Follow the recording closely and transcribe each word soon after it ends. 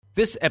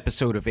This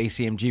episode of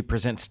ACMG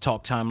Presents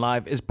Talk Time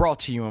Live is brought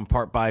to you in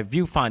part by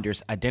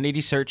Viewfinder's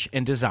Identity Search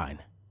and Design.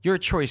 Your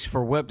choice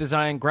for web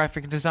design,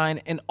 graphic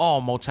design, and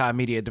all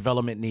multimedia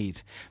development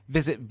needs.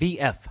 Visit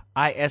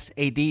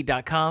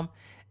VFISAD.com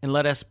and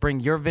let us bring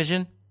your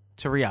vision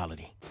to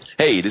reality.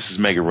 Hey, this is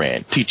Mega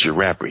Ran, teacher,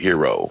 rapper,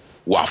 hero,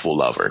 waffle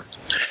lover.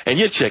 And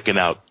you're checking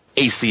out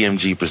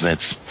ACMG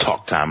Presents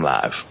Talk Time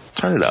Live.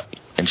 Turn it up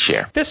and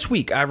share. This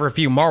week, I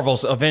review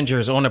Marvel's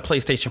Avengers on the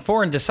PlayStation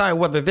 4 and decide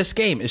whether this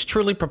game is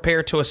truly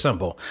prepared to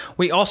assemble.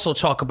 We also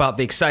talk about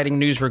the exciting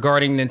news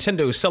regarding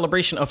Nintendo's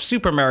celebration of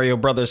Super Mario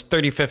Bros.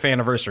 35th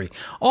anniversary.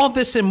 All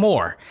this and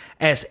more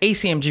as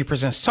ACMG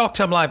Presents Talk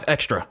Time Live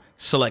Extra.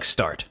 Select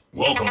Start.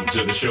 Welcome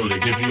to the show to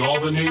give you all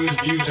the news,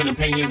 views, and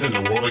opinions in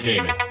the world of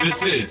gaming.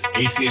 This is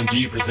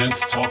ACMG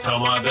Presents Talk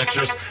Time Live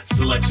Extras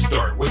Select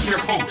Start with your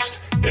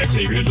host,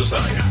 Xavier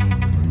Josiah.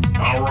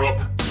 Power up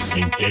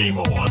and game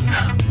on.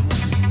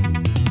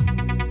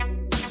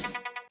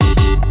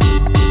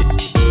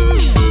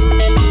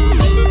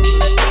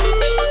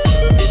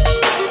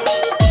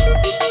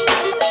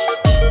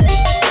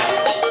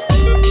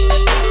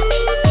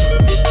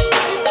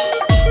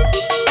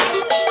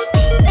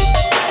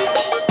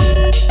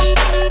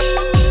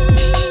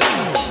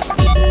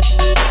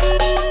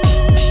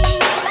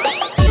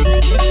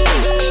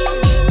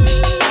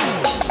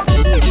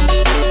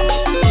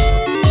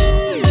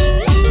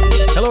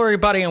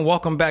 Everybody, and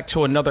welcome back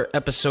to another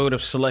episode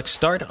of Select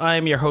Start. I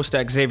am your host,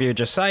 Xavier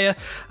Josiah.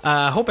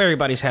 Hope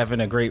everybody's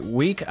having a great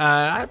week.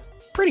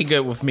 Pretty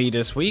good with me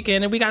this week,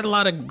 and we got a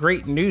lot of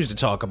great news to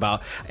talk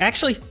about.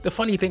 Actually, the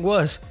funny thing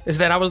is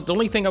that the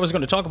only thing I was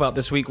going to talk about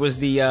this week was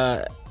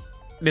the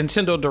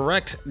Nintendo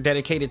Direct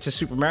dedicated to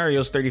Super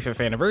Mario's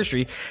 35th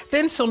anniversary.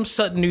 Then some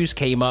sudden news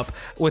came up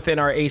within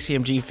our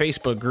ACMG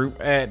Facebook group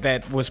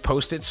that was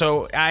posted,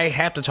 so I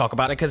have to talk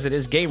about it because it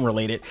is game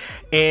related.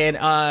 And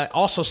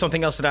also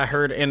something else that I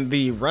heard in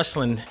the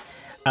wrestling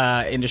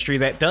industry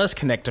that does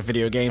connect to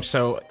video games.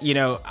 So,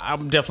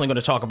 I'm definitely going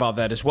to talk about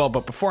that as well.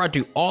 But before I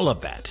do all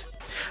of that,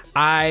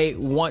 I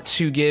want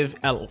to give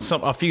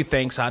a few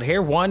thanks out here.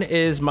 One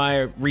is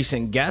my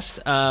recent guest,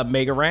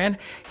 Mega Ran.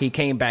 He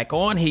came back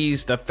on.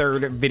 He's the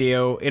third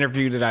video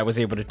interview that I was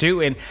able to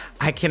do, and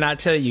I cannot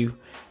tell you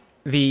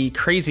the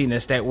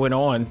craziness that went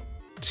on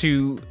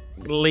to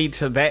lead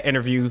to that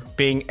interview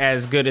being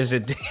as good as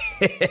it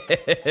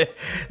did.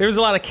 There was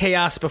a lot of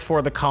chaos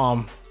before the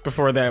calm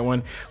before that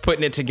one,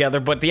 putting it together,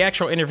 but the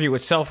actual interview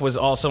itself was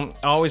awesome.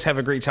 I always have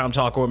a great time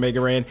talking with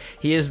Mega Ran.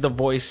 He is the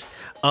voice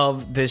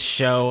of this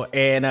show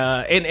and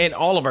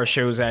all of our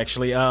shows,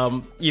 actually.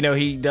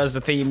 He does the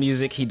theme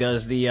music. He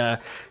does the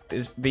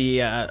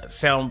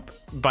sound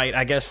bite,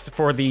 I guess,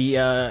 for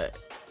the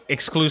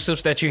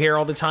exclusives that you hear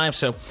all the time.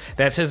 So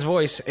that's his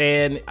voice,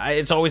 and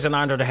it's always an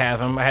honor to have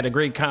him. I had a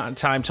great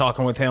time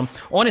talking with him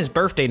on his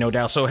birthday, no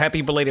doubt. So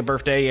happy belated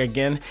birthday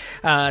again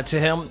to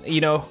him.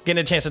 Getting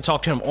a chance to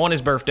talk to him on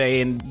his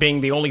birthday and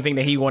being the only thing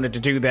that he wanted to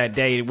do that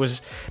day,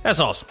 that's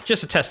awesome.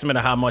 Just a testament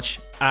of how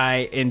much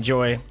I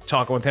enjoy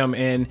talking with him,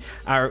 and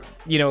our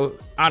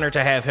honored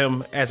to have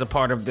him as a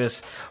part of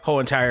this whole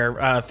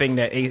entire thing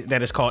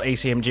that is called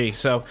ACMG.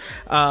 So,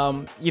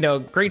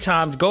 great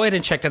time. Go ahead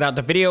and check that out.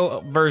 The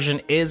video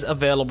version is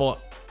available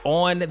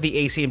on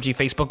the ACMG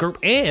Facebook group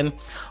and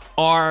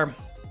our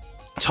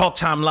Talk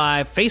Time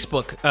Live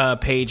Facebook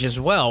page as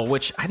well,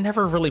 which I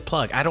never really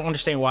plug. I don't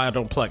understand why I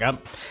don't plug.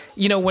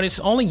 When it's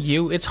only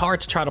you, it's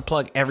hard to try to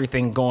plug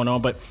everything going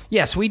on. But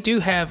yes, we do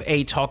have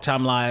a Talk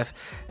Time Live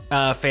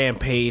fan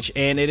page,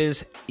 and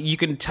you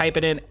can type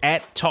it in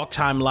at Talk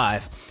Time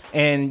Live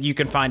and you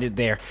can find it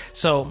there.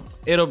 So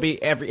it'll be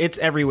it's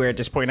everywhere at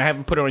this point. I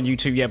haven't put it on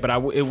YouTube yet, but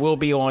it will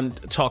be on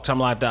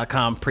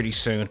talktimelive.com pretty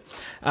soon,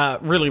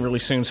 really, really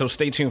soon. So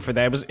stay tuned for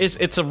that.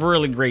 It's a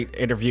really great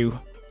interview.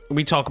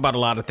 We talk about a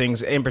lot of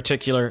things, in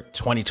particular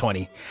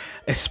 2020,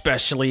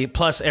 especially,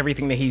 plus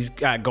everything that he's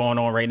got going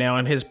on right now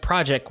and his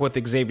project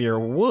with Xavier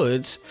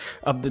Woods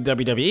of the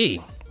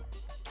WWE.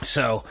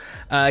 So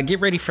get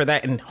ready for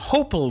that, and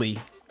hopefully,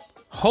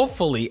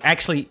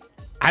 actually,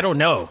 I don't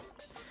know.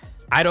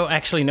 I don't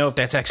actually know if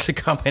that's actually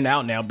coming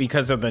out now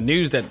because of the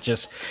news that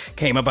just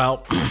came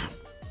about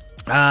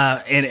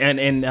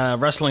in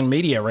wrestling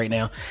media right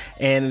now,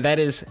 and that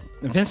is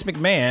Vince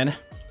McMahon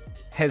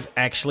has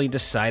actually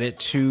decided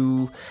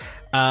to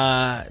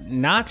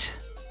not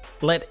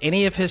let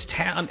any of his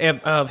talent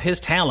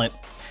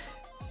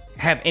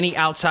have any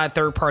outside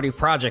third-party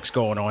projects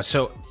going on.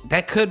 So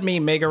that could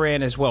mean Mega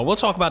Ran as well. We'll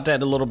talk about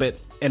that a little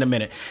bit in a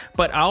minute.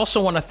 But I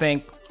also want to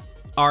thank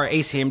our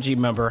ACMG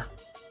member,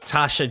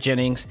 Tasha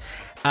Jennings.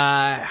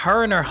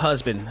 Her and her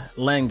husband,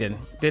 Langdon,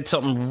 did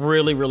something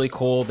really, really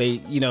cool.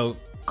 They,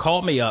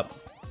 called me up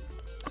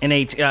and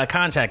they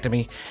contacted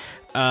me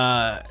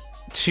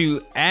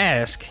to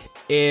ask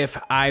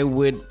if I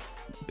would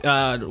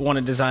want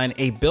to design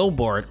a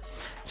billboard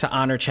to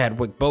honor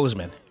Chadwick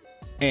Boseman.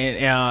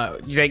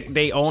 And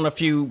they own a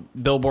few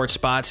billboard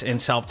spots in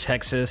South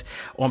Texas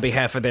on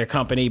behalf of their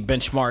company,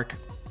 Benchmark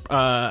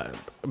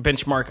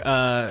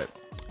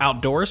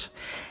Outdoors.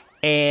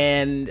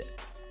 And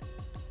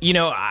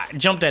I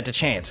jumped at the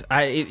chance.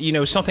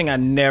 Something I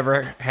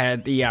never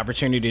had the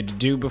opportunity to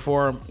do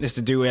before is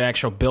to do an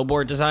actual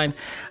billboard design.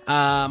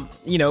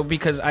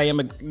 Because I am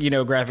a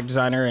graphic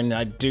designer and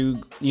I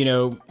do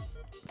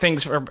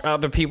things for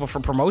other people for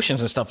promotions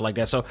and stuff like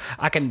that. So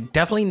I can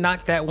definitely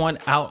knock that one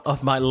out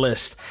of my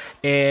list.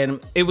 And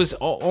it was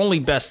only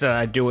best that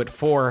I do it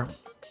for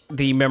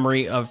the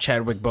memory of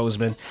Chadwick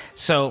Boseman.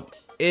 So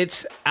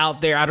it's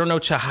out there. I don't know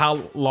to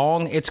how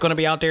long it's going to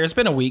be out there. It's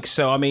been a week.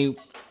 So,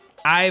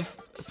 I've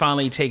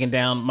finally taken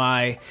down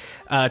my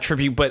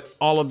tribute, but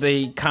all of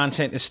the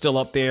content is still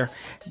up there.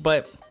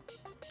 But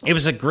it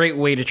was a great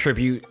way to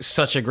tribute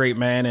such a great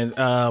man and,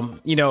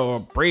 a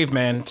brave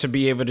man to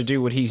be able to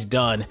do what he's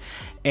done.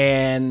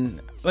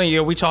 And,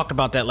 we talked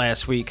about that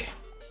last week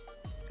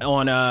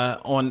on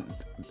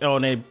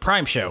a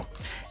Prime show.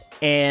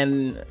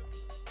 And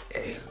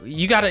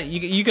you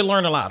can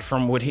learn a lot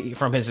from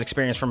his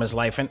experience, from his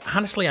life. And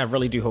honestly, I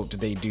really do hope that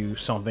they do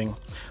something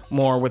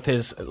more with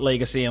his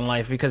legacy in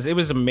life, because it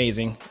was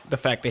amazing the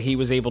fact that he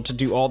was able to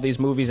do all these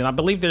movies. And I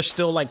believe there's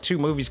still like 2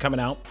 movies coming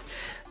out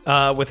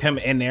with him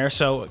in there.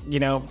 So,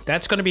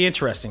 that's going to be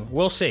interesting.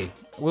 We'll see.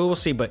 We will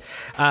see. But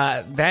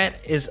that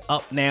is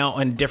up now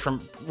in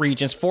different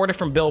regions. 4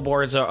 different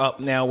billboards are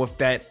up now with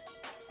that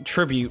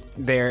tribute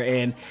there.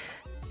 And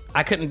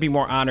I couldn't be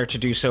more honored to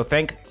do so.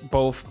 Thank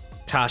both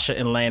Tasha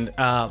and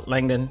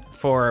Langdon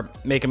for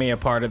making me a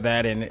part of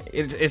that. And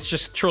it's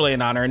just truly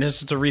an honor. And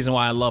this is the reason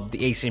why I love the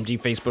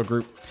ACMG Facebook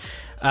group.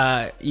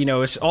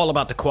 It's all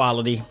about the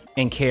quality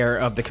and care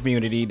of the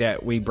community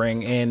that we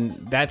bring, and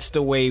that's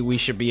the way we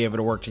should be able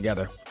to work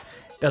together.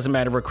 Doesn't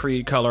matter what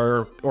creed,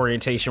 color,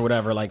 orientation,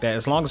 whatever like that.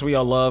 As long as we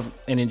all love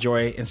and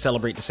enjoy and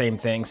celebrate the same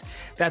things,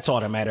 that's all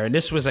that matters. And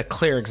this was a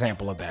clear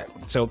example of that.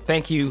 So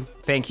thank you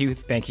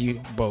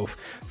both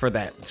for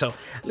that. So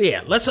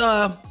yeah, let's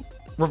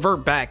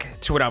revert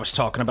back to what I was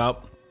talking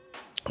about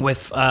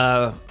with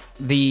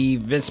the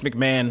Vince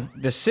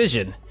McMahon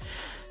decision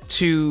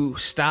to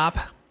stop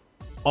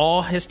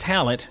all his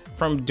talent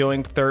from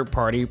doing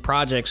third-party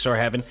projects or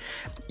having,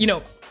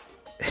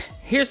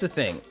 here's the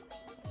thing.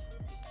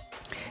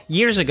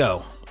 Years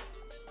ago,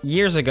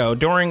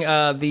 during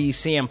the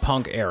CM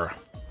Punk era,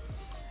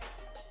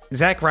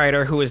 Zack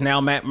Ryder, who is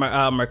now Matt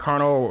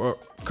McConnell,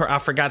 I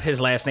forgot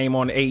his last name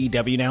on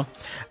AEW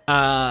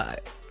now,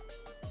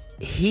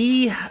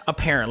 he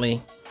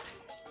apparently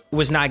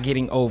was not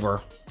getting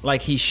over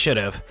like he should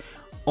have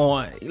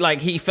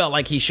he felt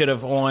like he should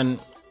have on,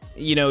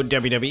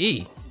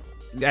 WWE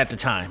at the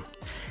time.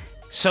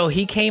 So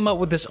he came up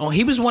with this own.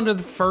 He was one of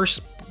the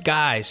first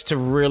guys to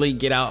really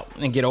get out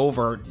and get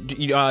over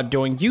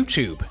doing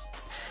YouTube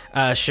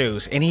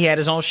shows, and he had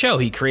his own show.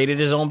 He created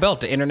his own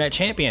belt, the Internet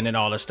Champion, and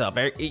all this stuff.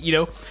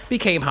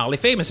 Became highly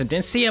famous, and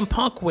then CM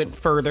Punk went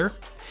further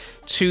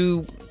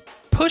to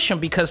push him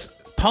because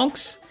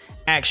Punk's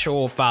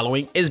actual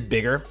following is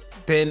bigger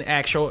than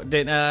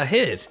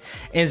his,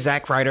 and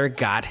Zack Ryder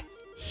got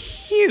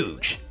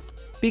huge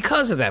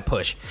because of that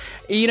push,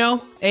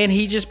 and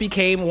he just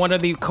became one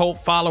of the cult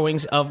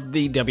followings of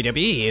the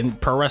WWE and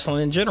pro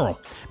wrestling in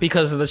general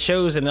because of the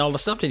shows and all the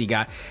stuff that he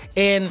got.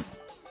 And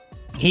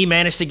he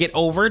managed to get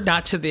over,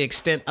 not to the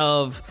extent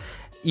of,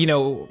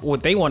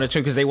 what they wanted to,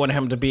 because they wanted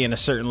him to be in a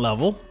certain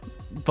level.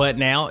 But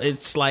now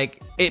it's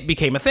like it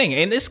became a thing.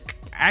 And this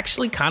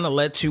actually kind of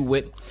led to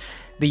what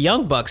the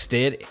Young Bucks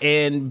did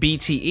in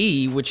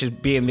BTE, which is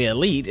being the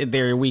Elite,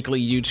 their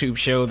weekly YouTube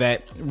show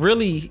that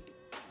really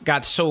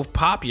got so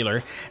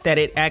popular that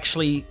it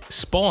actually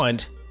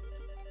spawned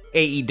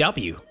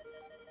AEW.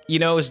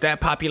 It's that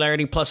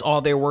popularity plus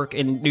all their work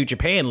in New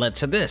Japan led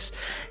to this.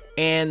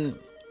 And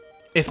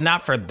if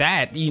not for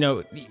that,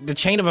 the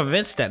chain of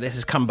events that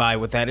has come by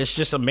with that is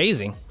just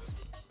amazing.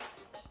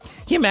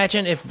 Can you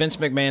imagine if Vince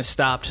McMahon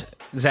stopped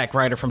Zack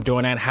Ryder from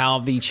doing that, how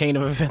the chain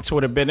of events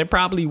would have been? It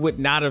probably would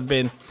not have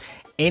been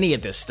any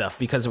of this stuff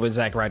because of what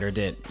Zack Ryder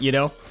did,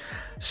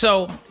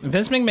 So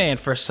Vince McMahon,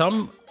 for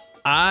some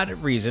odd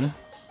reason,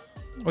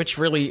 which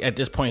really at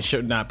this point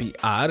should not be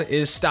odd,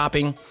 is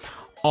stopping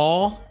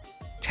all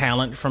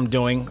talent from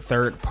doing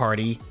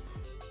third-party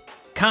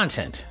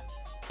content.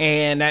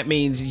 And that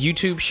means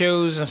YouTube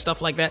shows and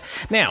stuff like that.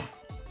 Now,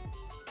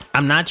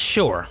 I'm not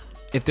sure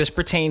if this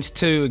pertains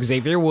to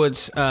Xavier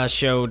Woods'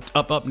 show,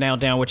 Up, Now,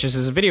 Down, which is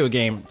his video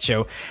game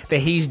show that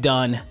he's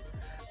done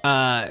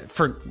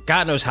for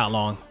God knows how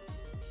long.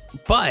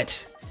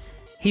 But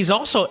he's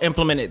also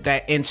implemented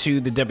that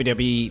into the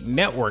WWE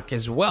network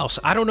as well.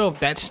 So I don't know if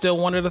that's still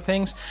one of the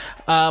things.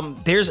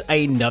 There's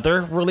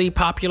another really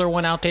popular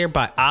one out there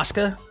by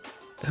Asuka,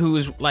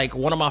 who's like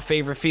one of my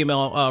favorite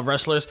female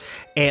wrestlers.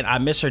 And I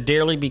miss her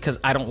dearly because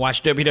I don't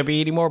watch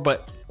WWE anymore.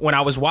 But when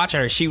I was watching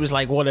her, she was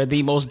like one of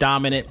the most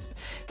dominant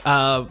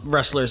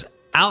wrestlers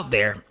out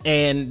there.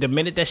 And the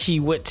minute that she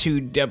went to,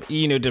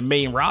 the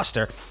main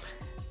roster,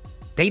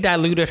 they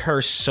diluted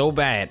her so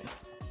bad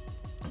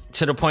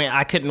to the point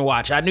I couldn't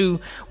watch. I knew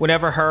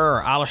whenever her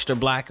or Aleister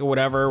Black or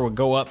whatever would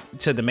go up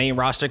to the main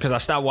roster, because I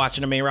stopped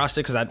watching the main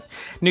roster because I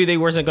knew they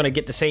wasn't going to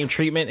get the same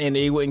treatment and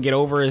they wouldn't get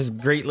over as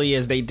greatly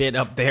as they did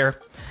up there.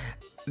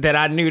 that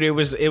I knew it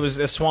was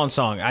a swan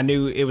song. I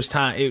knew it was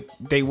time.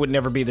 They would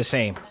never be the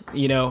same,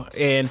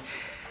 and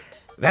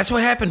that's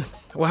what happened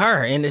with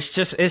her. And it's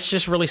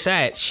just really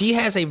sad. She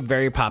has a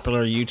very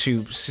popular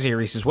YouTube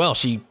series as well.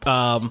 She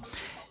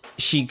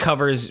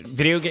covers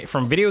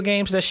from video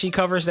games that she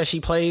covers, that she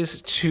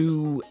plays,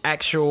 to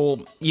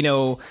actual,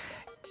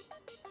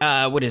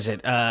 what is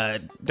it?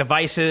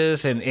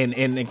 Devices and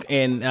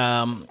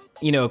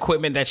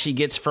equipment that she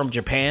gets from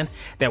Japan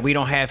that we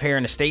don't have here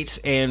in the States,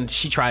 and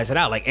she tries it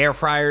out, like air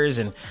fryers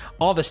and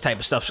all this type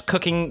of stuff,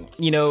 cooking,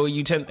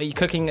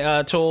 cooking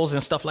tools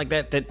and stuff like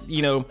that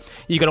you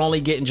can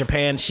only get in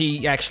Japan.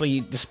 She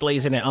actually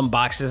displays it and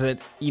unboxes it,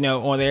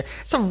 on there.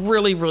 It's a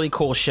really, really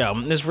cool show.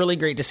 It's really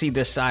great to see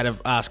this side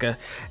of Asuka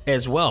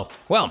as well.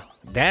 Well,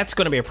 that's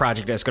going to be a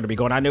project that's going to be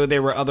going. I know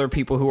there were other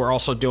people who are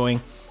also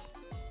doing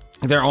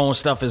their own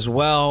stuff as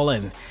well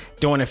and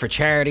doing it for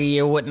charity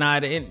or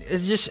whatnot.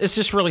 It's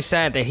just really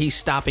sad that he's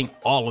stopping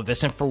all of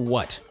this. And for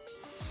what?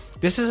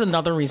 This is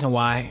another reason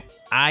why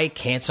I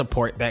can't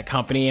support that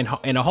company in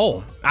a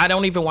whole. I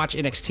don't even watch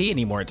NXT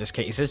anymore in this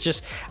case. It's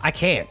just, I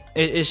can't.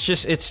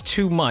 It's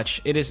too much.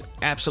 It is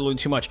absolutely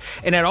too much.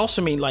 And that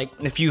also means, like,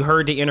 if you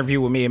heard the interview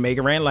with me and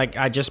Mega Ran, like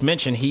I just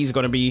mentioned, he's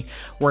going to be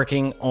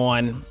working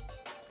on,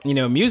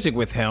 music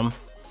with him.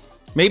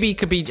 Maybe it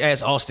could be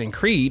as Austin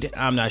Creed.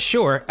 I'm not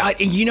sure.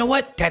 You know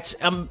what?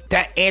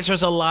 That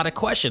answers a lot of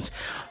questions.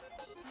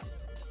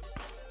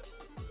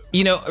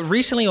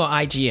 Recently on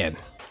IGN,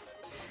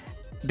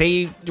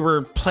 they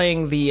were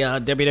playing the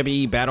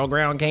WWE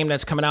Battleground game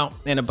that's coming out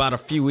in about a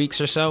few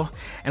weeks or so,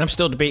 and I'm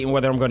still debating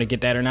whether I'm going to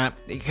get that or not,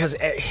 because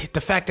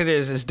the fact that it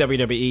is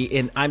WWE,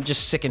 and I'm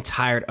just sick and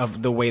tired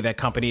of the way that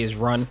company is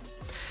run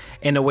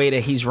and the way that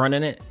he's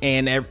running it,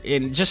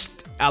 and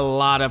just a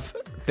lot of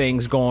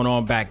things going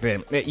on back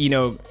then,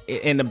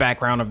 in the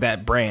background of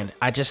that brand.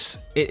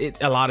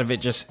 A lot of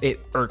it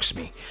irks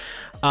me.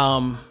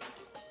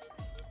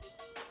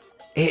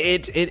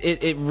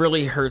 It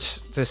really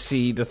hurts to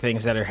see the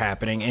things that are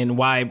happening, and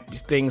why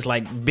things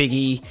like Big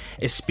E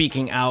is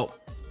speaking out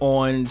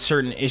on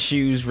certain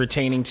issues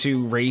pertaining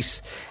to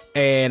race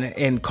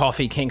and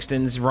Kofi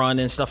Kingston's run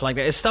and stuff like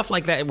that. It's stuff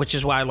like that, which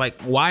is why,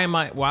 like, why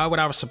would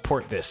I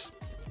support this?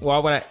 Why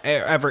would I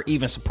ever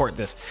even support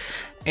this?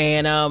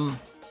 And I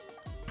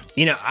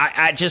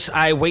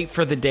wait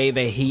for the day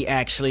that he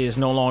actually is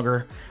no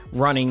longer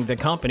running the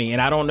company,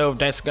 and I don't know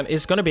if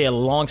it's gonna be a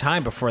long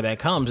time before that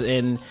comes,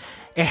 and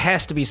it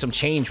has to be some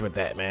change with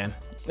that, man.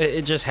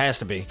 It just has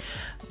to be.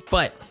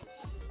 But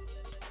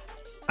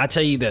I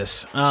tell you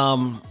this,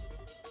 I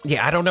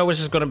don't know what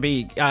this is gonna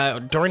be.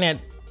 During that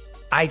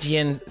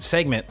IGN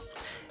segment,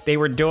 they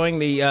were doing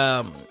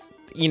the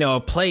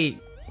play,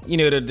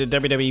 the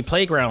WWE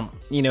Playground,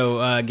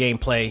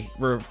 gameplay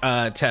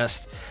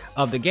test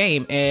of the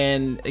game,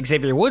 and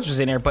Xavier Woods was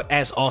in there, but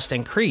as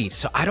Austin Creed.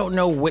 So I don't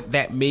know what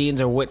that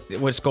means or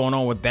what's going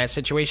on with that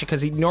situation,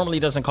 because he normally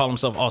doesn't call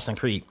himself Austin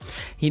Creed.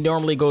 He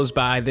normally goes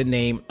by the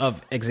name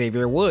of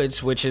Xavier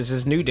Woods, which is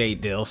his New Day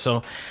deal.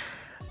 So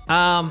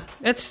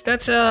it's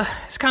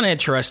kind of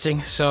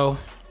interesting. So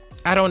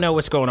I don't know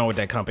what's going on with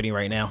that company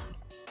right now.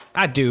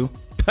 I do,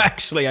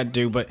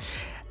 but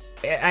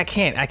I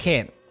can't.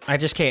 I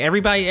just can't.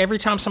 Every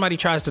time somebody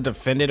tries to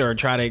defend it or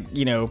try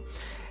to,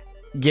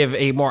 give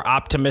a more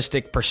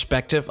optimistic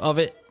perspective of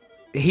it,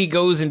 he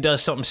goes and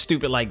does something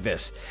stupid like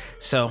this.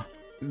 So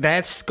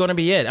that's going to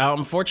be it.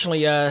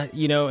 Unfortunately,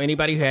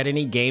 anybody who had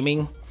any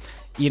gaming,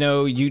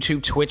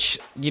 YouTube, Twitch,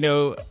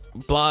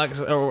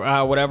 blogs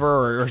or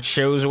whatever, or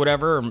shows or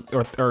whatever,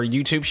 or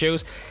YouTube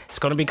shows, it's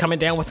going to be coming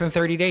down within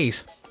 30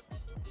 days.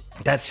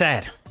 That's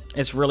sad.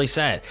 It's really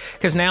sad,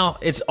 because now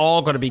it's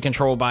all going to be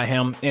controlled by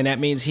him, and that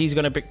means he's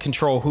going to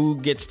control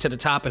who gets to the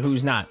top and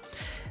who's not.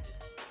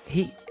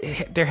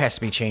 There has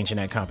to be change in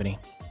that company.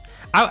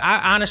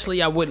 I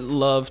honestly, I would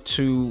love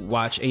to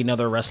watch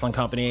another wrestling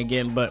company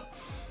again, but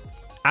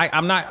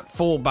I'm not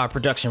fooled by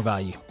production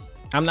value.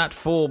 I'm not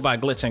fooled by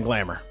glitz and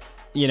glamour.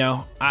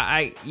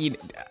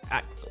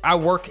 I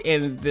work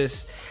in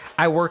this.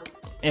 I work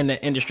in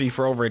the industry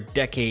for over a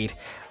decade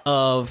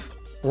of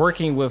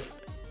working with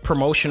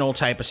promotional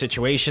type of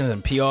situations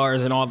and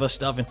PRs and all this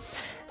stuff, and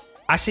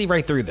I see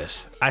right through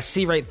this. I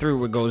see right through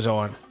what goes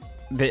on,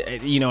 in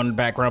the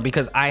background,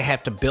 because I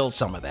have to build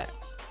some of that.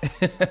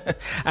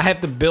 I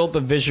have to build the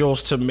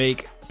visuals to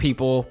make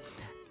people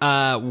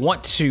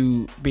want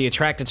to be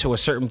attracted to a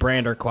certain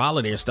brand or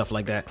quality or stuff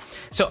like that.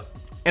 So,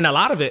 and a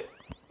lot of it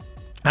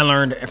I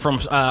learned from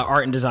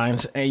art and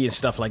designs and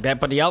stuff like that,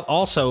 but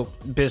also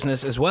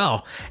business as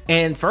well.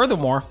 And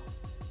furthermore,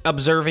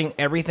 observing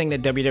everything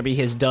that WWE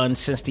has done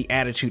since the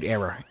Attitude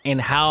Era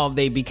and how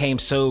they became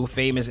so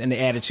famous in the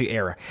Attitude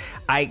Era.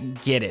 I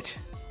get it.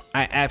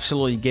 I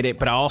absolutely get it,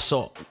 but I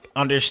also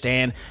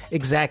understand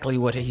exactly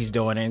what he's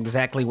doing and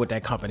exactly what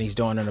that company's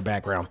doing in the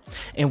background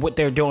and what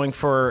they're doing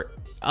for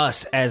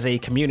us as a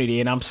community,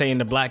 and I'm saying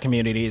the black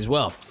community as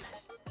well.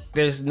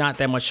 There's not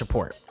that much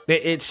support.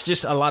 It's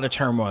just a lot of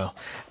turmoil.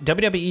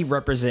 WWE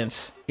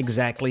represents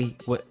exactly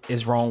what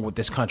is wrong with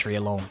this country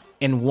alone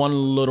in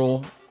one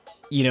little,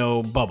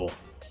 bubble.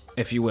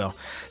 if you will.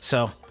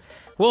 So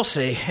we'll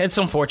see. It's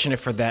unfortunate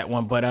for that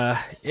one, but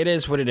it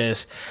is what it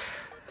is.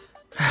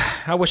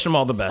 I wish them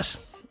all the best.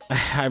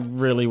 I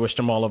really wish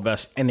them all the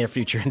best in their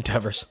future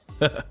endeavors.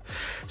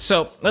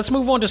 So let's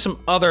move on to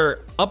some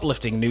other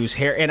uplifting news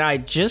here. And I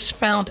just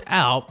found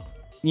out,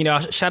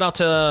 shout out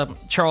to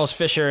Charles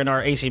Fisher in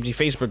our ACMG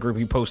Facebook group.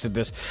 He posted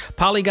this.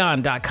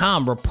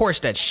 Polygon.com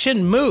reports that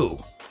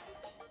Shenmue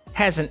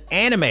has an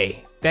anime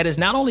that is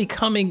not only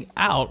coming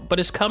out, but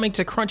is coming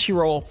to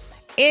Crunchyroll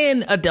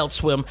and Adult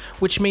Swim,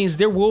 which means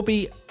there will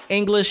be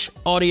English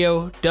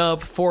audio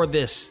dub for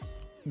this.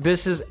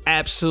 This is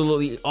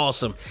absolutely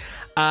awesome.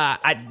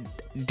 I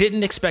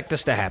didn't expect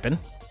this to happen.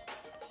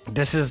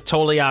 This is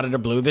totally out of the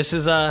blue. This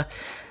is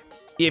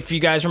if you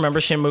guys remember,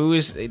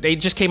 Shenmue they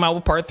just came out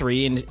with part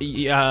 3, and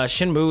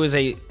Shenmue is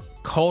a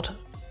cult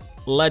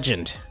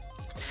legend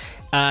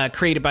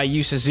created by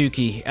Yu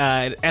Suzuki,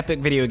 an epic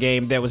video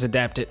game that was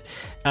adapted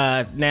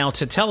now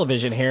to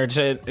television here,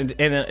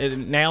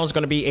 and now is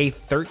going to be a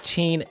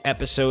 13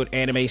 episode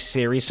anime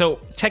series.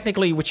 So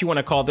technically, what you want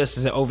to call this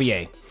is an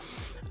OVA,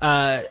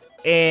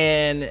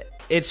 and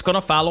it's going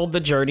to follow the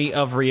journey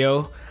of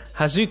Ryo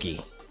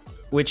Hazuki,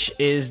 which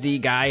is the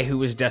guy who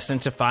was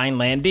destined to find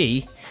Lan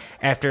Di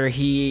after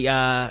he,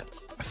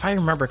 if I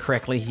remember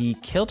correctly, he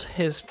killed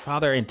his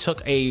father and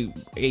took a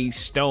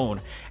stone,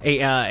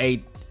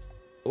 a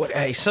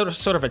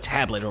sort of a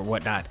tablet or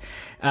whatnot.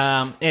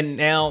 And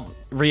now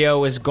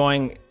Ryo is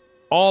going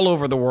all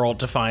over the world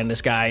to find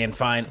this guy and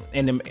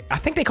I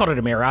think they called it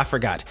a mirror. I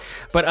forgot.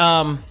 But,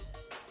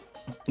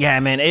 yeah,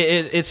 man,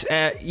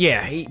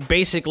 he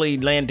basically,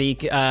 Lan Di,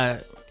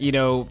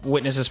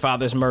 witnessed his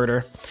father's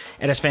murder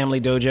at his family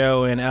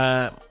dojo.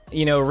 And,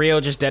 Ryo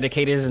just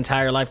dedicated his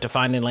entire life to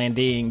finding Lan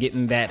Di and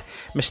getting that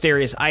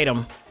mysterious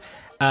item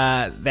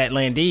that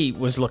Lan Di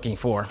was looking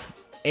for.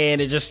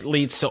 And it just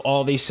leads to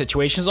all these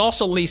situations.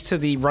 Also leads to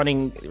the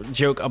running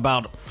joke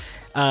about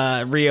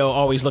Ryo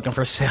always looking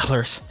for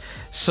sailors.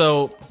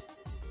 So,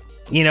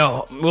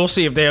 we'll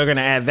see if they're going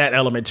to add that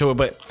element to it.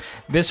 But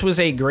this was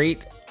a great,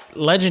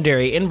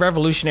 legendary, and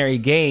revolutionary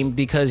game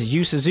because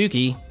Yu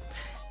Suzuki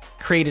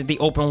created the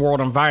open world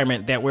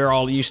environment that we're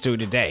all used to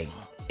today.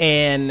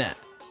 And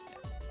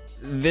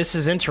this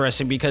is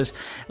interesting because,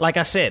 like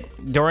I said,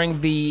 during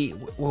the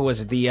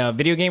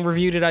video game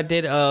review that I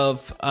did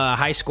of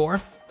High Score,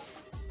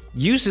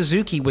 Yu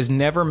Suzuki was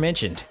never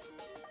mentioned.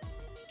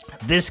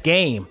 This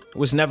game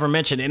was never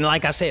mentioned. And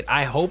like I said,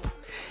 I hope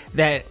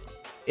that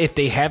if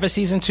they have a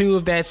season 2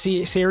 of that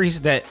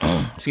series, that,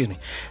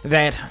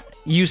 that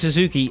Yu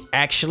Suzuki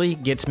actually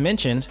gets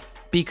mentioned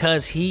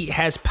because he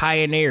has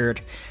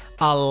pioneered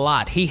a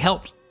lot. He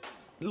helped,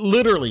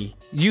 literally,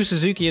 Yu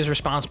Suzuki is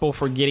responsible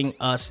for getting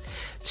us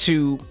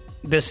to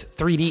this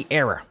 3D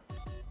era.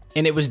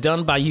 And it was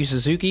done by Yu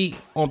Suzuki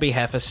on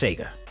behalf of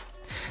Sega.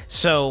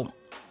 So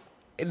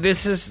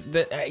this is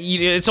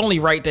it's only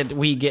right that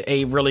we get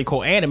a really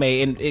cool anime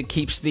and it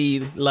keeps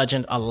the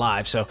legend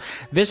alive. So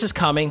this is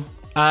coming.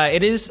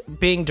 It is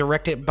being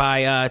directed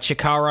by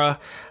Chikara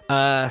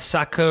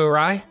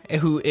Sakurai,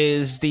 who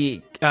is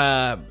the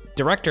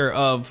director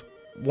of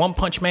One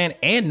Punch Man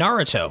and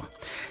Naruto.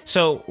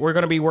 So we're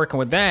going to be working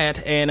with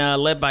that, and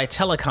led by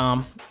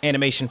Telecom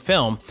Animation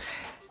Film.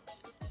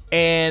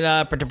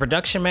 And the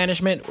production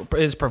management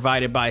is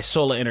provided by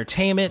Sola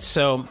Entertainment.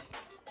 So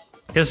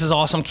this is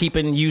awesome,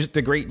 keeping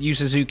the great Yu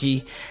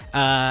Suzuki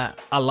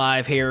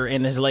alive here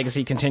and his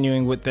legacy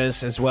continuing with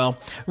this as well.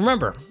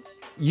 Remember,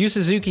 Yu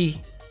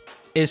Suzuki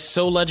is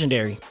so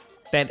legendary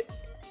that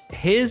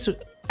his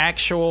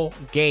actual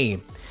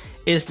game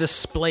is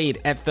displayed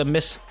at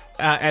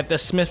the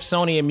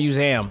Smithsonian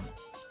Museum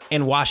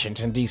in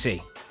Washington,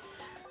 D.C.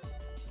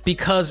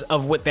 because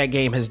of what that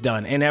game has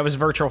done, and that was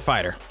Virtual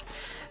Fighter.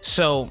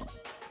 So,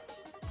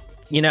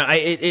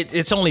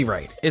 it's only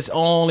right. It's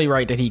only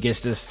right that he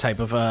gets this type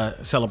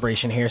of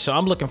celebration here. So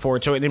I'm looking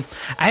forward to it. And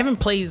I haven't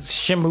played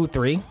Shenmue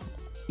 3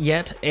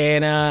 yet,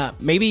 and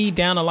maybe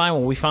down the line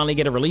when we finally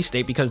get a release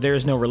date, because there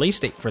is no release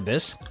date for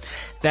this,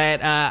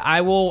 that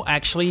I will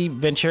actually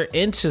venture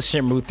into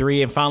Shenmue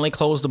 3 and finally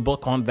close the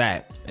book on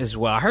that as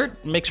well. I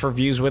heard mixed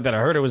reviews with it. I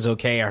heard it was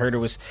okay. I heard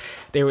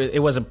it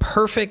wasn't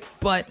perfect,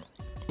 but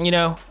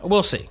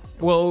we'll see.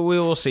 We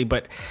will see.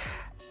 But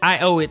I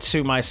owe it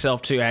to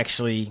myself to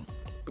actually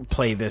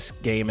play this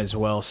game as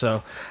well.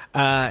 So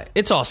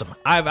it's awesome.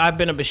 I've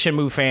been a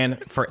Shenmue fan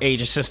for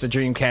ages, since the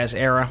Dreamcast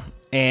era.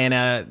 And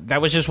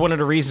that was just one of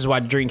the reasons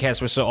why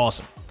Dreamcast was so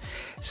awesome.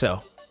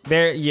 So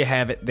there you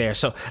have it there.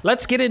 So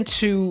let's get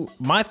into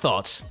my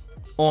thoughts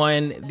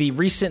on the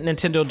recent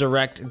Nintendo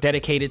Direct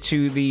dedicated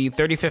to the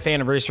 35th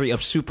anniversary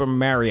of Super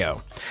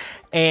Mario.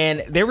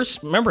 And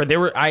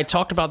I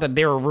talked about that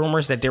there were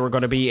rumors that there were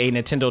going to be a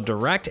Nintendo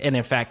Direct, and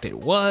in fact it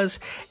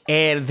was.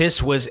 And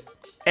this was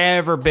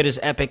ever bit as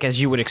epic as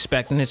you would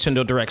expect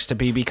Nintendo Directs to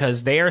be,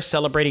 because they are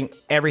celebrating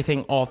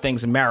everything, all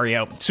things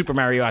Mario, Super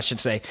Mario, I should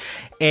say.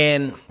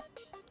 And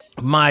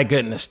my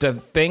goodness, the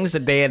things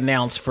that they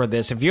announced for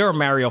this, if you're a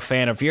Mario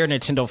fan, if you're a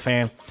Nintendo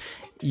fan,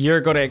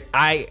 you're gonna,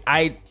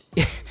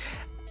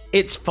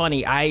 it's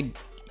funny,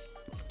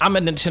 I'm a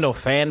Nintendo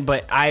fan,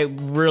 but I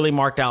really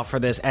marked out for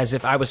this as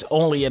if I was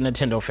only a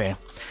Nintendo fan.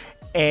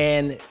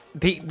 And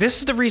this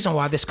is the reason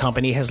why this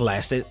company has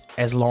lasted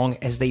as long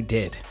as they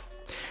did.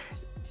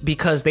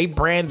 Because they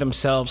brand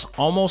themselves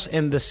almost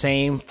in the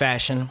same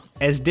fashion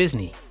as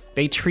Disney.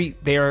 They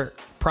treat their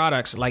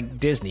products like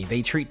Disney.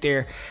 They treat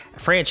their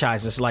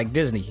franchises like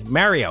Disney.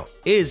 Mario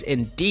is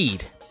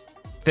indeed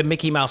the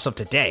Mickey Mouse of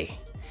today.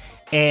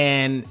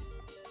 And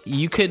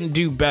you couldn't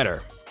do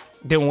better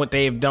than what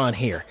they've done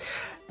here.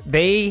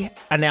 They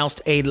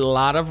announced a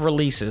lot of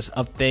releases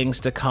of things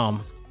to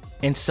come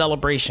in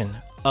celebration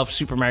of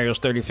Super Mario's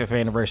 35th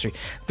anniversary.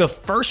 The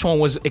first one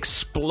was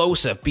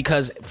explosive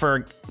because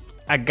for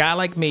a guy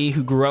like me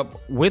who grew up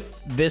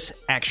with this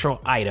actual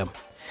item,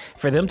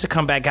 for them to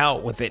come back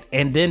out with it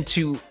and then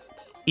to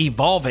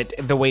evolve it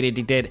the way that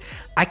they did,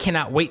 I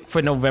cannot wait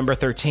for November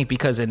 13th,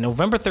 because in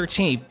November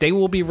 13th, they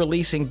will be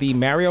releasing the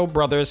Mario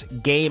Brothers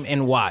Game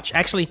 & Watch.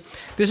 Actually,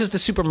 this is the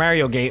Super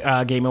Mario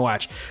Game &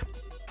 Watch.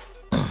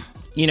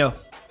 You know,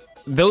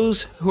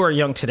 those who are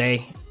young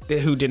today,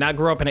 who did not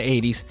grow up in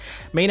the 80s,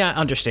 may not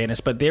understand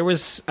this, but there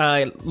was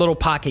little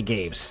pocket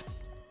games.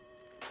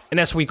 And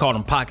that's what we call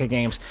them, pocket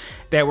games,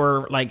 that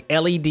were like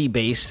LED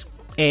based.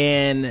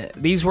 And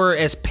these were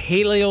as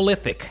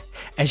Paleolithic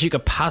as you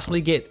could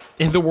possibly get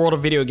in the world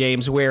of video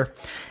games, where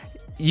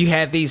you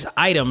had these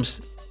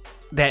items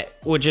that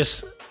would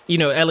just,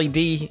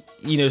 LED,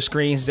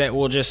 screens that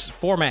will just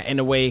format in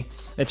a way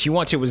that you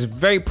want to. It was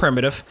very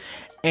primitive.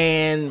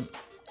 And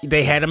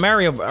they had a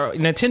Mario.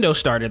 Nintendo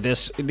started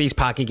these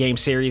pocket game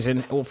series,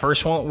 and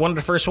one of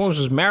the first ones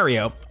was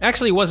Mario.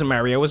 Actually, it wasn't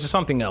Mario; it was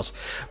something else.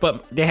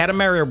 But they had a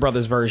Mario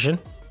Brothers version,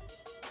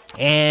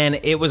 and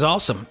it was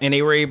awesome. And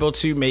they were able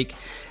to make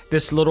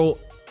this little,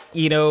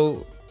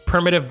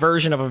 primitive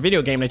version of a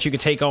video game that you could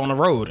take on the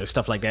road and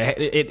stuff like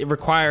that. It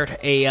required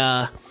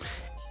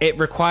it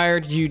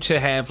required you to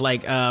have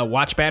like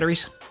watch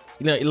batteries,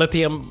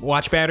 lithium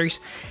watch batteries,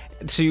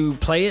 to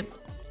play it.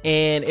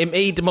 And it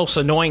made the most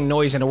annoying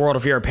noise in the world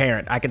if you're a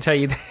parent. I can tell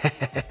you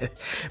that.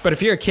 But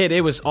if you're a kid,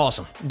 it was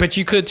awesome. But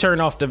you could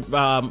turn off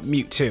the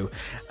mute too.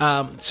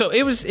 So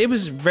it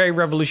was very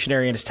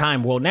revolutionary in its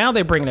time. Well, now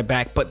they're bringing it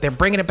back, but they're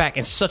bringing it back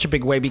in such a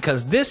big way,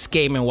 because this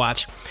Game &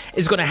 Watch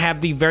is going to have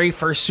the very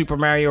first Super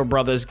Mario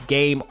Brothers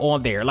game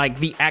on there, like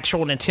the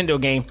actual Nintendo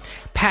game,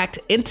 packed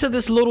into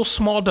this little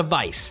small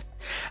device.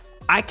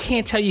 I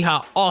can't tell you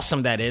how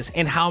awesome that is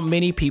and how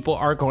many people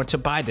are going to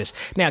buy this.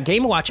 Now,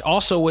 Game & Watch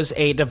also was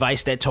a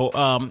device that told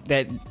told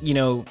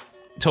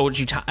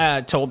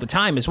the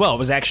time as well. It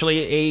was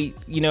actually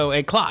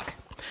a clock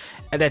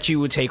that you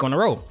would take on the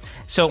road.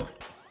 So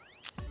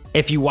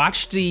if you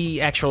watch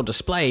the actual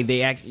display,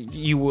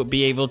 you would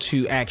be able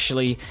to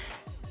actually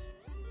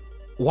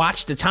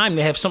watch the time.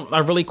 They have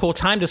a really cool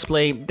time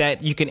display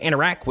that you can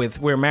interact with,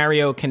 where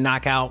Mario can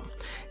knock out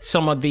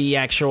some of the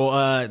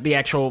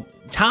actual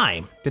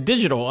time, the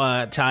digital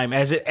time,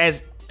 as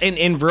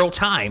in real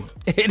time.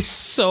 It's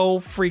so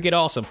freaking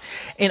awesome.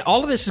 And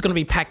all of this is going to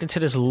be packed into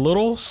this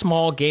little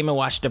small Game &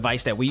 Watch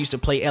device that we used to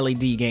play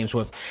LED games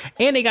with.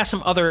 And they got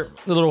some other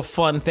little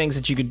fun things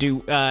that you could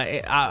do,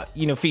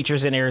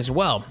 features in there as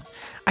well.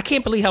 I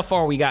can't believe how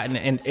far we got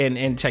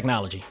in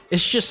technology.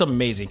 It's just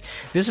amazing.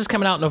 This is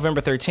coming out November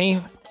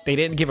 13th. They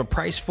didn't give a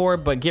price for it,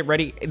 but get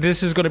ready.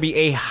 This is going to be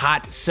a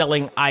hot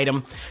selling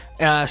item,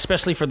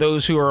 especially for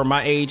those who are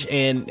my age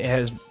and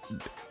has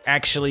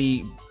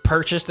actually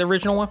purchased the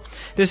original one.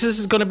 This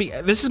is going to be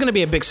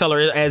a big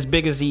seller, as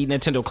big as the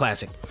Nintendo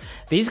Classic.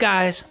 These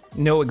guys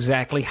know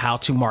exactly how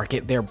to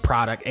market their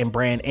product and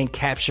brand and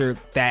capture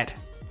that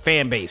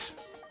fan base.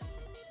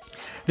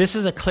 This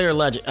is a clear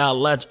lesson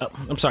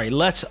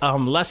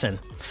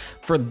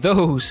for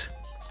those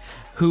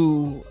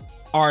who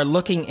are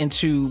looking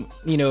into,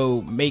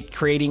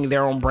 creating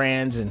their own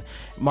brands and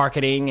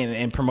marketing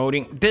and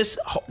promoting. This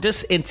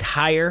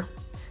entire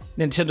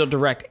Nintendo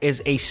Direct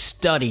is a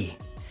study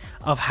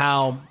of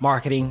how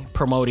marketing,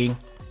 promoting,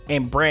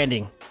 and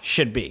branding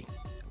should be,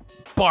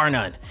 bar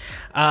none.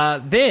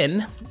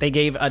 Then they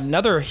gave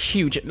another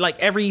huge, like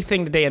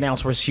everything that they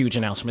announced was huge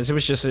announcements. It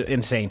was just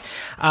insane.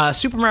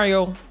 Super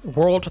Mario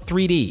World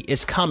 3D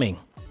is coming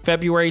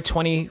February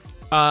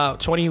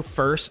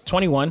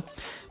 2021.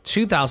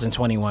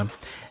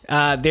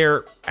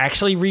 They're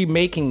actually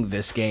remaking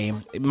this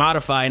game,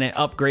 modifying it,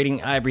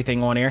 upgrading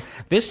everything on there.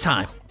 This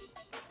time,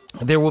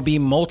 there will be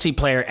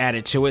multiplayer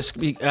added to it,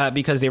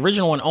 because the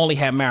original one only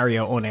had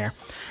Mario on there.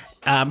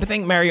 I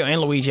think Mario and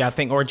Luigi,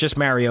 or just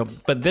Mario.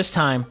 But this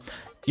time,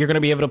 you're going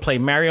to be able to play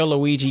Mario,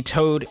 Luigi,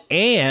 Toad,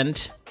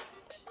 and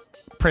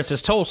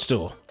Princess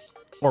Toadstool.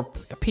 Or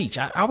Peach.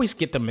 I always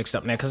get them mixed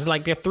up now, because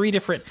they're three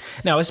different.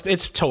 No,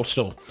 it's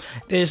Toadstool.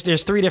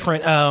 There's three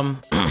different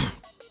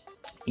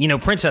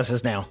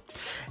princesses now.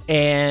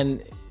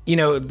 And,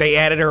 they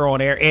added her on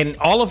there, and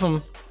all of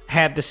them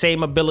had the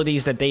same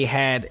abilities that they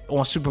had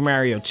on Super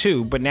Mario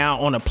 2, but now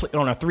on a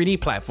 3D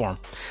platform.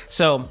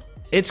 So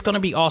it's going to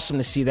be awesome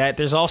to see that.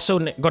 There's also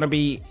going to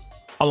be,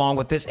 along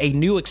with this, a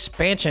new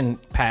expansion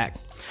pack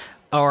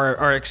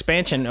or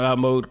expansion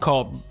mode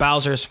called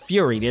Bowser's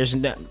Fury.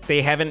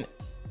 They haven't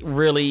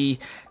really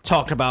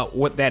talked about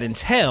what that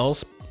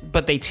entails,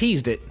 but they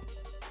teased it.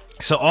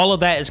 So all of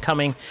that is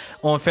coming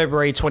on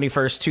February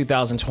 21st,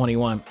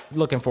 2021.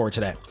 Looking forward to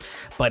that.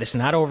 But it's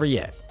not over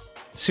yet.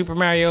 Super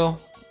Mario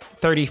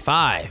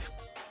 35,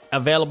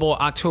 available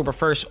October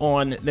 1st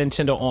on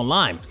Nintendo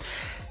Online.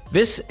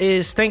 This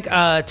is, think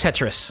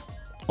Tetris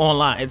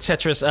Online. It's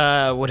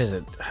Tetris, what is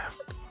it?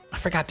 I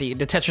forgot the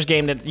Tetris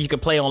game that you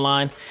could play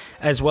online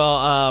as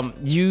well.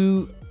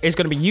 It's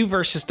going to be you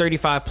versus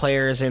 35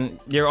 players, and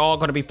you're all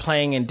going to be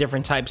playing in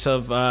different types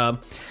of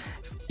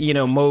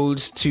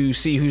modes to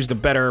see who's the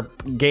better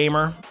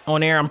gamer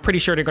on there. I'm pretty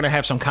sure they're going to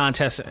have some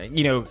contests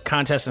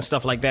and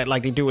stuff like that,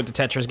 like they do with the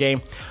Tetris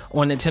game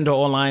on Nintendo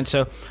Online.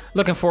 So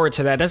looking forward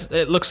to that.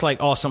 It looks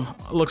like awesome.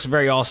 It looks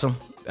very awesome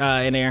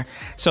in there.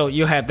 So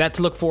you'll have that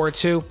to look forward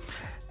to.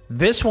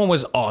 This one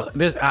was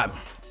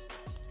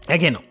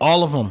again,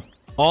 all of them.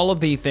 All of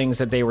the things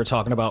that they were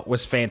talking about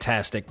was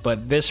fantastic,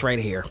 but this right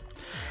here,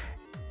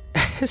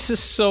 this is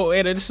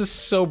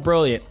so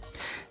brilliant.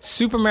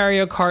 Super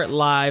Mario Kart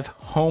Live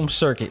Home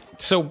Circuit.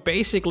 So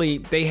basically,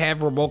 they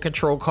have remote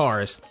control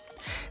cars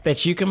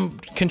that you can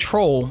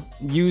control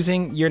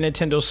using your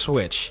Nintendo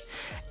Switch.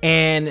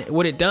 And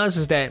what it does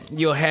is that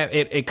you'll have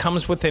it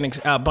comes with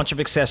a bunch of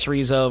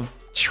accessories of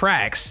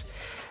tracks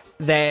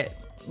that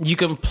you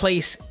can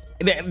place.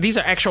 These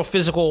are actual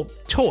physical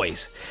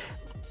toys.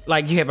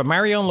 Like you have a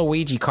Mario and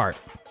Luigi kart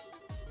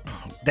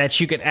that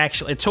you can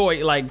actually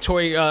toy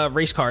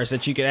race cars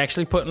that you can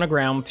actually put on the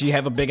ground if you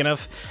have a big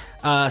enough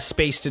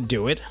space to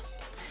do it.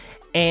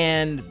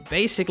 And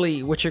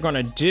basically what you're going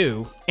to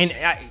do, and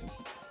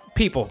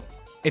people,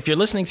 if you're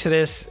listening to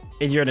this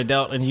and you're an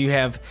adult and you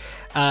have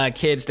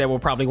kids that will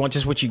probably want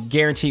just what you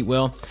guaranteed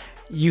will,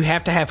 you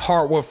have to have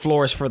hardwood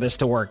floors for this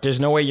to work. There's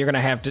no way you're going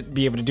to have to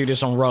be able to do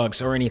this on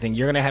rugs or anything.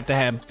 You're going to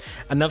have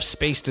enough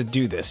space to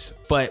do this.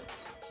 But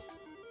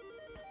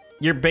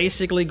you're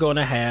basically going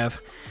to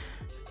have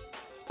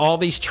all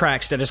these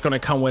tracks that it's going to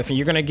come with, and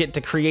you're going to get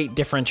to create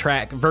different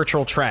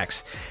virtual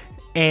tracks.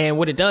 And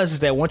what it does is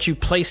that once you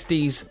place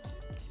these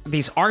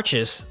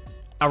arches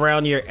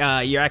around your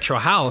actual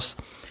house,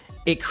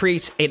 it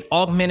creates an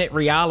augmented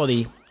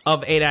reality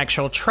of an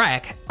actual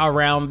track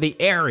around the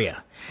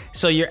area.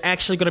 So you're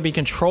actually going to be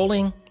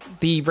controlling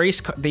the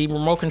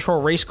remote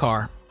control race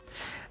car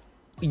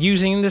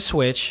using the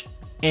Switch,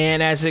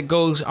 and as it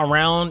goes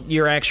around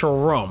your actual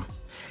room.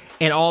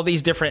 And all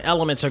these different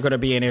elements are going to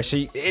be in there.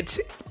 So it's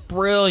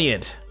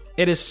brilliant.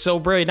 It is so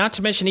brilliant. Not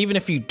to mention, even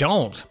if you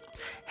don't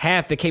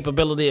have the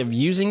capability of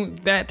using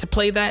that to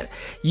play that,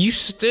 you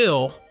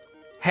still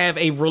have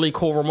a really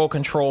cool remote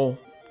control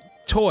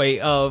toy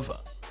of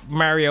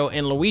Mario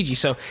and Luigi.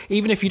 So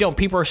even if you don't,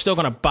 people are still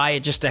going to buy it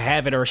just to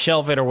have it or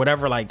shelve it or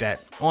whatever like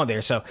that on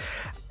there. So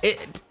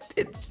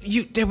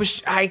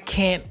I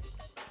can't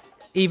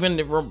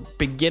even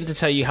begin to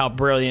tell you how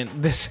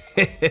brilliant this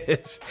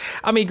is.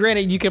 I mean,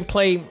 granted, you can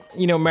play,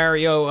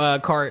 Mario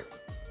Kart,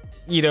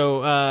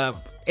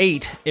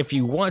 8 if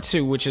you want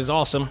to, which is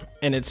awesome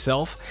in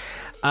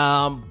itself.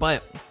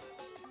 But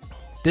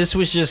this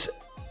was just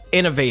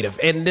innovative,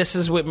 and this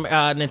is what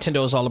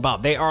Nintendo is all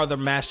about. They are the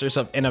masters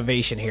of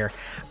innovation here.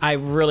 I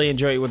really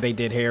enjoyed what they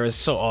did here. It's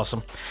so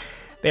awesome.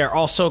 They are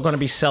also going to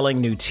be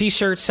selling new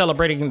t-shirts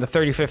celebrating the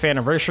 35th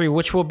anniversary,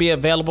 which will be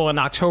available in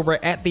October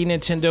at the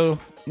Nintendo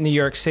New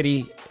York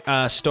City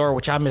store,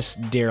 which I miss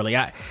dearly.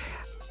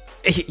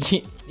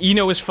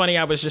 It's funny.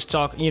 I was just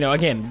talking,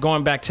 again,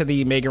 going back to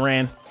the Mega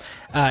Ran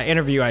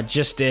interview I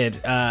just did.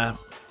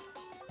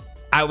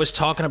 I was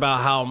talking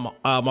about how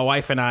my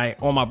wife and I,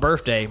 on my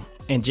birthday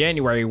in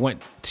January,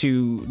 went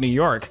to New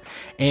York,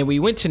 and we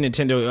went to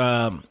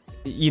Nintendo,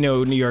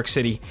 New York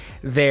City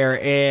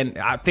there. And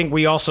I think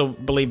we also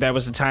believe that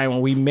was the time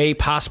when we may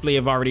possibly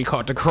have already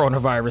caught the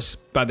coronavirus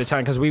by the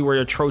time, because we were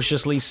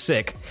atrociously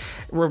sick.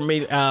 We're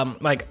made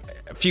like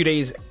a few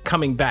days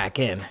coming back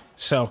in.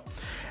 So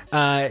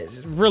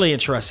really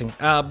interesting.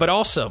 But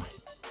also,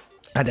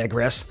 I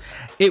digress.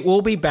 It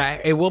will be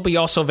back. It will be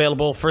also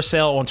available for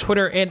sale on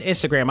Twitter and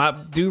Instagram. I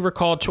do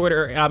recall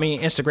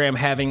Instagram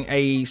having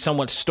a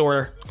somewhat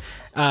store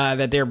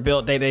that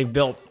they've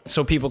built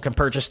so people can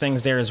purchase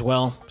things there as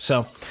well.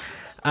 So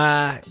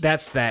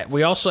that's that.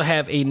 We also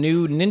have a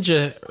new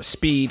Ninja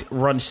Speed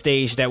Run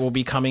stage that will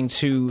be coming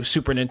to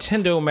Super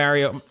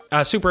Mario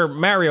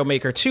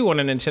Maker 2 on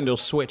a Nintendo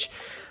Switch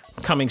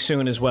coming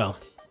soon as well.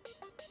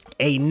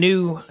 A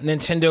new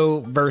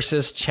Nintendo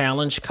Versus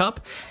Challenge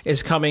Cup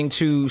is coming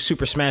to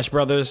Super Smash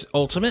Bros.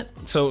 Ultimate,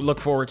 so look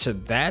forward to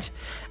that.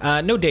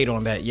 No date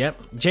on that yet.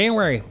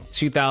 January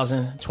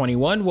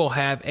 2021 will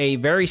have a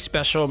very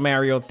special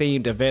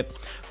Mario-themed event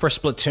for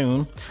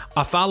Splatoon,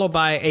 followed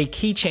by a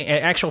keychain,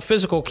 an actual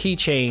physical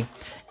keychain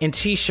and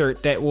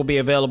t-shirt that will be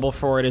available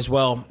for it as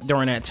well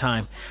during that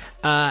time.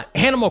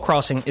 Animal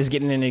Crossing is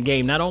getting in the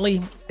game. Not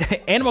only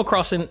Animal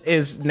Crossing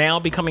is now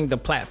becoming the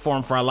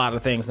platform for a lot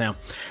of things now.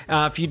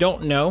 If you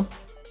don't know,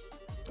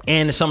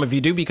 and some of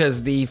you do,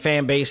 because the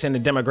fan base and the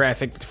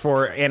demographic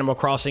for Animal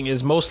Crossing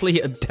is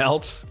mostly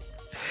adults.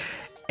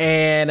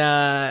 And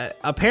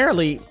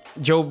apparently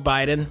Joe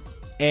Biden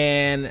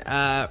and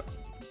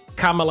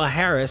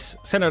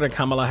Senator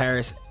Kamala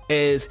Harris,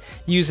 is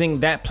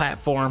using that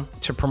platform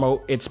to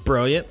promote. It's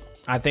brilliant.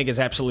 I think it's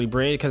absolutely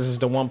brilliant because it's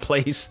the one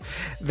place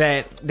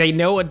that they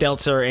know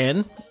adults are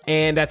in,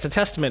 and that's a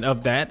testament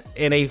of that.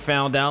 And they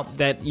found out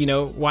that,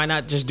 why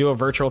not just do a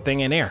virtual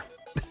thing in there?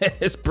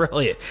 It's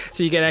brilliant.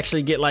 So you can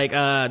actually get like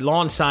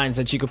lawn signs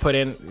that you could put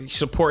in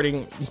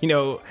supporting,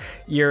 your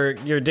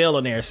deal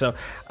in there. So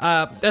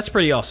that's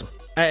pretty awesome.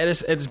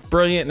 It's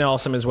brilliant and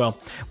awesome as well.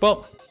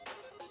 Well,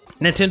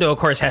 Nintendo, of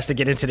course, has to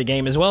get into the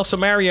game as well. So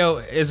Mario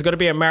is going to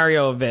be a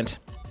Mario event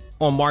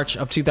on March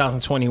of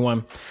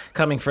 2021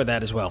 coming for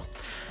that as well.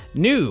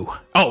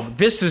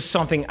 This is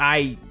something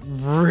I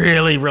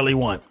really, really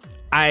want.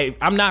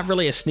 I'm not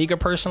really a sneaker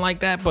person like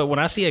that, but when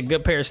I see a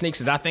good pair of sneakers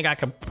that I think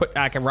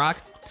I can rock,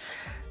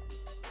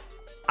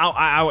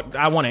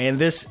 I want it. And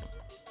this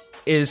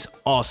is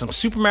awesome.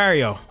 Super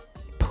Mario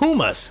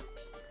Pumas,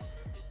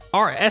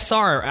 or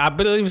SR, I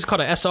believe it's called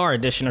an SR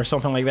edition or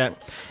something like that,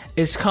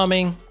 is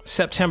coming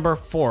September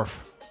 4th.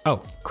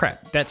 Oh,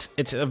 crap.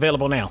 It's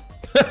available now.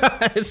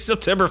 It's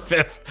September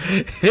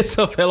 5th. It's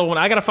available.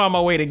 I got to find my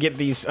way to get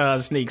these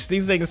sneaks.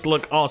 These things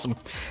look awesome.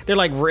 They're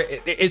like,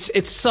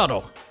 it's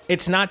subtle.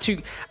 It's not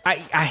too, I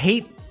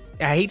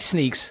hate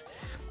sneaks.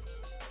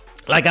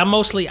 Like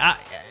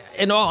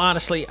in all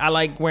honesty, I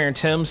like wearing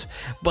Timbs,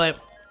 but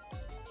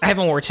I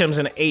haven't worn Timbs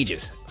in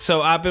ages.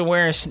 So I've been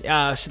wearing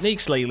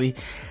sneaks lately,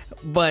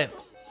 but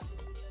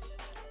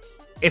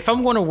if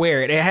I'm going to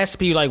wear it, it has to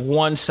be like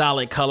one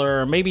solid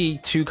color or maybe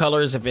two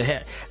colors. If it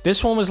had,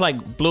 this one was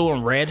like blue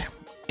and red,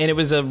 and it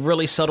was a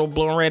really subtle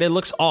blue and red. It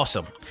looks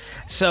awesome.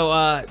 So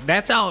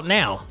that's out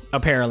now,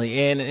 apparently,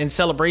 and in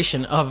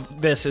celebration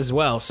of this as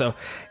well. So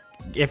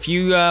if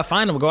you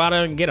find them, go out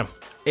and get them.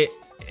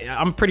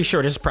 I'm pretty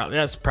sure that's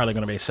probably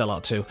going to be a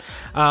sellout too.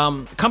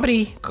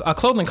 A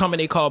clothing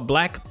company called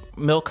Black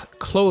Milk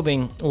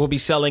Clothing will be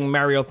selling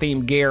Mario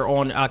themed gear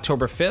on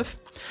October 5th.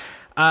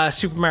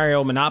 Super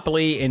Mario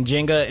Monopoly and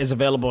Jenga is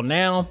available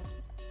now.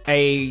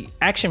 A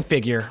action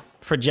figure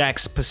for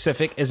Jakks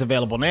Pacific is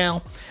available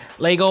now.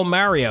 Lego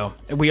Mario,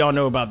 we all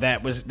know about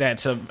that.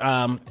 That's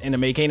in the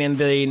making. And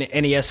the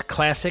NES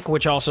Classic,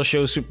 which also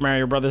shows Super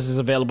Mario Brothers, is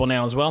available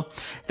now as well.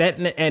 That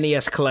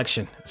NES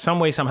collection, some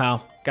way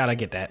somehow, gotta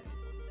get that.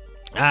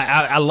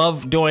 I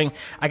love doing.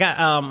 I got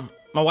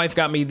my wife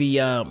got me the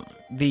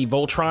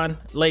Voltron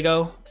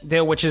Lego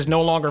deal, which is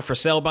no longer for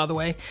sale, by the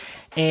way.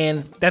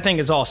 And that thing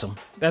is awesome.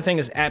 That thing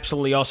is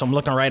absolutely awesome. I'm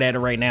looking right at it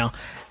right now.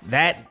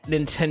 That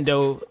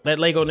Lego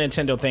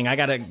Nintendo thing, I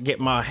got to get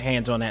my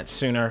hands on that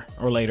sooner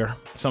or later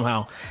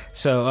somehow.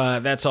 So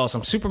that's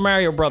awesome. Super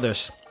Mario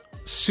Brothers.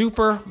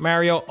 Super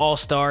Mario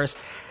All-Stars.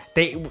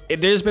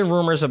 There's been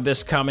rumors of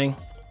this coming,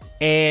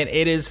 and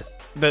it is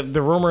the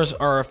rumors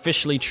are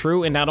officially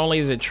true. And not only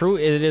is it true,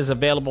 it is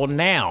available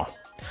now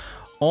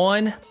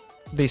on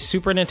the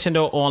Super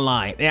Nintendo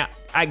Online. Now,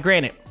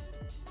 granted,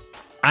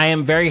 I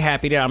am very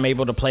happy that I'm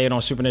able to play it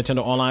on Super Nintendo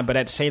Online, but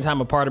at the same time,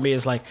 a part of me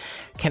is like,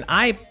 can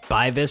I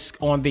buy this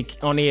on the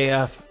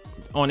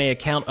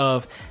account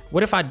of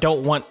what if I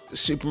don't want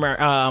Super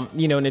Mario,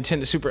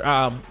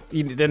 Nintendo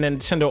the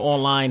Nintendo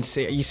Online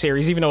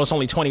series, even though it's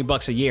only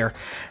 $20 a year.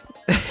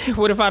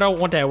 What if I don't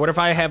want that? What if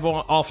I have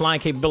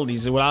offline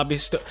capabilities? Will I be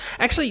still?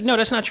 Actually, no,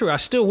 that's not true. I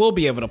still will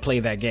be able to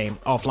play that game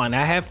offline.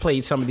 I have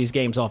played some of these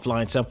games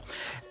offline, so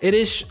it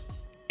is.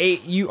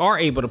 You are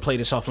able to play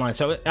this offline,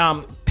 so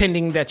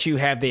pending that you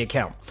have the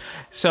account.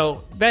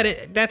 So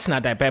that's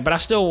not that bad, but I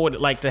still would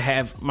like to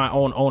have my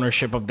own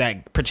ownership of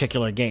that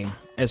particular game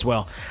as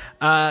well.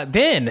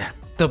 Then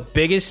the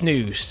biggest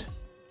news,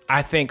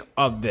 I think,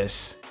 of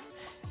this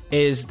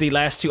is the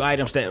last two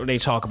items that they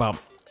talk about.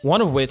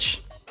 One of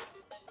which,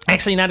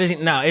 actually,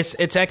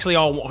 it's actually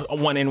all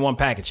one in one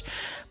package,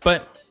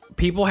 but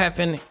people have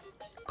been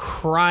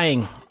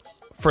crying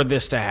for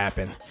this to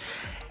happen.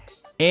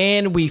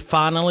 And we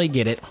finally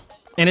get it.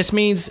 And this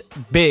means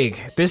big.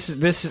 This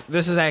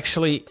is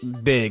actually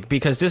big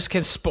because this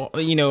can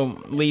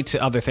lead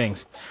to other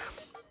things.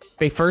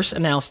 They first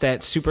announced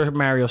that Super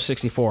Mario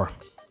 64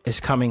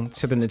 is coming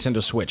to the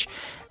Nintendo Switch.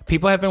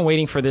 People have been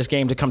waiting for this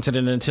game to come to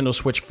the Nintendo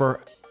Switch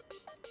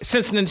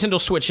since Nintendo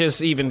Switch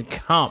has even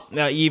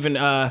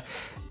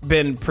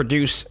been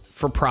produced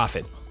for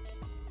profit.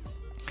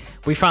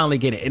 We finally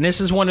get it. And this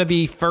is one of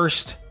the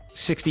first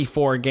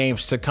 64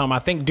 games to come. I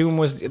think Doom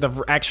was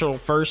the actual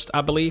first,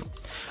 I believe.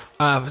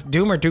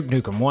 Doom or Duke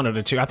Nukem, one of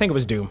the two. I think it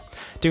was Doom.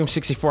 Doom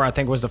 64, I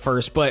think, was the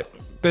first. But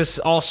this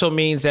also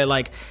means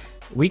that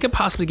we could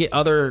possibly get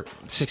other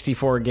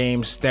 64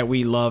 games that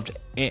we loved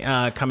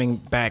coming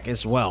back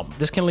as well.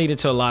 This can lead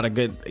into a lot of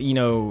good,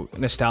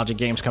 nostalgic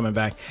games coming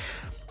back.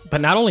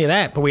 But not only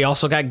that, but we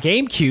also got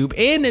GameCube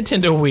and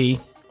Nintendo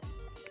Wii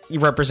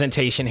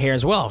representation here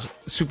as well.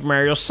 Super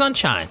Mario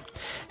Sunshine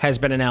has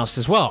been announced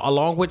as well,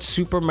 along with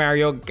Super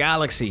Mario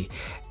Galaxy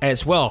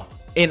as well.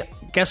 And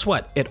guess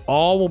what? It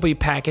all will be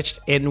packaged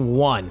in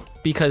one,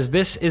 because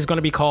this is going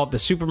to be called the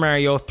Super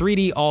Mario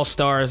 3D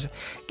All-Stars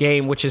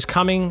game, which is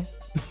coming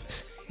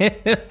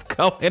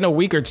in a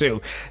week or two.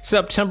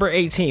 September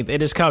 18th,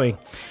 it is coming.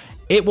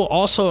 It will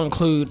also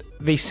include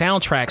the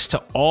soundtracks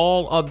to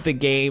all of the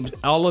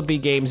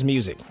game's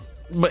music.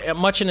 But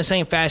much in the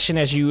same fashion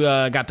as you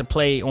got to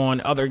play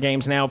on other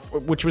games now,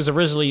 which was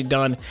originally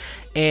done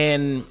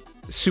in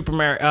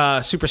Super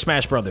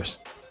Smash Brothers.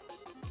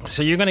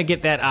 So you're going to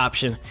get that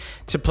option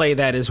to play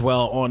that as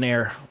well on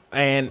there.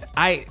 And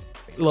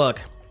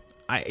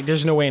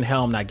there's no way in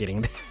hell I'm not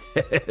getting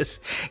this.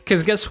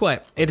 Because guess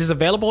what? It is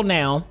available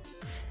now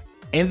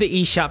in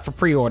the eShop for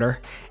pre-order.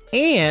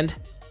 And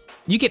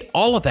you get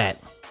all of that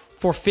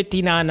for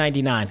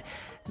 $59.99.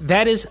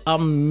 That is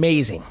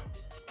amazing.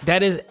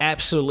 That is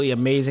absolutely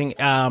amazing. You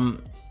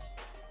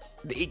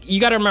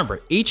got to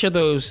remember, each of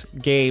those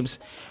games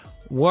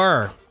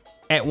were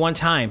at one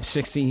time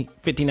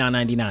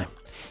 $59.99.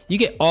 You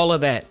get all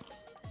of that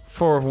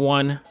for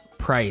one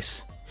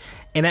price.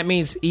 And that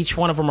means each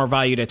one of them are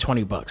valued at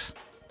 $20.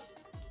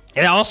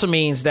 It also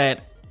means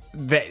that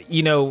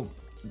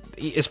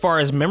as far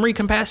as memory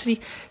capacity,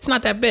 it's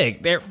not that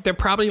big. They're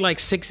probably like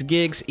 6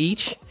 gigs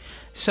each.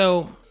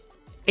 So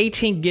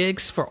 18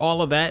 gigs for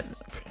all of that.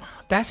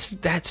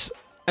 That's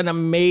an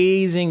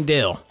amazing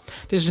deal.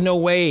 There's no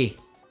way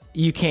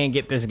you can't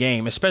get this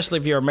game, especially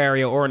if you're a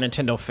Mario or a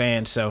Nintendo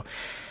fan. So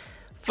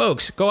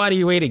folks, go out of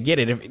your way to get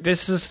it.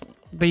 This is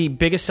the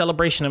biggest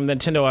celebration of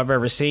Nintendo I've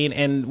ever seen,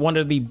 and one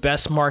of the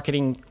best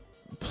marketing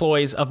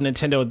ploys of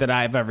Nintendo that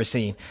I've ever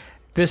seen.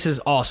 This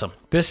is awesome.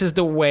 This is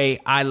the way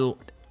I like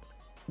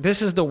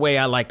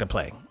to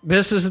play.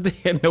 This is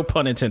no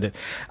pun intended.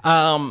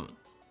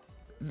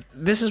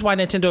 This is why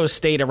Nintendo has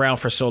stayed around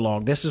for so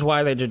long. This is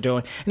why they're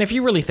doing. And if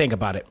you really think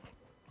about it,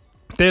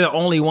 they're the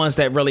only ones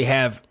that really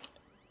have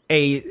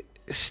a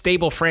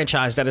stable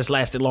franchise that has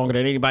lasted longer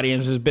than anybody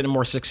and has been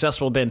more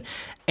successful than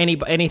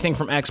anything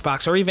from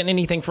Xbox or even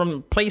anything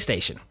from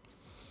PlayStation.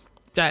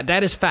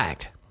 That is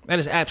fact. That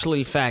is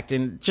absolutely fact.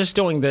 And just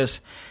doing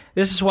this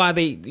is why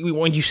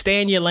when you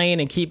stay in your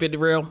lane and keep it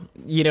real,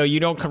 you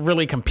don't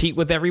really compete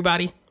with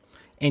everybody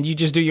and you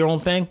just do your own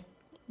thing.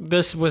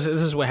 This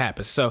is what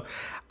happens. So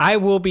I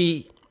will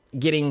be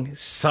getting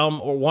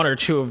some or one or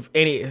two of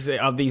any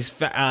of these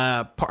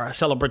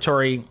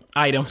celebratory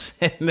items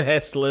in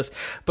this list.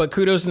 But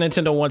kudos to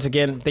Nintendo once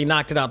again. They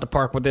knocked it out the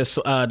park with this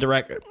this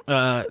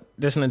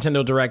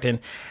Nintendo Direct, and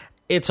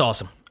it's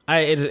awesome.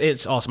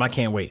 It's awesome. I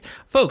can't wait.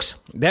 Folks,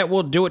 that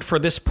will do it for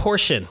this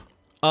portion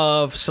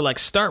of Select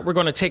Start. We're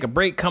going to take a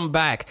break, come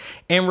back,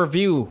 and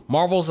review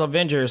Marvel's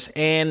Avengers,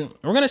 and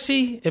we're going to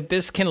see if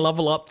this can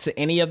level up to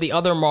any of the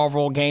other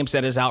Marvel games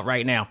that is out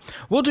right now.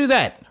 We'll do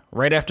that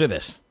right after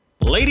this.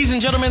 Ladies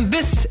and gentlemen,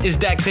 this is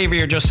Dak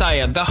Xavier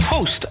Josiah, the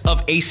host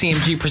of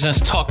ACMG Presents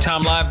Talk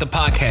Time Live, the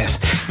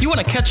podcast. You want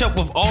to catch up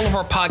with all of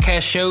our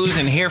podcast shows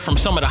and hear from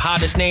some of the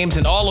hottest names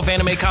in all of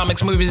anime,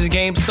 comics, movies, and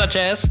games, such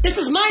as... This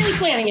is Miley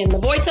Flanagan, the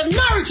voice of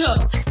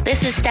Naruto.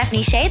 This is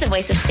Stephanie Shea, the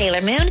voice of Sailor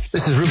Moon.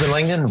 This is Ruben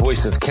Langdon,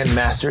 voice of Ken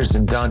Masters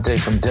and Dante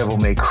from Devil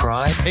May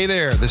Cry. Hey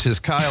there, this is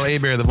Kyle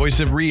Hebert, the voice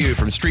of Ryu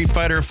from Street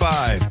Fighter V.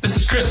 This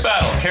is Chris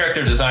Battle,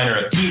 character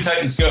designer of Teen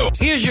Titans Go.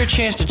 Here's your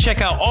chance to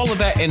check out all of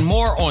that and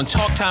more on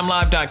TalkTimeLive.com.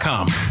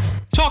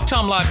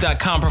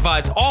 TalkTimeLive.com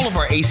provides all of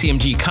our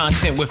ACMG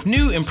content with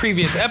new and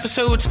previous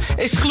episodes,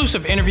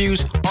 exclusive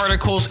interviews,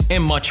 articles,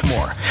 and much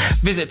more.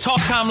 Visit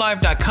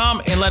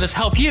TalkTimeLive.com and let us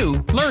help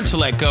you learn to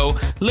let go,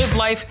 live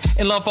life,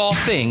 and love all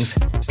things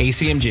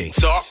ACMG.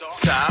 Talk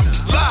Time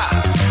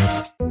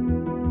Live.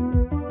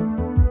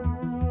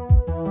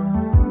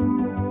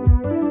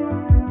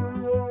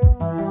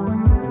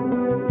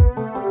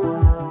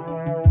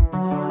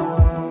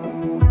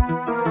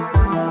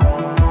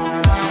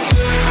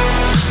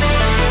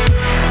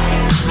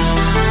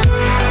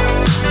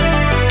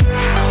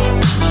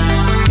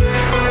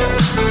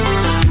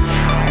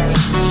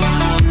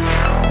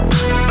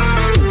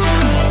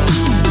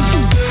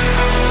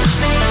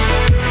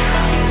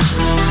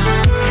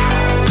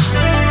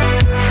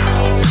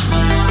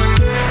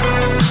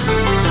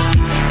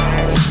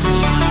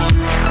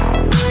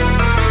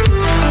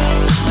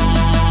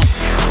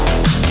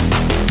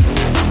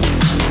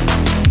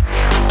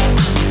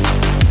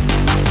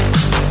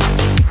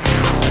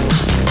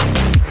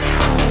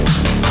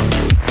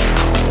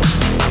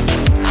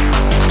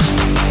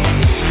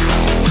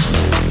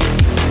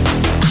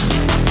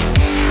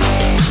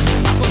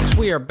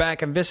 We are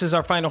back, and this is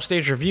our final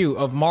stage review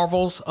of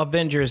Marvel's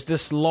Avengers,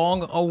 this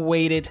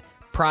long-awaited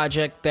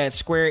project that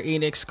Square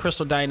Enix,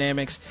 Crystal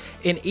Dynamics,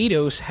 and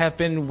Eidos have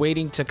been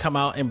waiting to come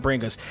out and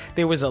bring us.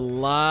 There was a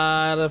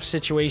lot of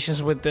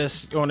situations with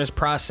this on this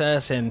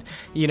process, and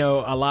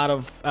a lot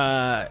of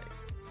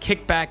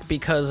kickback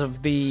because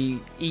of the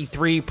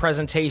E3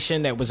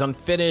 presentation that was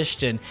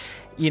unfinished, and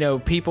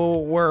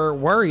people were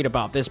worried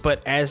about this,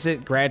 but as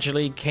it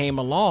gradually came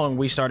along,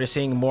 we started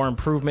seeing more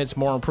improvements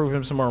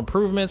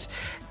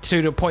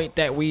to the point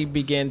that we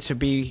began to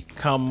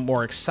become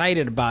more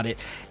excited about it.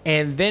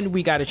 And then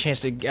we got a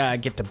chance to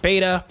get the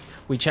beta.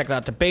 We checked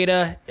out the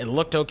beta. It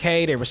looked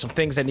okay. There were some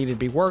things that needed to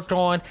be worked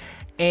on.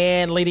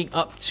 and leading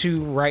up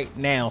to right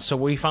now. So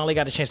we finally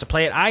got a chance to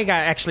play it. I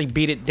actually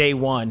beat it day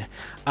one.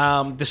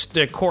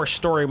 The core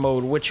story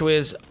mode, which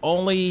was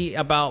only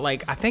about I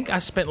think I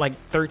spent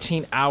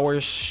 13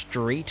 hours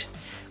straight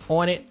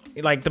on it.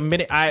 Like the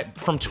minute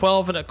from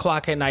 12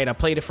 o'clock at night, I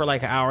played it for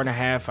an hour and a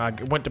half. I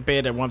went to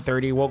bed at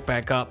 1:30, woke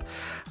back up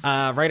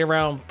right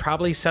around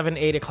probably 7,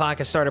 8 o'clock.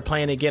 I started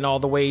playing again all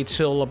the way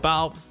till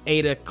about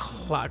 8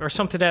 o'clock or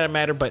something that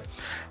matter, but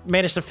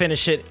managed to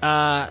finish it.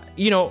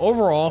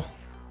 Overall,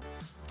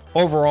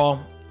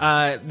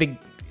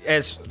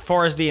 as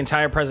far as the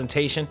entire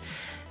presentation,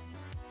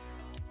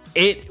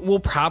 it will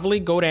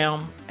probably go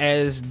down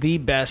as the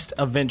best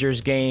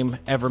Avengers game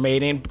ever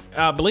made. And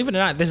believe it or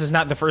not, this is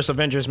not the first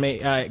Avengers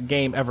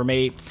game ever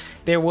made.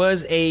 There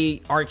was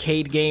a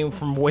arcade game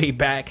from way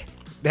back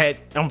that,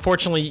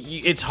 unfortunately,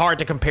 it's hard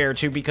to compare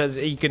to because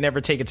you could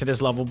never take it to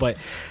this level. But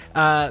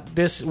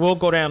this will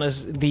go down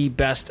as the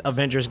best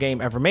Avengers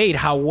game ever made.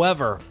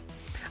 However,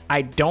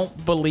 I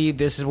don't believe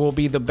this will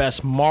be the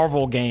best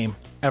Marvel game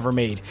ever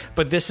made,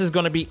 but this is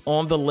going to be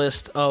on the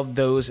list of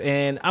those,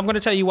 and I'm going to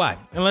tell you why.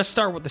 And let's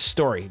start with the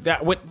story.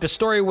 The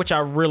story, which I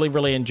really,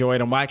 really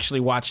enjoyed. I'm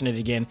actually watching it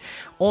again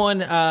on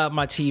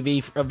my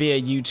TV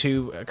via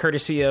YouTube,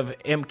 courtesy of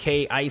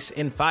MK Ice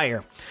and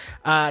Fire.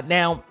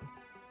 Now,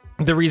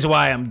 the reason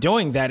why I'm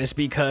doing that is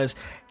because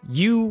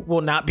you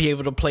will not be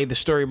able to play the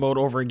story mode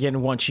over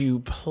again once you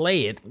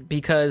play it,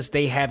 because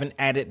they haven't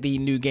added the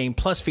New Game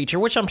Plus feature,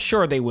 which I'm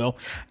sure they will.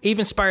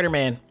 Even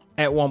Spider-Man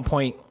at one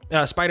point,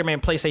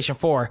 Spider-Man PlayStation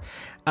 4,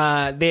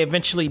 they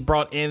eventually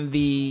brought in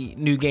the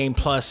New Game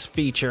Plus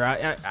feature.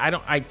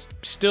 I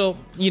still,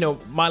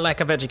 my lack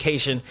of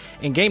education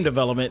in game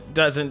development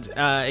doesn't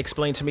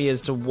explain to me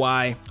as to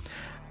why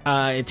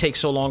it takes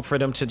so long for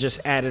them to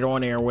just add it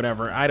on there or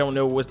whatever. I don't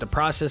know what the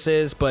process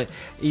is, but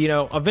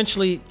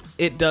eventually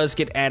it does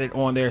get added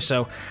on there.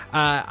 So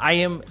I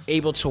am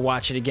able to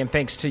watch it again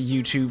thanks to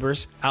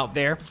YouTubers out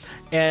there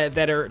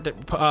that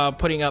are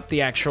putting up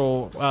the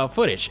actual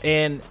footage.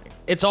 And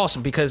it's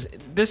awesome because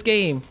this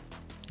game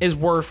is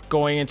worth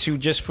going into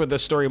just for the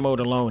story mode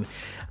alone.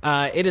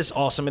 It is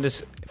awesome. It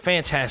is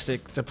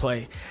fantastic to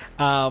play.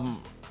 The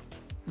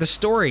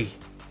story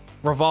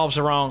revolves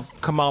around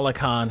Kamala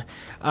Khan,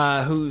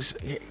 who's,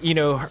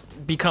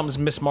 becomes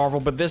Miss Marvel,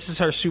 but this is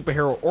her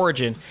superhero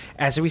origin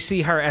as we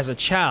see her as a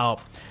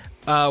child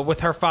with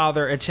her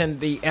father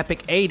attend the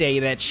epic A-Day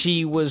that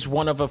she was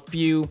one of a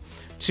few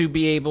to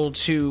be able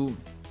to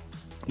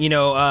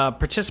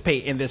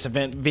participate in this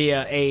event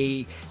via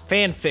a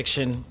fan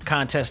fiction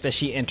contest that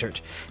she entered.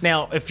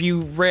 Now, if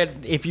you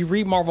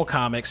read Marvel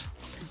Comics,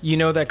 you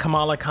know that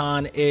Kamala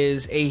Khan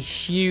is a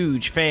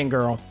huge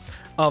fangirl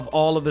of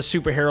all of the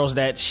superheroes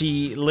that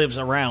she lives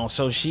around.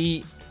 So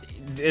she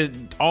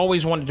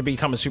always wanted to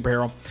become a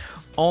superhero,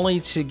 only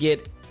to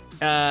get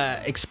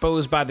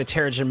exposed by the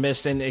Terrigen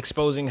Mist and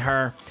exposing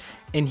her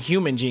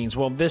inhuman genes.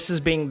 Well, this is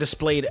being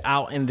displayed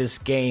out in this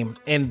game,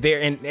 and there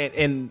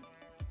in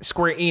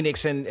Square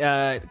Enix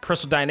and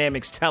Crystal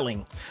Dynamics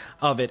telling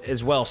of it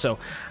as well. So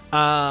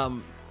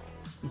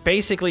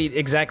basically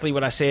exactly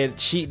what I said.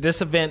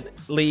 This event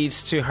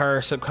leads to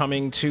her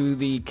succumbing to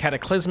the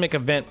cataclysmic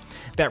event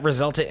that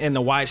resulted in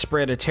the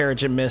widespread of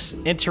Terrigen Mist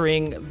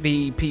entering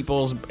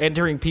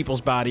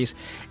people's bodies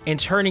and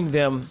turning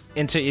them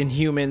into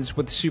inhumans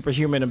with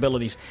superhuman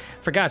abilities.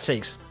 For God's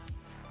sakes,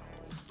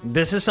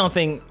 this is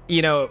something,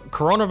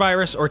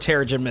 coronavirus or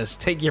Terrigen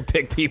Mist. Take your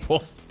pick,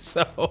 people.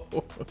 So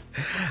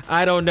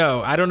I don't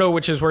know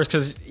which is worse,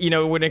 because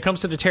when it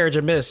comes to the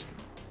Terrigen Mist,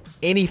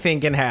 anything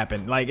can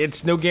happen.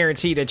 It's no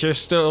guarantee that you're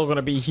still going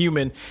to be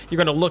human. You're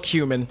going to look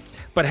human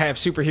but have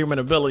superhuman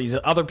abilities.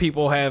 Other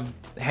people have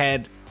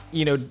had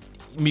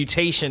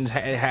mutations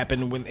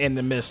happen in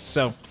the mist,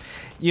 so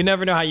you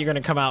never know how you're going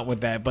to come out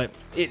with that. But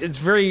it's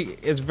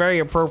very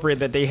appropriate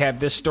that they have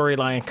this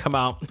storyline come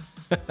out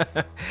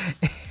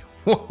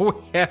we're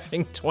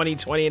having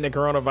 2020 and the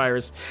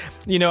coronavirus,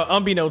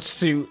 unbeknownst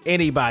to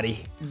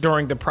anybody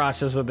during the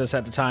process of this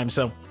at the time.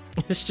 So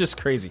it's just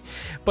crazy.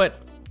 But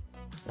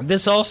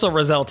this also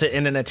resulted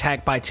in an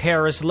attack by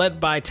terrorists led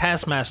by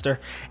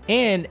Taskmaster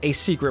and a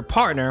secret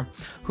partner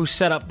who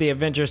set up the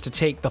Avengers to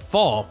take the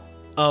fall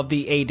of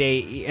the A-Day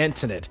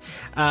incident,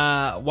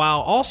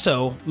 while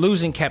also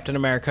losing Captain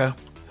America,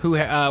 who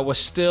was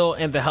still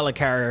in the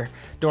helicarrier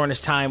during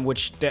this time,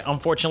 which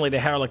unfortunately the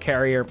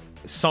helicarrier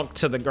sunk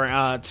to the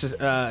ground,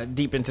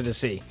 deep into the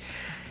sea.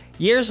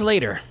 Years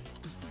later,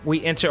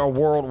 we enter a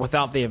world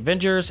without the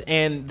Avengers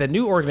and the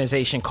new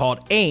organization called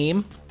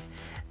AIM,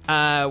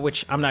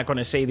 which I'm not going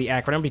to say the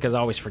acronym because I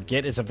always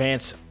forget. It's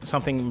Advanced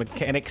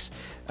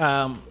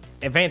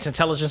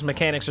Intelligence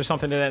Mechanics or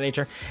something of that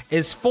nature,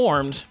 is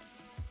formed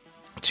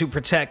to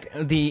protect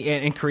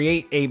and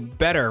create a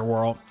better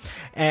world,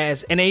 and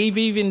they've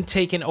even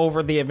taken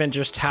over the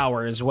Avengers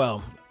Tower as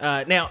well.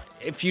 Now,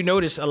 if you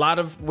notice, a lot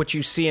of what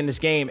you see in this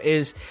game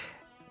is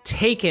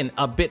taken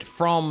a bit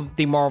from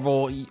the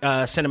Marvel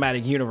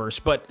cinematic universe,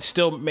 but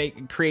still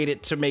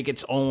created to make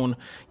its own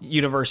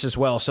universe as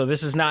well. So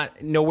this is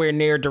not nowhere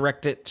near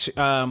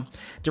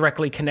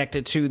directly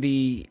connected to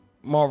the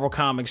Marvel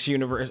Comics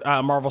universe,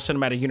 Marvel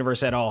Cinematic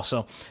Universe at all.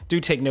 So do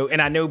take note.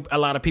 And I know a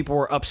lot of people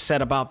were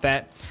upset about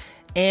that.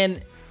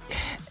 And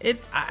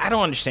I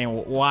don't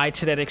understand why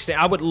to that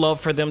extent. I would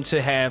love for them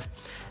to have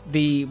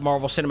the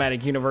Marvel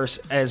Cinematic Universe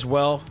as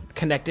well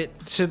connected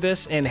to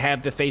this and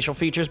have the facial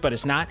features, but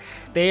it's not.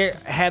 They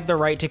have the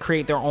right to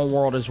create their own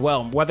world as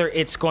well. Whether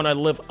it's going to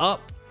live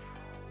up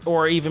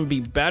or even be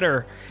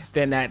better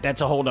than that,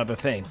 that's a whole other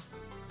thing.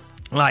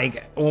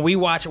 Like when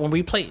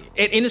we play,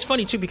 and it's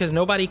funny too because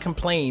nobody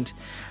complained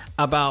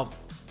about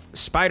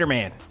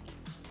Spider-Man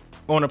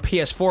on a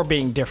PS4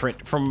 being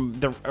different from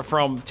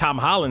Tom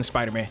Holland's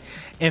Spider-Man.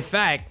 In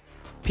fact,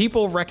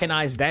 people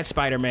recognize that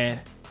Spider-Man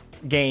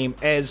game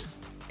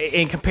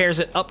and compares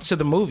it up to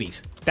the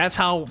movies. That's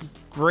how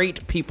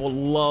great people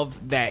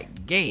love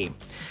that game.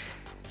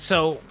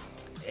 So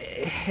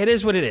it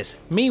is what it is.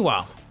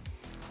 Meanwhile,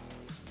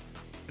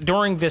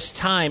 during this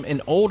time,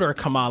 an older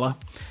Kamala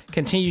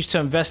continues to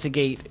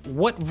investigate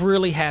what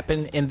really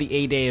happened in the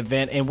A-Day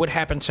event and what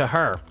happened to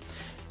her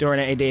during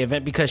the A-Day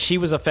event, because she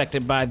was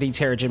affected by the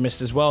Terrigen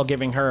Mist as well,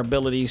 giving her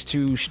abilities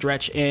to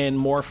stretch and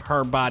morph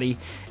her body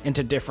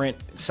into different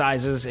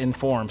sizes and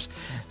forms.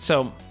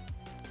 So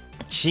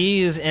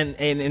she is in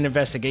an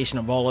investigation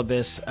of all of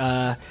this,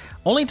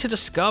 only to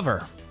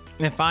discover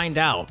and find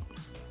out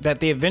that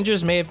the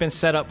Avengers may have been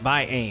set up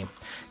by AIM.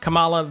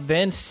 Kamala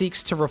then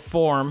seeks to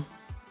reform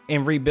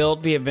and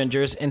rebuild the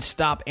Avengers and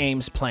stop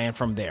AIM's plan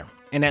from there.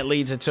 And that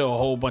leads into a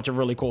whole bunch of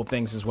really cool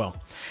things as well.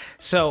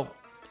 So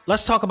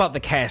let's talk about the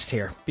cast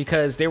here,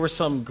 because there was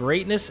some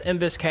greatness in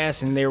this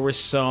cast and there was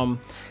some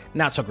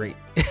not so great.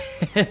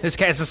 This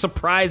cast is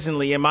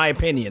surprisingly, in my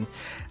opinion,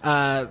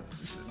 not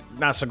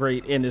so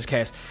great in this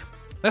cast.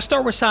 Let's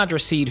start with Sandra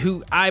Seed,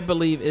 who I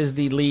believe is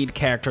the lead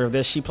character of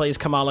this. She plays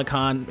Kamala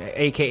Khan,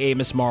 aka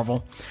Miss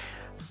Marvel.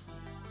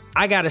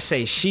 I gotta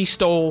say, she is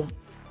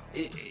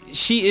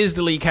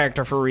the lead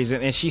character for a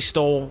reason, and she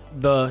stole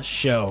the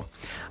show.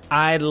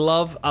 I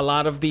love a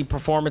lot of the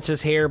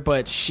performances here,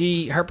 but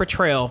her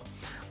portrayal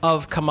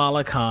of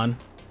Kamala Khan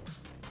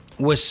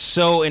was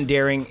so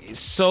endearing,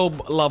 so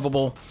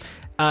lovable.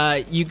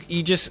 She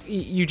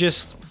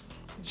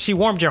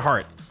warmed your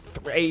heart,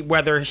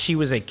 whether she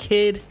was a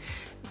kid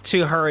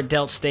to her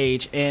adult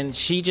stage, and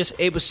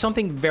it was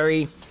something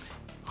very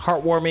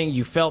heartwarming.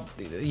 You felt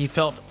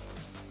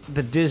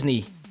the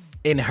Disney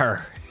in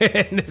her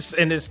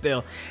in this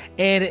still,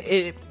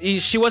 and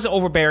she wasn't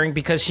overbearing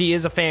because she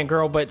is a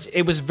fangirl, but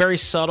it was very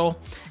subtle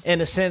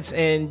in a sense,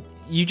 and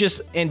you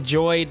just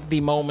enjoyed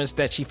the moments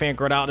that she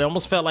fangirled out. It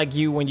almost felt like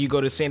you when you go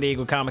to San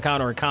Diego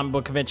Comic-Con or a comic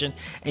book convention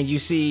and you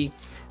see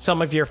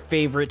some of your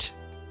favorite,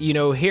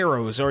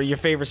 heroes or your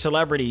favorite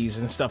celebrities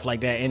and stuff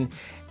like that. And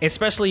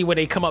especially when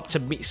they come up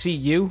to see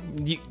you,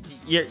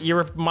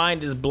 your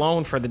mind is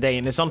blown for the day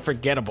and it's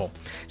unforgettable.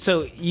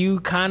 So you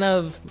kind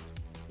of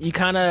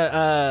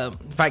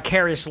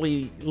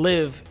vicariously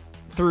live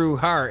through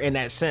her in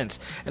that sense,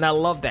 and I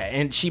love that.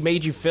 And she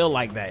made you feel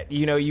like that.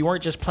 You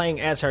weren't just playing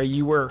as her,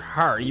 you were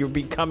her. You were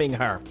becoming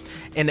her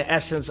in the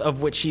essence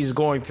of what she's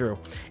going through.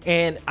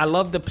 And I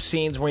love the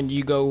scenes when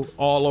you go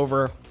all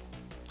over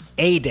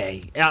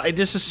A-Day.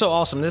 This is so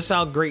awesome. This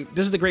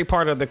is the great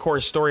part of the core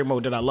story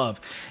mode that I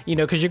love,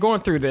 because you're going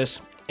through this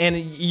and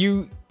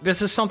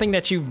this is something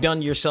that you've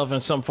done yourself in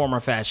some form or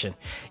fashion,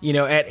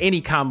 at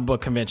any comic book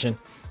convention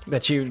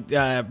that you've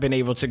been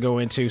able to go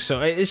into.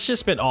 So it's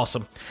just been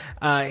awesome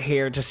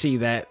here to see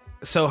that.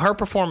 So her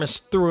performance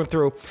through and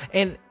through.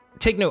 And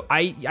take note, I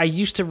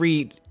used to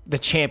read The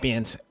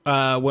Champions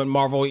when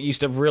Marvel used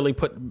to really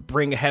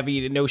bring a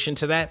heavy notion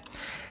to that.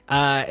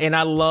 And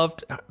I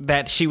loved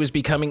that she was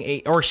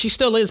she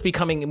still is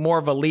becoming more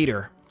of a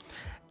leader.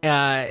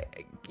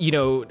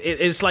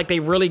 It's like they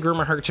really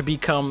grooming her to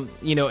become,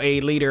 a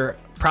leader,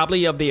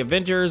 probably of the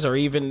Avengers or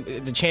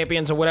even the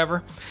Champions or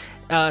whatever.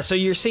 So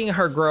you're seeing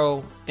her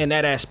grow in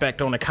that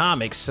aspect on the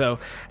comics. So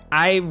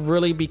I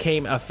really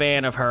became a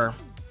fan of her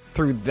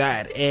through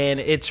that. And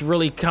it's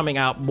really coming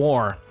out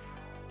more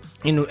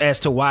as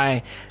to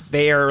why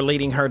they are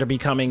leading her to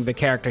becoming the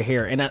character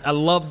here. And I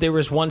love there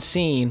was one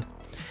scene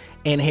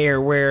in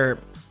here where,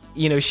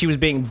 she was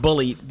being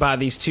bullied by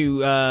these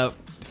two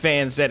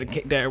fans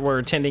that were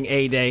attending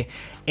A-Day,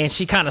 and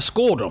she kind of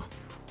schooled them.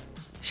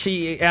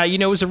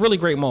 It was a really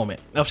great moment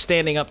of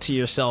standing up to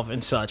yourself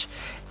and such.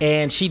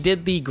 And she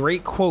did the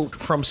great quote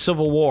from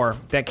Civil War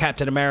that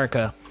Captain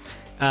America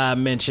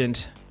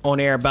mentioned on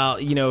air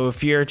about,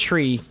 if you're a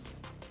tree,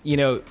 you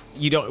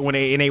don't, when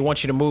they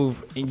want you to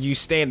move, and you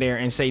stand there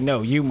and say,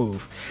 no, you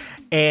move.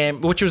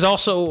 And which was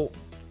also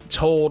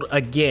told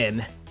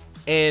again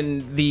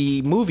in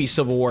the movie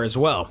Civil War as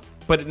well,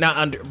 but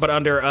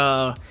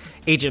under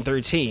Agent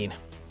 13.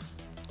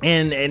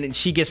 And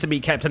she gets to be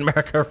Captain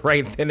America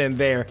right then and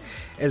there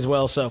as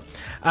well. So,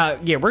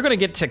 we're going to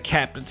get to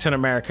Captain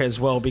America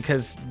as well,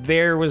 because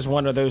there was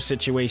one of those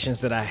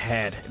situations that I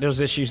had,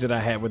 those issues that I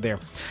had with there.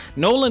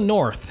 Nolan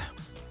North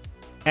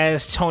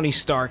as Tony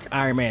Stark,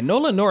 Iron Man.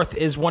 Nolan North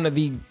is one of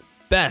the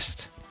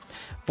best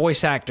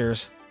voice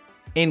actors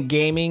in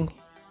gaming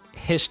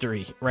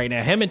history right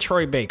now. Him and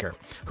Troy Baker,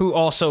 who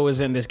also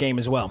is in this game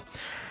as well.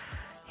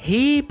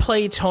 He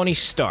played Tony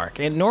Stark,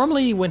 and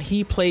normally when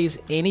he plays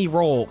any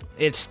role,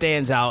 it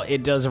stands out.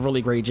 It does a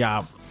really great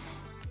job.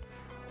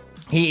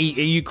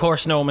 You of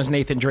course know him as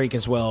Nathan Drake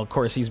as well. Of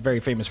course, he's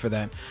very famous for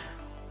that.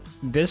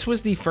 This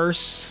was the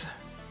first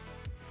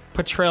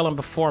portrayal and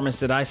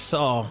performance that I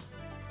saw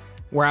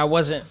where I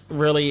wasn't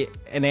really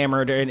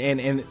enamored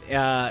and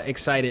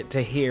excited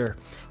to hear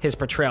his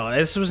portrayal.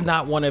 This was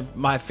not one of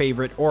my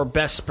favorite or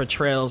best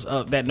portrayals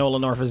that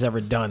Nolan North has ever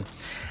done.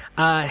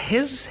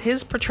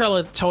 His portrayal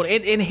of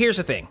Tony, and here's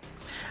the thing.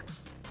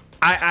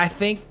 I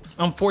think,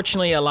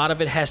 unfortunately, a lot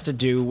of it has to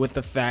do with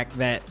the fact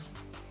that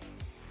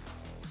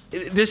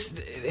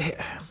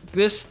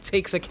this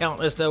takes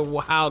account as to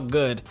how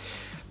good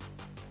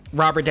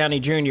Robert Downey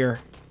Jr.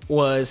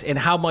 was and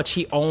how much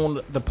he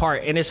owned the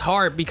part. And it's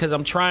hard because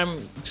I'm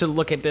trying to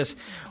look at this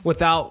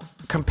without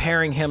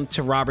comparing him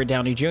to Robert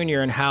Downey Jr.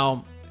 and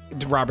how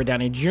Robert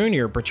Downey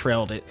Jr.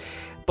 portrayed it.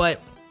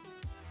 But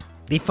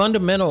the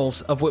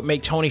fundamentals of what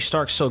make Tony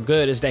Stark so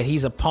good is that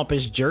he's a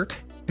pompous jerk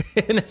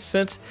in a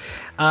sense.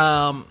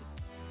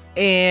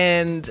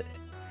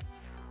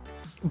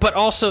 But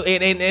also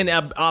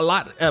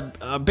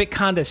a bit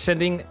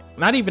condescending,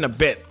 not even a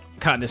bit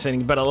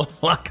condescending, but a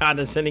lot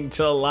condescending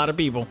to a lot of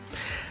people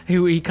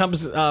who he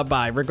comes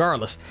by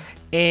regardless.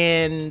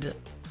 And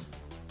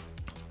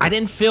I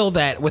didn't feel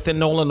that within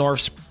Nolan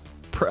North's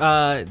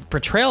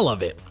portrayal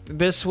of it.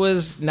 This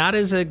was not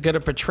as a good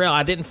a portrayal.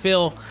 I didn't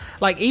feel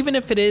like, even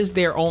if it is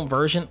their own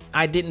version,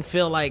 I didn't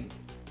feel like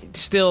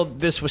still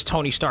this was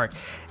Tony Stark.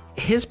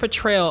 His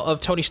portrayal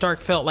of Tony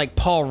Stark felt like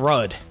Paul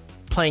Rudd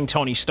playing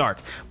Tony Stark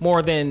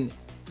more than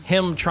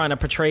him trying to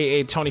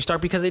portray a Tony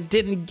Stark, because I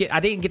didn't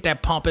get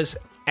that pompous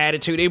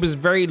attitude. It was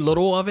very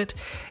little of it.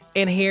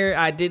 And here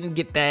I didn't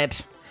get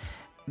that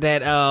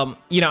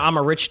I'm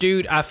a rich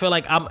dude. I feel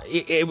like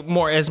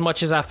more as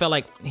much as I felt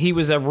like he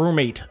was a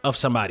roommate of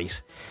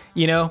somebody's,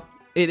 and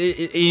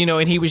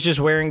he was just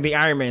wearing the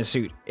Iron Man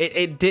suit.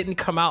 It didn't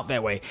come out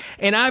that way.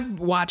 And I've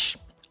watched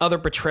other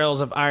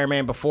portrayals of Iron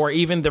Man before,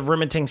 even the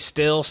Remington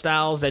Steele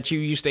styles that you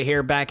used to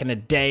hear back in the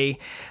day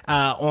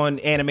on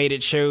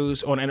animated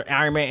shows, on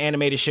Iron Man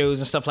animated shows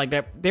and stuff like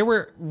that. They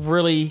were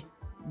really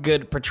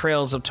good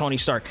portrayals of Tony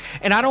Stark.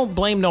 And I don't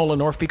blame Nolan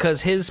North,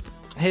 because his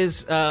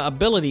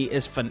ability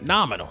is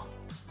phenomenal.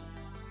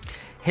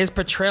 His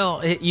portrayal,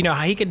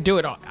 how he could do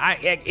it.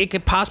 It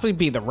could possibly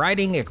be the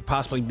writing, it could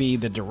possibly be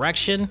the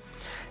direction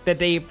that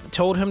they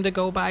told him to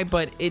go by,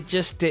 but it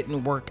just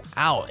didn't work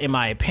out, in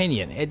my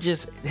opinion.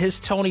 His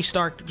Tony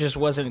Stark just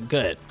wasn't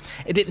good.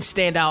 It didn't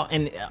stand out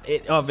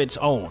of its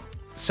own.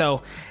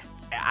 So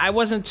I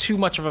wasn't too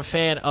much of a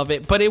fan of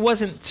it, but it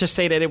wasn't to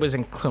say that it was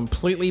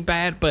completely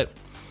bad. But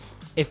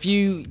if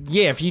you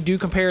do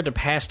compare it to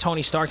past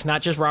Tony Starks,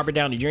 not just Robert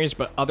Downey Jr.'s,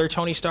 but other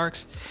Tony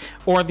Starks,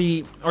 or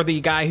the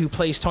guy who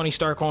plays Tony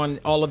Stark on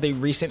all of the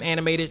recent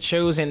animated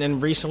shows, and then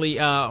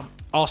recently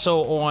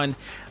also on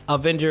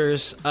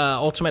Avengers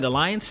Ultimate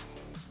Alliance,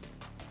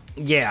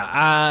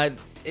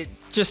 it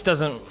just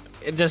doesn't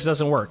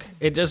work.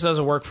 It just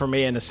doesn't work for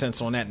me in a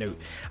sense on that note.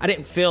 I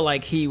didn't feel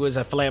like he was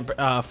a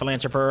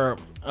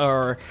philanthropist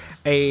or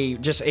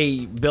just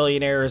a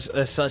billionaire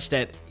as such,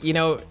 that,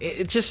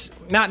 it just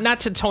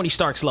not to Tony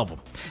Stark's level,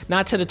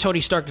 not to the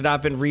Tony Stark that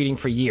I've been reading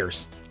for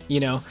years,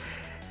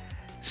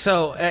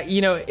 So,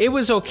 it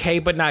was okay,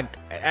 but not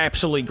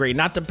absolutely great.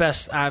 Not the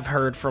best I've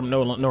heard from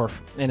Nolan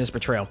North in his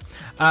portrayal.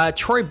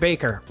 Troy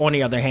Baker, on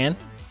the other hand,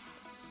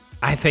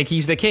 I think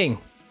he's the king.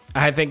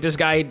 I think this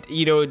guy,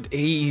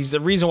 he's the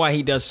reason why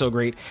he does so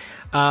great.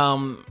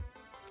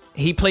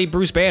 He played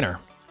Bruce Banner,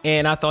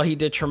 and I thought he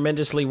did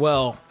tremendously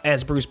well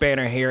as Bruce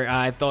Banner here.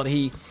 I thought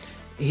he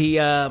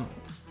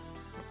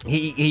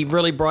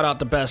really brought out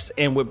the best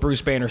in what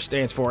Bruce Banner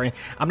stands for. And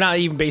I'm not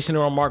even basing it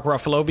on Mark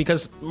Ruffalo,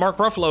 because Mark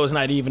Ruffalo is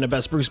not even the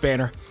best Bruce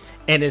Banner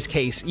in this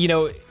case.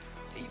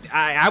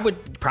 I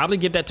would probably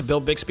give that to Bill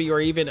Bixby, or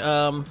even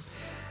I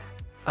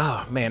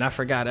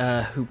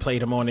forgot who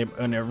played him on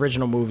the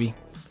original movie,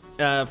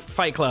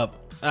 Fight Club.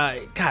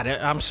 God,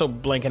 I'm so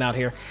blanking out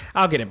here.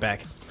 I'll get it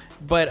back.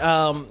 But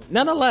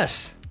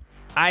nonetheless,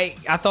 I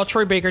thought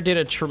Troy Baker did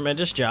a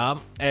tremendous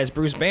job as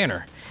Bruce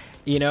Banner.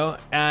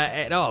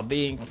 At all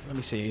being, let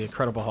me see,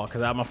 Incredible Hulk,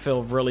 because I'm gonna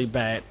feel really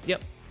bad.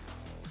 Yep,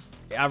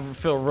 I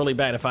feel really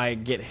bad if I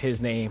get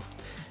his name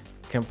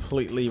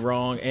completely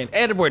wrong. And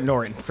Edward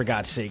Norton, for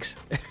God's sakes.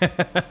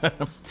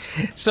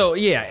 So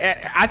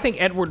I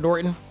think Edward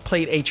Norton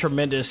played a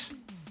tremendous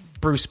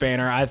Bruce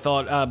Banner. I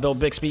thought Bill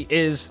Bixby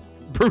is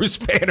Bruce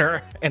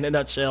Banner in a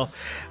nutshell.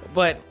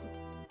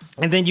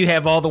 And then you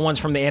have all the ones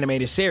from the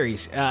animated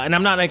series, and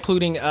I'm not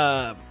including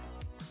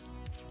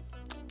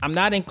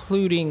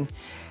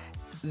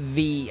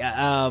the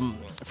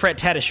Fred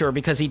Tatasciore,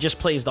 because he just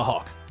plays the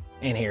Hawk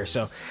in here.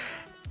 So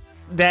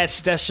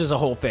that's just a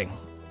whole thing.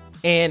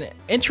 And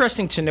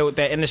interesting to note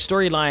that in the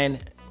storyline,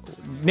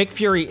 Nick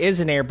Fury is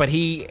in there, but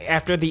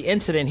after the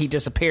incident, he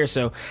disappears.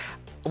 So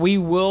we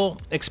will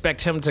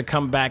expect him to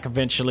come back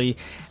eventually.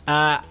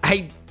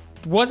 I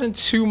wasn't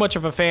too much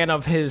of a fan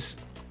of his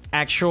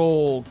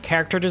actual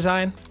character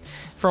design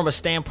from a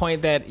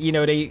standpoint that,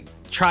 they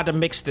tried to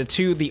mix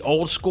the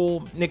old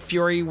school Nick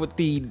Fury with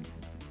the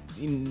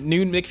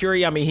new Nick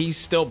Fury. I mean, he's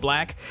still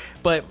black,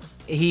 but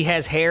he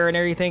has hair and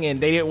everything,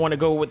 and they didn't want to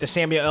go with the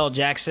Samuel L.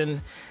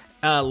 Jackson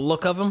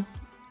look of him.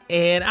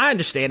 And I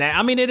understand that.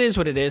 I mean, it is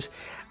what it is.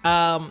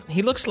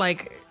 He looks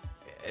like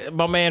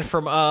my man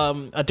from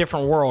A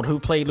Different World who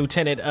played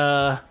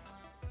not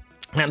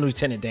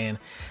Lieutenant Dan.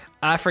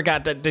 I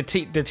forgot that the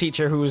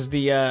teacher who was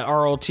the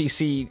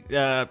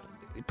ROTC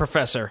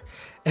professor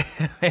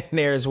in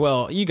there as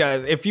well. You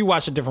guys, if you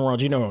watch A Different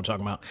World, you know what I'm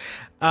talking about.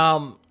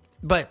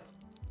 But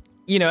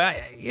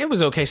it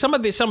was okay. Some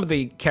of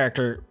the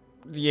character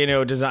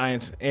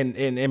designs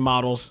and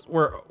models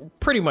were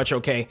pretty much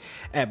okay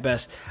at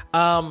best.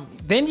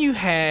 Then you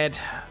had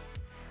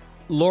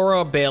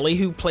Laura Bailey,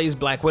 who plays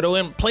Black Widow,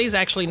 and plays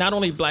actually not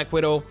only Black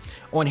Widow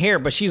on here,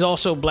 but she's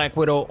also Black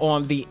Widow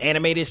on the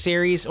animated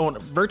series, on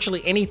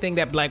virtually anything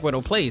that Black Widow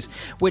plays,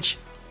 which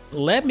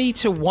led me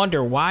to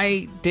wonder,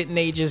 why didn't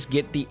they just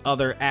get the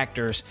other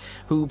actors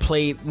who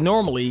played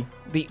normally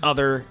the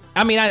other...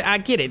 I mean, I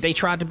get it. They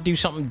tried to do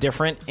something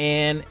different,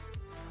 and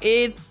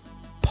it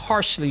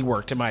partially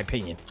worked, in my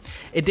opinion.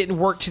 It didn't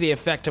work to the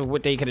effect of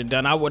what they could have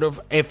done. I would have,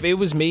 if it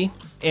was me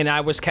and I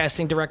was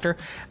casting director,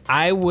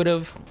 I would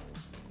have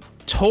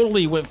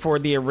totally went for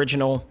the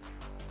original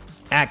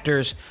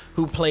actors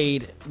who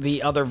played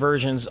the other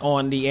versions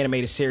on the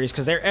animated series,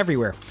 because they're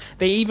everywhere.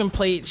 They even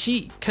played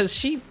because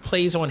she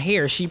plays on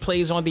here. She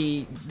plays on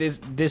the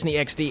Disney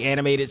XD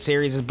animated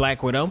series as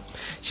Black Widow.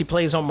 She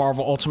plays on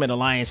Marvel Ultimate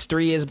Alliance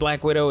 3 as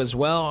Black Widow as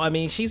well. I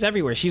mean, she's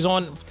everywhere.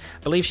 I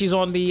believe she's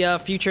on the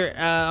future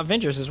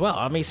Avengers as well.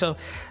 I mean, so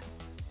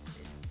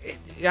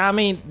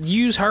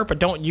use her, but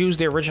don't use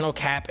the original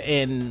Cap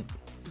and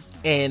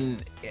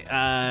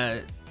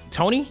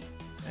Tony.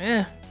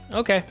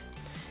 Okay.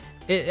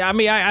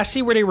 I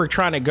see where they were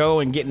trying to go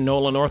and getting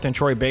Nolan North and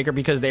Troy Baker,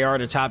 because they are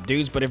the top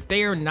dudes. But if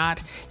they are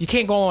not, you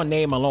can't go on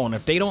name alone.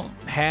 If they don't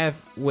have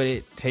what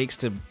it takes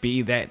to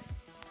be that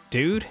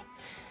dude,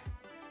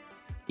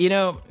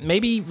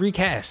 maybe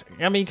recast.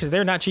 I mean, because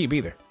they're not cheap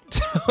either.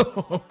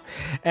 So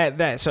at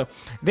that. So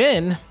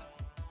then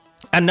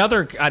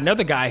another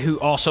guy who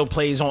also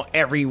plays on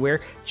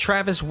everywhere,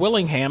 Travis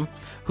Willingham,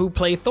 who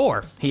played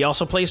Thor. He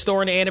also plays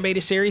Thor in the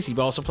animated series. He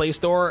also plays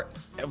Thor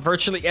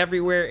virtually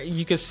everywhere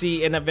you could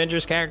see an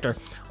Avengers character.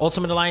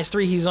 Ultimate Alliance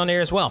 3, he's on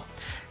there as well.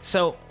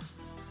 So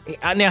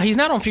now he's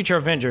not on future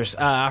Avengers.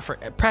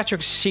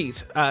 Patrick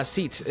Sheets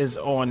is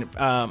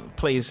on,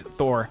 plays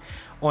Thor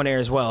on there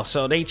as well.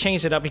 So they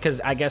changed it up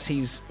because I guess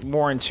he's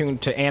more in tune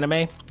to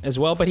anime as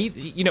well. But he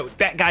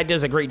that guy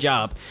does a great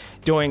job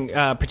doing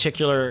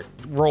particular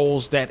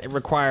roles that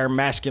require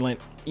masculine,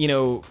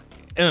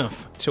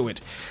 oomph to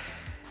it.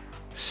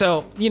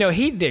 So,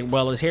 he did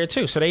well as here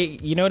too. So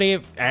they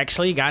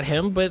actually got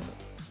him, but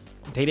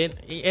they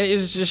didn't.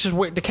 It's just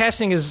the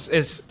casting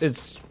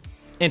is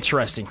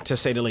interesting, to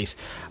say the least.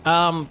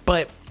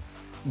 But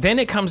then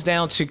it comes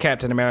down to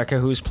Captain America,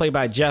 who's played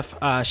by Jeff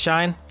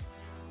Shine.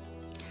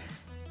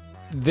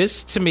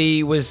 This to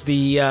me was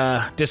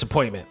the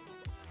disappointment.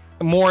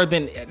 More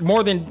than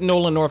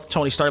Nolan North,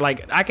 Tony Stark.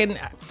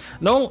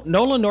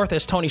 Nolan North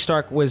as Tony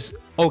Stark was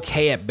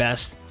okay at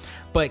best.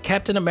 But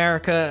Captain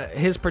America,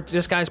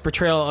 this guy's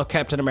portrayal of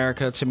Captain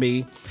America to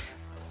me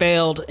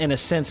failed in a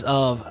sense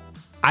of,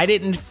 I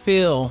didn't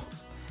feel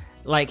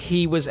like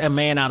he was a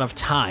man out of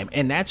time.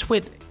 And that's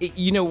what,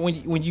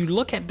 when you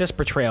look at this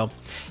portrayal,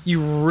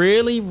 you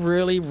really,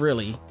 really,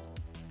 really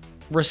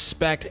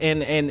respect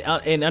and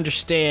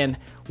understand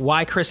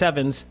why Chris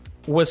Evans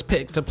was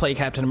picked to play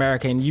Captain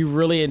America, and you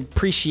really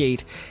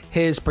appreciate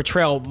his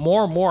portrayal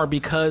more and more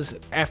because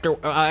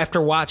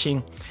after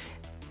watching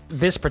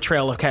this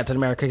portrayal of Captain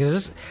America,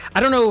 because I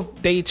don't know if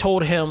they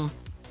told him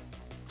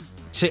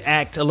to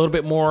act a little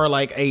bit more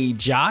like a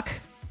jock,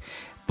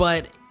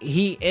 but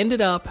he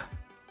ended up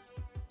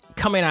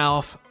coming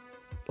off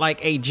like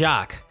a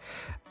jock,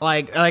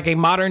 like a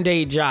modern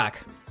day jock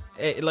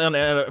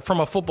from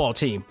a football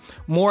team,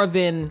 more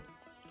than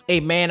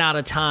a man out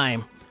of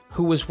time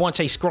who was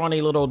once a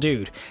scrawny little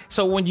dude.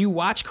 So when you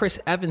watch Chris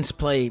Evans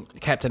play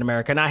Captain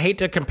America, and I hate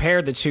to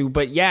compare the two,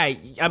 but yeah,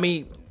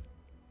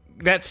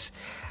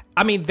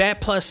 that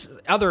plus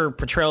other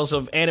portrayals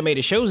of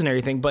animated shows and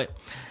everything, but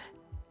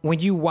when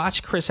you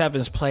watch Chris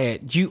Evans play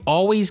it, you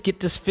always get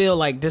this feel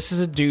like this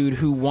is a dude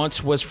who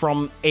once was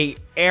from a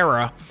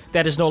era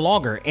that is no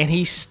longer, and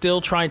he's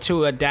still trying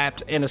to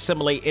adapt and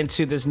assimilate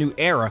into this new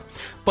era,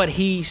 but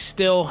he's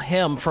still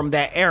him from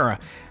that era,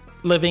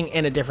 living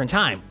in a different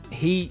time.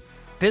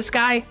 This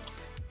guy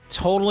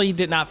totally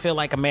did not feel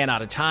like a man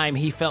out of time.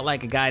 He felt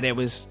like a guy that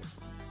was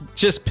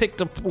just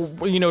picked up,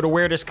 to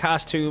wear this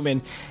costume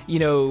and,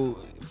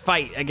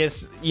 fight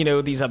against,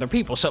 these other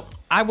people. So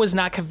I was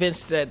not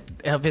convinced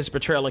of his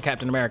portrayal of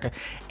Captain America.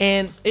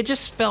 And it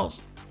just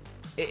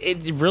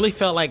it really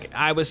felt like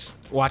I was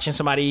watching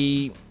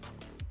somebody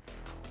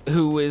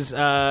who is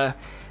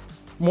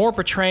more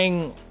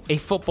portraying a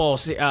football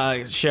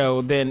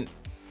show than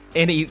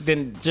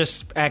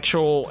just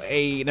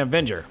an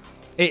Avenger.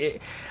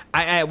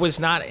 I was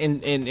not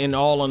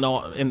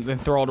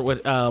enthralled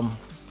with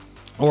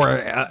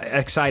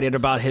excited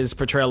about his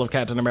portrayal of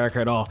Captain America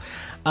at all.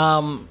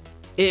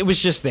 It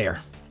was just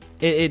there.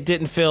 It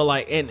didn't feel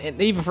like,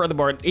 and even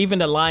furthermore, even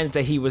the lines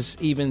that he was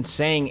even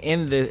saying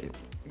in the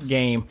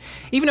game,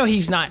 even though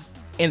he's not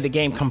in the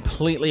game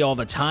completely all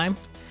the time,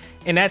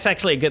 and that's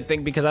actually a good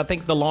thing, because I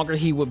think the longer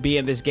he would be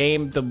in this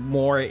game, the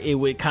more it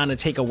would kind of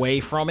take away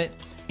from it,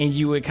 and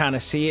you would kind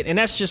of see it. And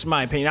that's just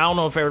my opinion. I don't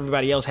know if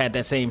everybody else had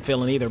that same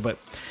feeling either, but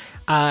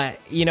I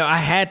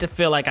had to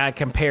feel like I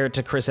compared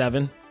to Chris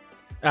Evans'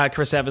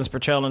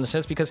 portrayal in a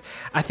sense, because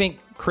I think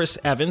Chris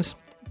Evans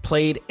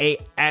played a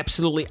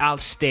absolutely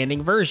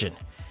outstanding version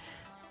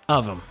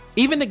of him.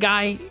 Even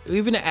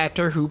the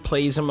actor who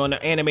plays him on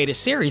the animated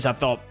series, I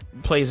thought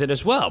plays it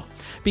as well,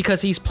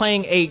 because he's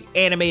playing a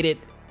animated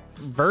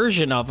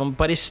version of him,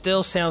 but it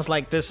still sounds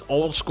like this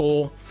old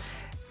school,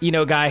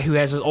 guy who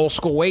has his old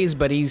school ways,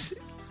 but he's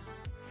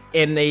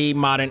in the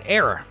modern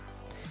era.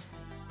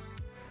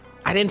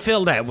 I didn't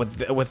feel that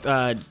with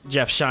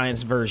Jeff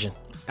Shine's version.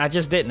 I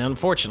just didn't,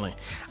 unfortunately.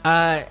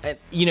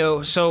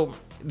 So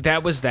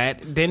that was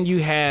that. Then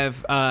you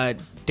have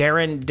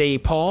Darren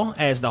DePaul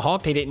as the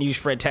Hawk. They didn't use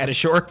Fred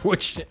Tatasciore,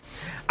 which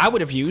I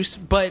would have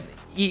used, but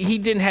he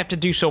didn't have to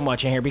do so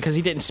much in here because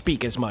he didn't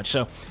speak as much.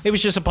 So it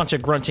was just a bunch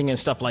of grunting and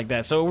stuff like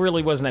that. So it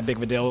really wasn't that big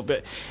of a deal.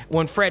 But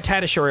when Fred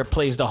Tatasciore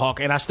plays the Hawk,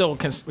 and I still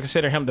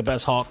consider him the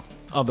best Hawk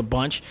of the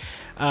bunch,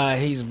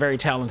 he's a very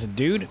talented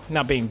dude.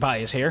 Not being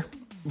biased here,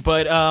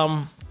 but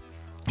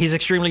he's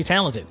extremely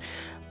talented.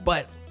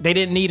 But they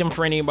didn't need him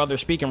for any other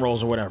speaking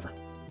roles or whatever,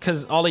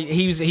 because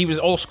he was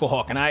old school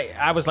Hawk, and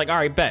I was like, all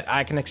right, bet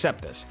I can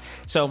accept this.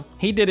 So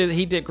he did it.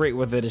 He did great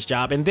with his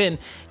job. And then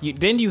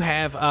you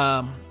have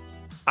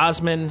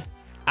Osman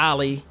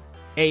Ali,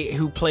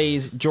 who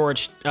plays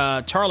George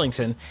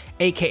Charlington,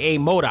 aka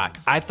MODOK.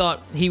 I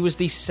thought he was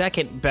the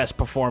second best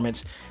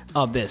performance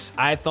of this.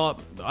 I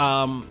thought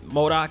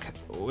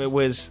MODOK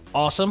was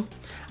awesome.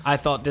 I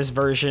thought this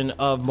version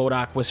of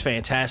MODOK was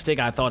fantastic.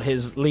 I thought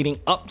his leading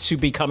up to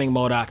becoming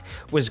MODOK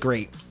was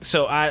great.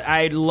 So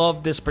I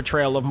loved this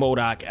portrayal of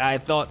MODOK. I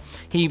thought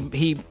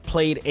he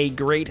played a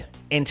great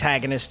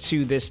antagonist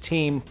to this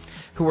team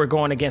who were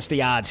going against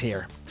the odds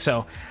here.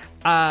 So,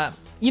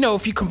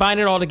 if you combine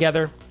it all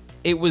together,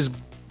 it was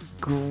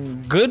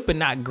good but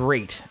not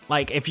great.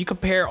 Like, if you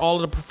compare all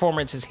of the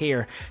performances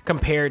here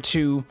compared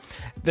to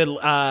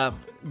the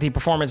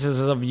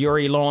performances of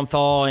Yuri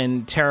Lowenthal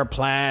and Tara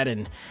Platt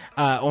and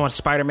on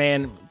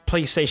Spider-Man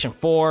PlayStation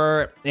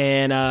 4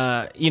 and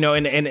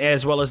and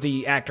as well as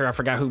the actor I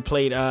forgot who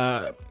played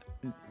Dr.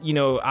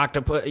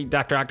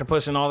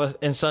 Octopus and all this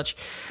and such,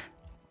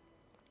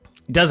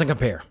 doesn't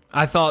compare.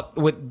 I thought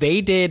what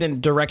they did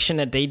and direction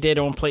that they did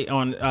on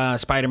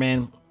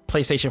Spider-Man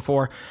PlayStation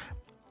 4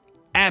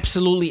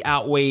 absolutely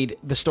outweighed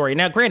the story.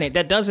 Now, granted,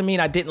 that doesn't mean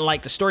I didn't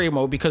like the story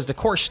mode, because the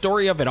core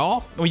story of it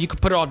all, when you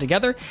could put it all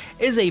together,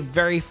 is a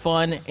very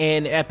fun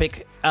and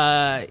epic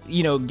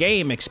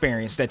game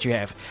experience that you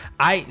have.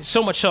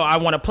 So much so I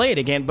want to play it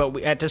again,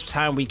 but at this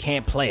time we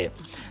can't play it.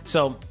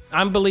 So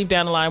I believe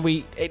down the line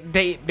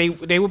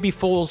they would be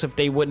fools if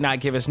they would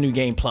not give us New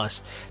Game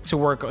Plus to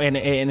work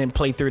and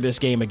play through this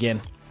game again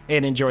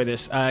and enjoy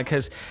this,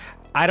 because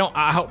I don't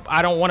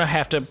want to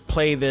have to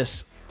play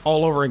this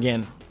all over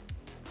again.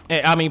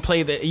 I mean,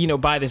 play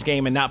buy this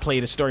game and not play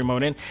the story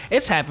mode. And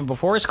it's happened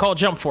before. It's called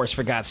Jump Force,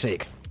 for God's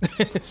sake.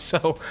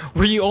 So,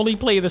 where you only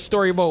play the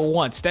story mode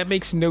once. That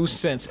makes no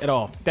sense at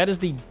all. That is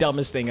the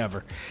dumbest thing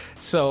ever.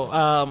 So,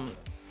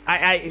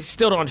 I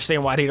still don't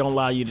understand why they don't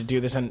allow you to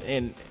do this.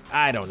 And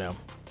I don't know.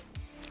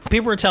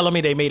 People are telling me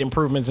they made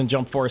improvements in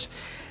Jump Force.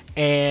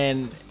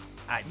 And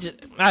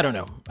I don't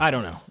know.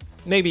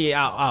 Maybe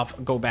I'll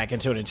go back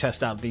into it and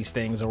test out these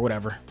things or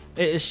whatever.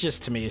 It's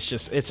just, to me,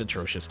 it's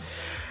atrocious.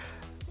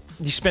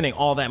 You're spending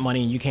all that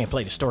money and you can't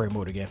play the story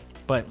mode again.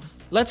 But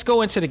let's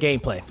go into the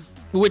gameplay,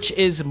 which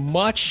is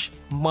much,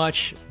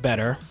 much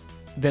better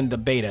than the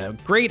beta.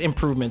 Great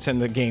improvements in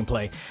the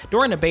gameplay.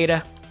 During the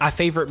beta, I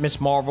favored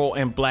Ms. Marvel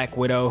and Black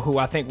Widow, who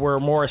I think were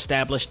more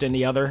established than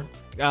the other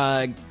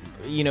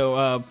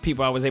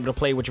people I was able to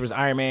play, which was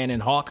Iron Man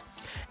and Hawk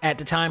at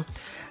the time.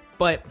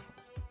 But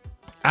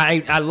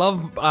I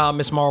love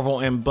Ms. Marvel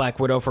and Black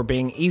Widow for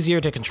being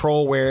easier to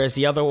control, whereas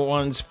the other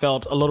ones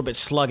felt a little bit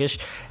sluggish.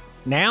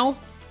 Now,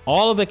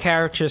 all of the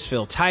characters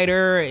feel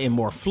tighter and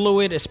more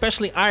fluid,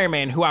 especially Iron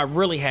Man, who I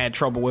really had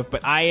trouble with,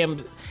 but I am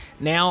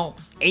now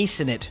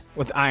acing it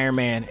with Iron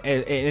Man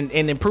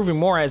and improving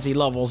more as he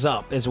levels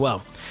up as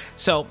well.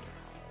 So,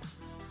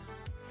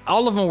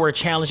 all of them were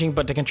challenging,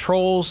 but the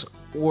controls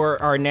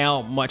are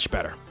now much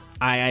better.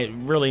 I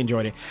really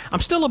enjoyed it. I'm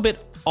still a bit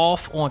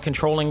off on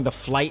controlling the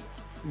flight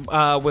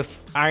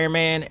with Iron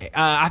Man.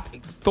 I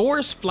think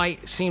Thor's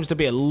flight seems to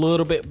be a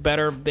little bit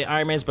better than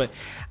Iron Man's, but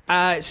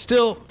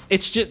still,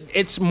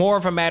 it's more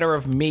of a matter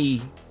of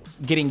me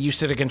getting used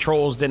to the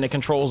controls than the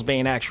controls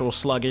being actual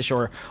sluggish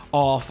or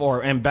off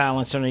or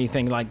imbalanced or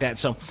anything like that.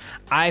 So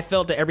I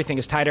felt that everything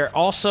is tighter.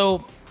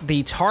 Also,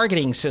 the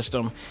targeting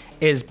system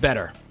is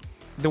better.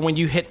 when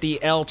you hit the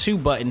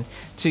L2 button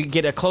to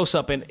get a close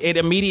up, and it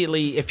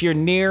immediately, if you're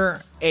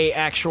near a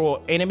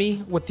actual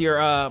enemy with your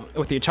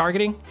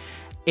targeting,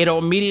 it'll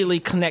immediately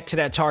connect to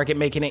that target,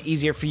 making it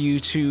easier for you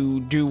to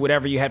do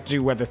whatever you have to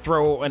do, whether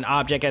throw an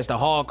object as the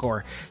Hulk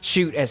or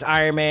shoot as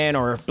Iron Man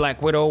or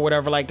Black Widow,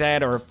 whatever like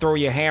that, or throw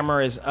your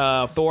hammer as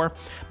Thor.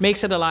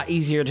 Makes it a lot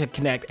easier to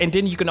connect. And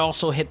then you can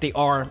also hit the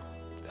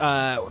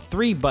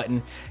R3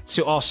 button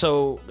to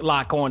also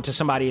lock on to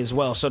somebody as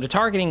well. So the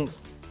targeting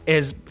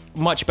is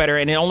much better,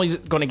 and it only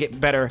going to get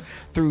better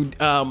through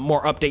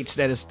more updates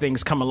that as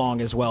things come along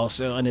as well,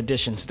 so in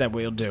additions that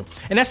we'll do.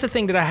 And that's the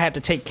thing that I had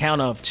to take count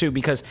of too,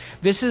 because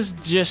this is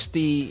just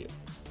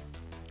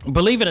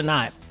believe it or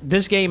not,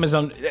 this game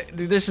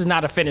this is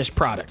not a finished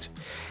product,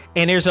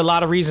 and there's a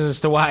lot of reasons as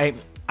to why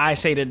I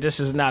say that this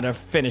is not a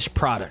finished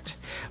product,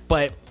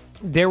 but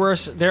there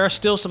are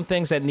still some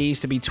things that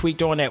needs to be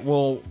tweaked on that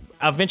will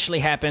eventually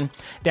happen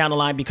down the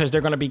line, because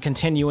they're going to be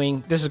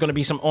continuing. This is going to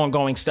be some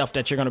ongoing stuff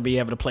that you're going to be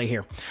able to play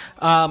here.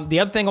 The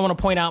other thing I want to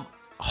point out,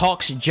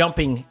 Hulk's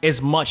jumping is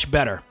much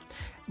better.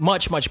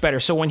 Much better.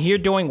 So when you're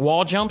doing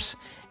wall jumps,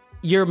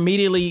 you're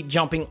immediately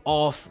jumping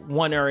off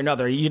one or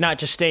another. You're not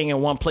just staying in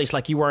one place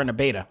like you were in a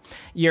beta.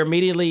 You're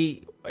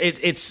immediately...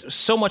 It's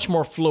so much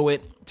more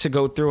fluid to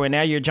go through, and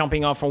now you're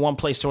jumping off from one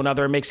place to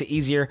another. It makes it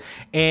easier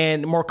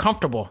and more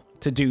comfortable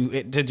to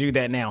do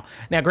that now.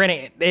 Now,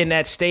 granted, in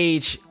that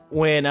stage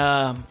when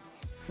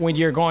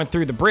you're going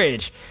through the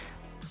bridge,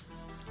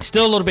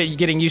 still a little bit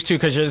getting used to,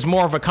 because there's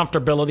more of a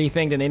comfortability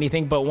thing than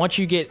anything. But once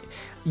you get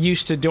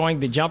used to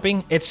doing the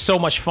jumping, it's so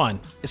much fun.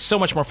 It's so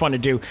much more fun to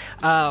do.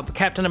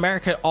 Captain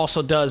America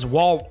also does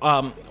wall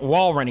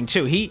running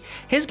too.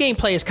 His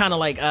gameplay is kind of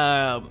like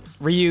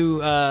Ryu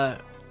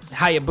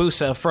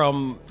Hayabusa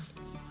from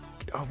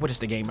what is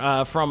the game?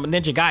 From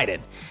Ninja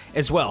Gaiden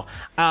as well.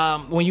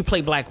 When you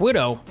play Black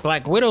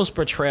Widow's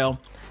portrayal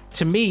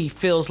to me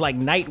feels like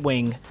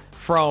Nightwing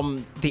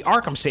from the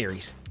Arkham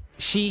series.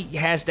 She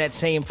has that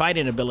same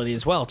fighting ability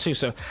as well too.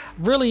 So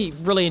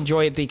really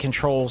enjoyed the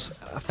controls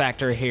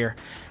factor here.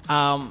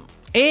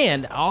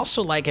 And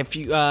also like if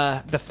you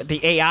the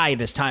AI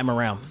this time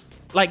around.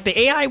 Like the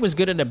AI was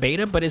good in the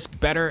beta, but it's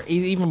better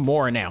even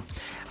more now.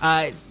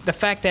 The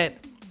fact that,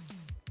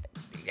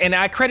 and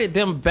I credit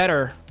them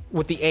better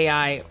with the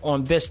AI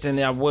on this than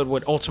I would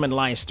with Ultimate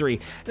Alliance 3.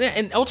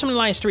 And Ultimate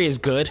Alliance 3 is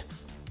good,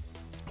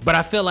 but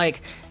I feel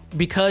like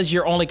because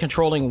you're only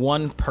controlling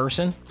one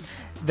person,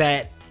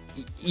 that,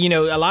 you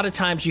know, a lot of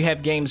times you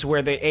have games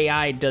where the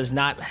AI does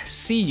not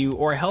see you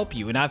or help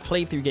you, and I've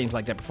played through games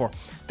like that before.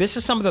 This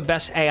is some of the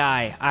best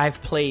AI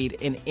I've played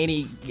in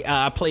any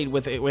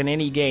in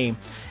any game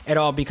at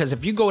all, because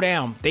if you go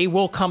down, they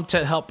will come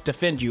to help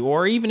defend you,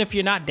 or even if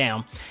you're not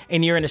down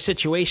and you're in a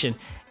situation.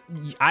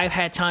 I've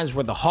had times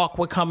where the Hawk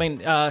would come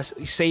and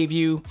save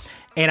you,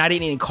 and I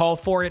didn't even call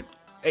for it.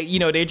 You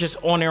know, they're just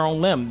on their own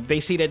limb. They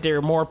see that there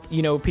are more,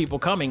 you know, people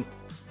coming.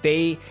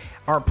 They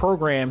are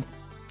programmed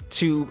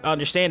to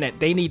understand that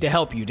they need to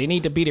help you. They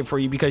need to beat it for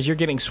you because you're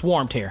getting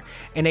swarmed here,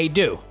 and they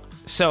do.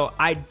 So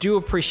I do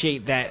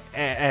appreciate that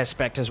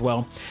aspect as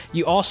well.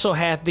 You also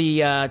have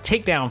the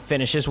takedown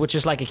finishes, which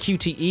is like a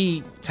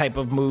QTE type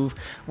of move,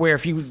 where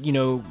if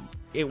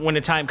when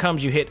the time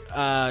comes, you hit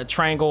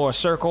triangle or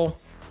circle,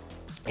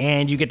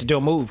 and you get to do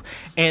a move.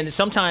 And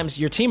sometimes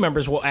your team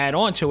members will add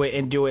on to it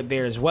and do it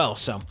there as well.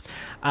 So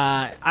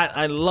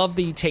I love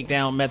the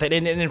takedown method.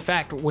 And in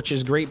fact, which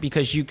is great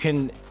because you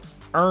can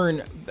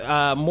earn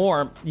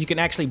more. You can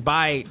actually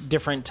buy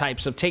different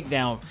types of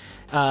takedown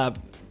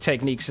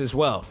techniques as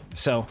well.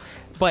 So,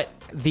 but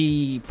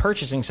the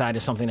purchasing side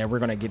is something that we're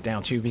going to get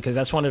down to, because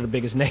that's one of the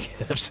biggest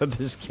negatives of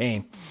this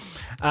game.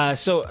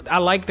 So I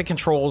like the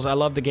controls. I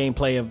love the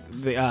gameplay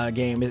of the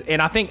game.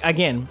 And I think,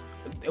 again,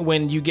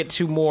 when you get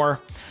to more,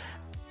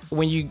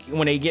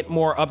 when they get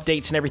more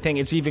updates and everything,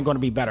 it's even going to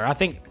be better. I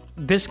think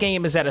this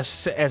game is at a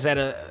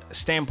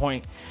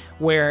standpoint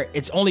where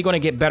it's only going to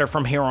get better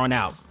from here on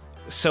out.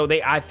 So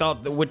I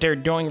thought that what they're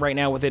doing right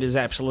now with it is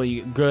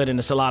absolutely good, and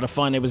it's a lot of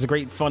fun. It was a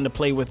great fun to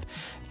play with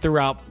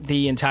throughout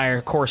the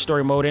entire core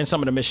story mode and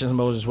some of the missions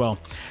mode as well.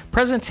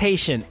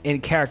 Presentation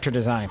and character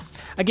design.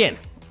 Again,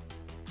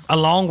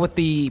 along with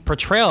the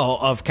portrayal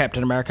of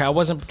Captain America, I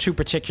wasn't too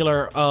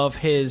particular of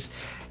his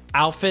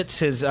outfits,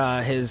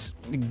 his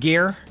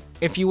gear,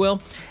 if you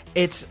will.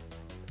 It's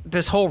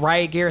this whole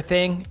riot gear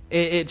thing.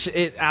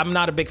 I'm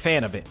not a big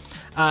fan of it.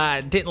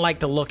 Didn't like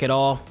the look at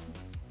all.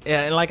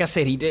 And like I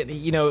said, he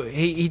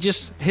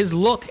just, his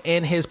look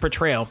and his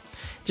portrayal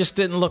just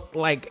didn't look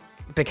like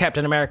the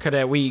Captain America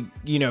that we,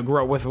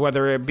 grew up with,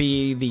 whether it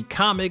be the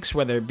comics,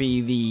 whether it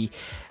be the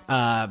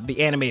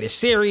animated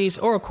series,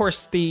 or of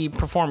course the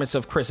performance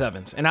of Chris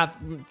Evans. And I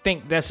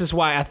think this is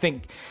why I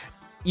think,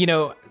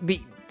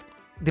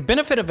 the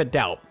benefit of a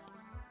doubt,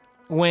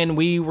 when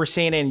we were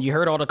seeing it and you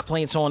heard all the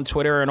complaints on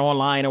Twitter and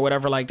online or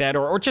whatever like that,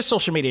 or just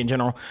social media in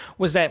general,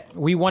 was that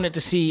we wanted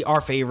to see our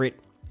favorite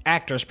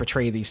actors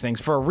portray these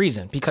things for a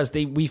reason, because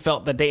we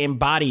felt that they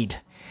embodied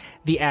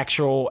the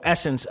actual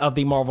essence of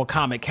the Marvel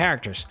comic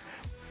characters.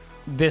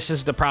 This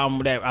is the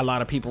problem that a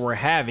lot of people were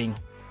having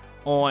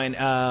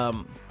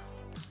on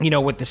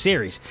with the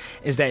series,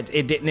 is that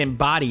it didn't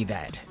embody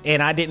that.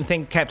 And I didn't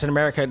think Captain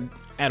America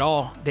at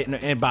all didn't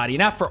embody,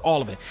 not for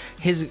all of it.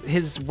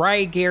 His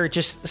riot gear,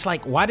 it's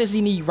like, why does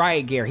he need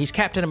riot gear? He's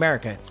Captain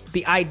America.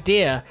 The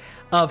idea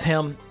of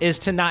him is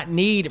to not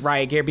need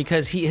riot gear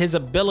because his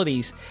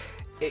abilities,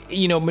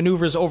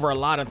 maneuvers over a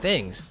lot of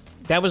things.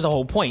 That was the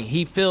whole point.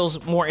 He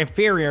feels more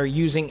inferior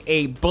using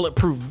a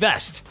bulletproof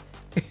vest.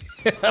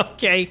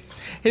 Okay?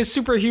 His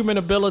superhuman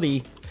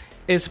ability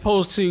is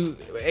supposed to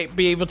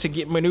be able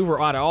to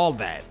maneuver out of all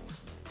that.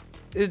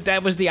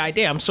 That was the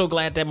idea. I'm so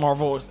glad that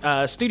Marvel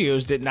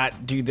Studios did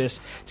not do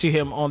this to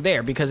him on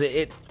there, because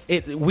it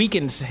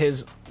weakens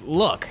his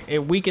look.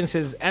 It weakens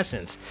his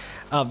essence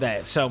of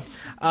that. So,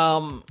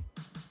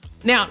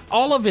 now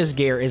all of his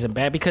gear isn't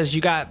bad, because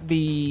you got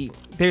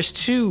there's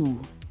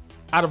two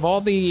out of all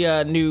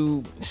the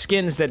new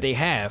skins that they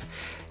have.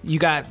 You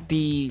got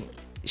the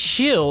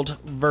Shield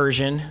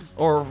version,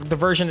 or the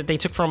version that they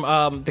took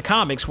from the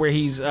comics, where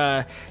he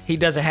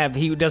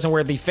doesn't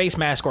wear the face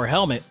mask or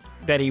helmet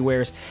that he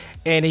wears,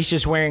 and he's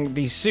just wearing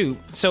the suit.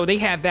 So they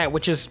have that,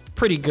 which is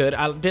pretty good.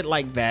 I did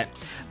like that.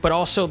 But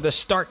also the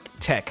Stark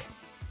Tech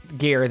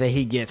gear that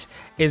he gets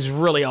is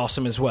really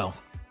awesome as well.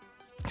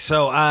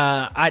 So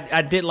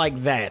I did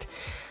like that.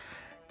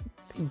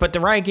 But the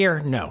riot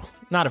gear, no,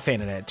 not a fan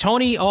of that.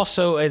 Tony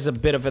also is a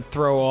bit of a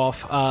throw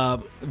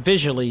off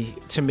visually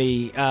to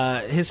me.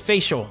 His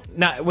facial,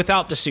 not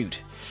without the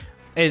suit,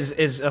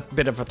 is a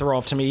bit of a throw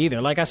off to me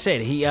either. Like I said,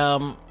 he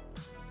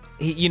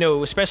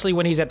especially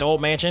when he's at the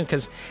old mansion,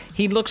 because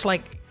he looks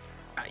like,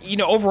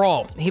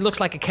 overall, he looks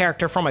like a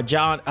character from a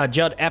Judd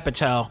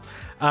Apatow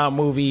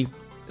movie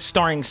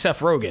starring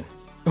Seth Rogen.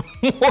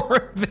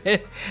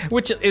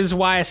 Which is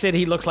why I said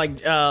he looks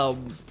like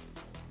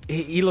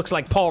he looks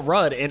like Paul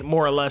Rudd, and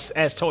more or less,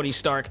 as Tony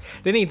Stark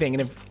than anything.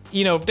 And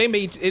if they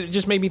made it,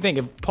 just made me think,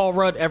 if Paul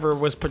Rudd ever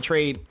was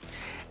portrayed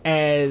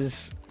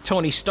as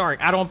Tony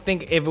Stark, I don't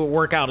think it would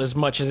work out as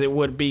much as it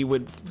would be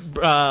with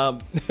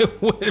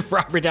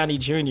Robert Downey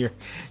Jr.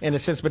 in a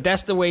sense. But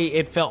that's the way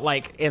it felt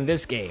like in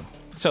this game.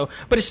 So,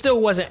 but it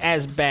still wasn't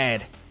as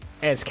bad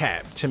as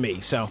Cap to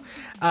me. So,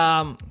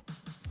 I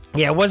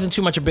wasn't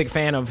too much a big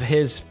fan of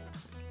his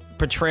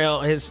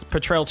portrayal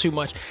too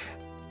much,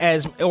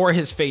 or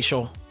his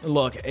facial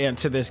look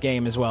into this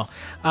game as well.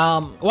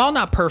 While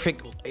not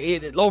perfect,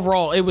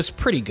 overall it was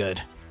pretty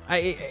good.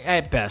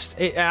 At best,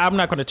 I'm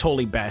not going to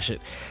totally bash it.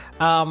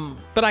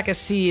 But I can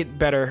see it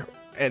better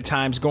at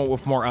times, going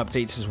with more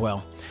updates as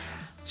well.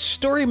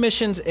 Story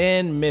missions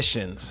and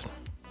missions.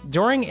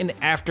 During and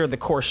after the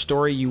core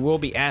story, you will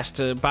be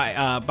asked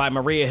by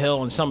Maria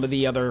Hill and some of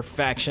the other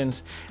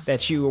factions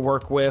that you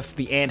work with,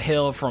 the Ant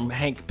Hill from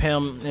Hank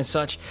Pym and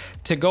such,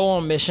 to go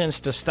on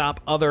missions to stop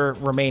other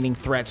remaining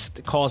threats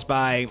caused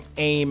by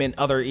AIM and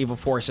other evil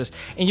forces.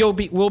 And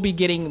we'll be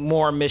getting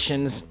more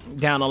missions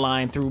down the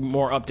line through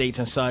more updates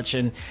and such,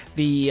 and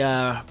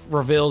the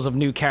reveals of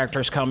new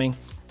characters coming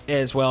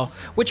as well.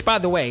 Which, by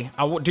the way,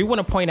 I do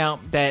want to point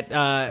out that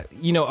a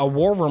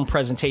War Room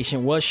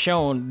presentation was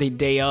shown the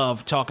day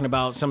of, talking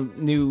about some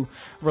new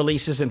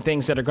releases and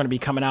things that are going to be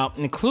coming out,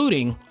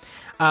 including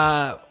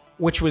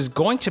which was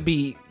going to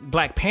be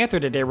Black Panther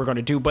that they were going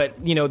to do, but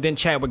then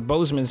Chadwick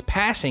Boseman's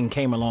passing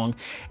came along,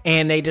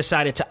 and they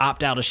decided to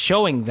opt out of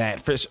showing that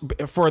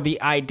for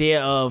the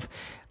idea of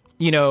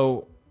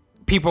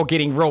people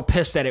getting real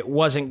pissed that it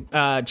wasn't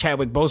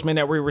Chadwick Boseman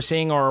that we were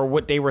seeing, or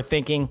what they were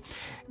thinking.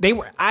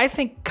 I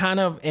think, kind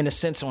of in a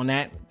sense on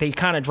that, they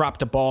kind of dropped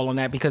the ball on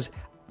that, because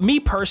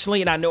me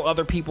personally, and I know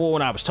other people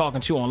when I was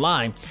talking to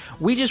online,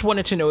 we just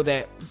wanted to know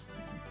that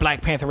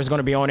Black Panther was going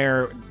to be on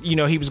there.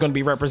 He was going to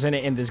be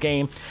represented in this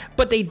game.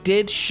 But they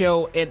did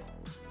show an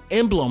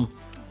emblem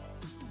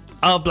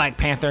of Black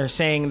Panther,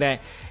 saying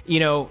that,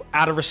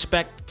 out of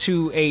respect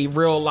to a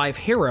real life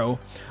hero,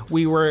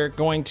 we're not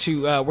going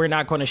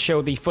to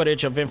show the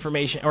footage of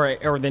information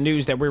or the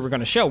news that we were going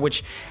to show,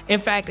 which in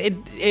fact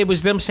it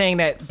was them saying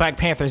that Black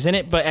Panther's in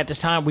it, but at this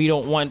time we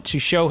don't want to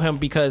show him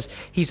because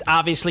he's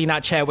obviously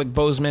not Chadwick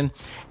Boseman,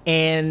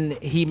 and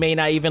he may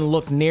not even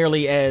look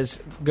nearly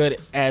as good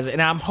as,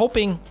 and I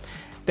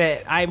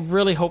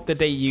really hope that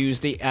they use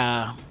the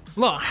I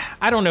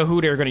don't know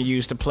who they're going to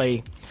use to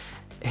play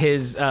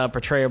his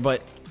portrayal,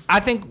 but I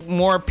think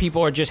more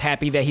people are just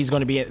happy that he's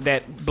going to be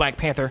that Black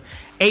Panther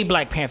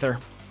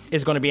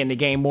is going to be in the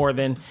game, more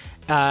than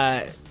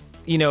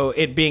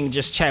it being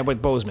just Chadwick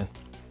Boseman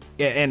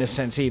in a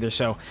sense either.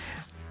 So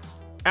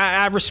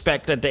I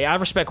respect that I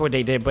respect what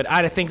they did, but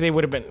I think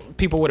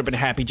people would have been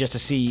happy just to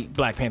see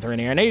Black Panther in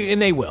there,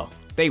 and they will.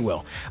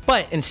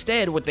 But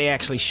instead, what they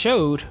actually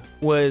showed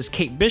was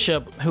Kate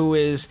Bishop, who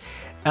is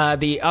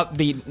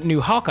the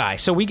new Hawkeye.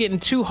 So we getting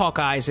two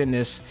Hawkeyes in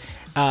this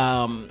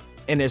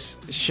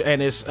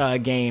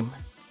game.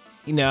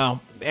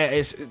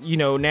 It's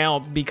now,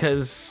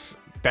 because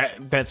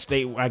that's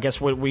I guess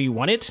what we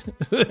wanted.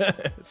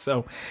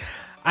 So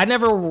I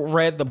never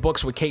read the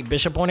books with Kate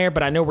Bishop on there,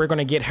 but I know we're going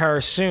to get her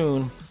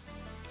soon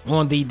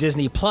on the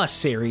Disney Plus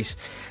series.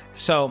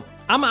 So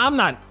I'm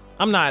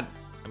not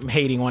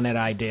hating on that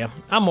idea.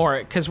 I'm more,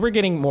 because we're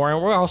getting more,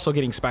 and we're also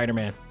getting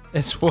Spider-Man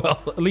as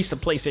well. At least the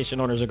PlayStation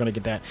owners are going to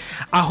get that.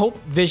 I hope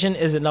Vision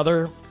is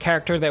another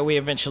character that we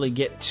eventually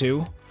get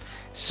to.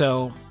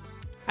 So,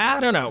 I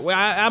don't know.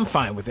 I'm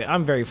fine with it.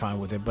 I'm very fine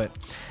with it. But,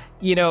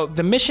 you know,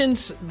 the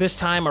missions this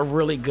time are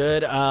really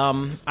good.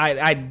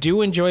 I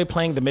do enjoy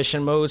playing the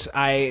mission modes.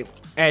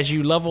 As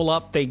you level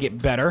up, they get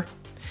better.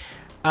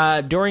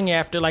 During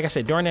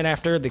and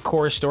after, the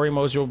core story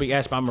modes, you'll be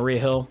asked by Maria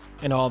Hill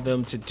and all of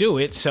them to do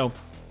it. So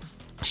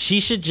she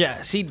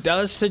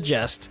does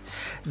suggest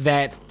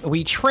that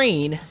we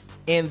train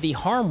in the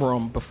harm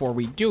room before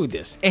we do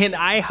this. And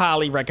I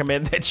highly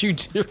recommend that you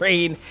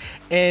train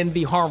in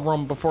the harm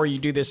room before you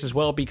do this as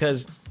well,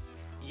 because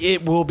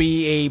it will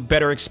be a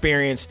better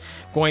experience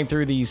going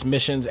through these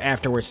missions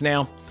afterwards.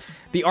 Now,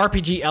 the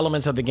RPG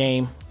elements of the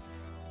game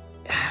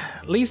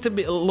leaves a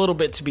little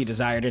bit to be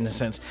desired in a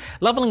sense.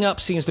 Leveling up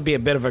seems to be a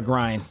bit of a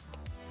grind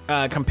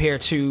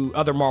compared to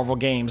other Marvel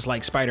games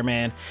like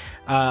Spider-Man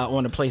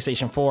on the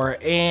PlayStation 4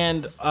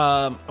 and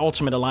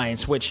Ultimate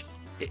Alliance, which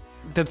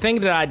the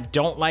thing that I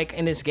don't like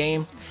in this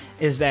game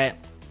is that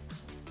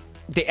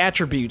the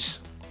attributes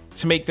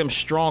to make them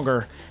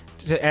stronger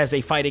as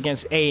they fight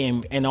against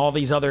AIM and all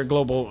these other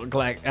global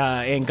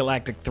and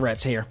galactic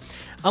threats here.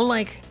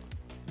 Unlike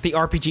the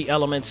RPG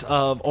elements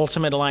of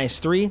Ultimate Alliance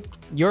 3,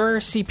 your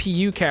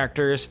CPU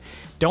characters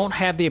don't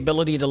have the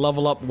ability to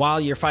level up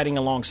while you're fighting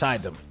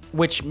alongside them,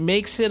 which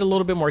makes it a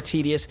little bit more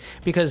tedious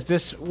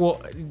because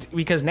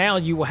now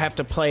you will have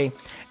to play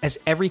as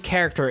every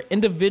character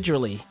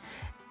individually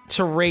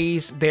to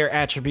raise their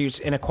attributes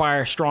and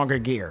acquire stronger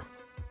gear.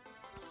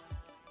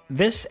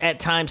 This at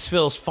times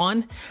feels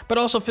fun, but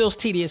also feels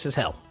tedious as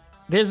hell.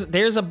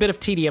 There's a bit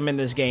of tedium in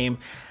this game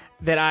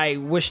that I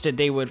wish that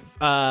they would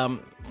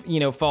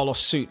follow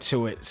suit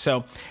to it.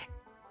 So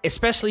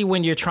especially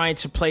when you're trying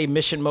to play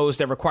mission modes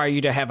that require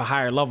you to have a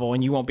higher level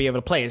and you won't be able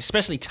to play it,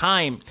 especially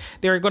time.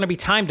 There are going to be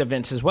timed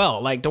events as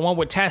well, like the one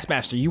with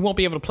Taskmaster. You won't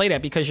be able to play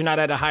that because you're not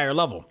at a higher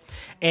level,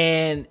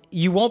 and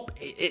you won't.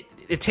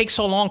 It takes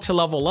so long to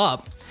level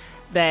up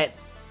that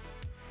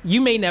you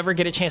may never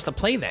get a chance to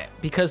play that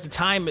because the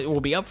time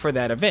will be up for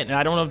that event, and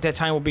I don't know if that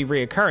time will be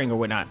reoccurring or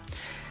whatnot.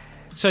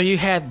 So you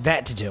had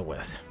that to deal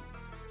with.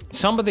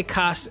 Some of the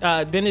costs.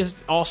 Then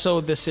is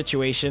also the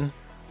situation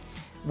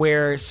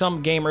where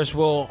some gamers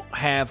will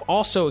have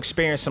also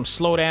experienced some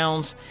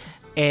slowdowns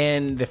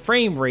and the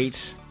frame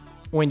rates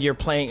when you're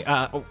playing.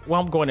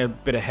 I'm going a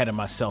bit ahead of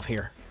myself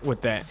here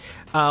with that.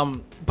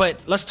 But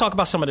let's talk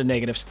about some of the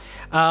negatives.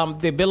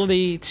 The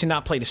ability to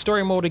not play the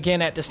story mode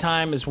again at this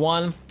time is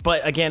one.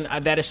 But again,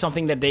 that is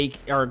something that they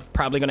are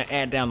probably going to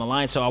add down the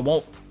line, so I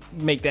won't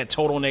make that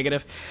total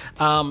negative.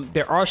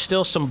 There are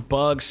still some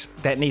bugs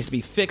that needs to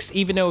be fixed,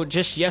 even though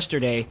just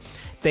yesterday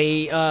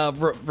they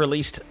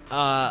released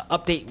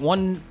update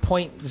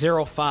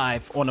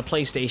 1.05 on the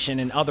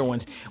PlayStation and other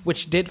ones,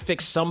 which did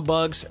fix some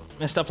bugs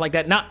and stuff like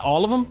that. Not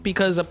all of them,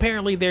 because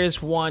apparently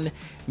there's one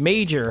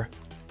major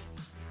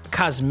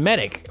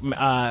cosmetic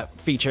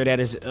feature that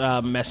is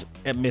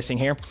missing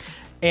here,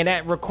 and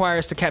that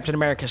requires the Captain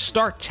America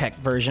StarTech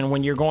version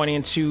when you're going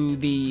into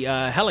the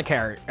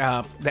helicarrier,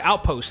 the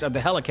outpost of the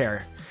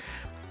helicarrier.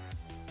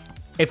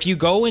 If you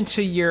go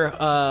into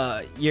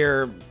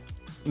your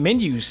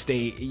menu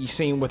state you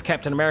seen with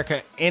Captain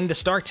America and the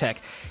StarTech,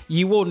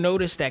 you will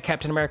notice that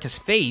Captain America's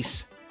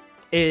face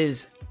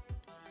is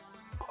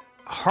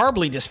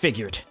horribly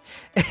disfigured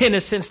in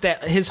a sense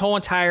that his whole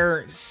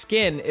entire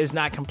skin is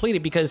not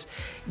completed because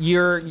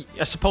you're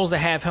supposed to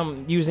have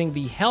him using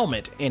the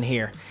helmet in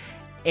here.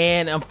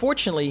 And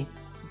unfortunately,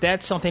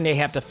 that's something they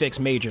have to fix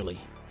majorly.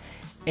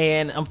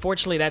 And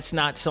unfortunately, that's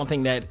not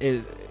something that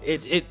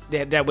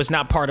that was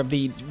not part of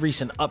the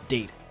recent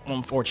update,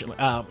 unfortunately.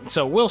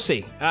 So we'll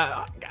see.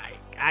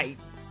 I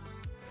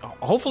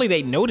hopefully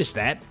they notice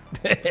that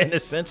in a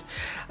sense.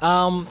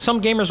 Some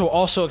gamers will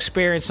also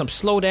experience some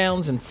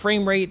slowdowns in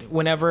frame rate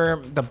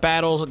whenever the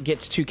battle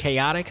gets too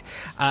chaotic.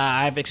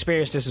 I've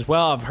experienced this as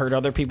well. I've heard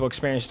other people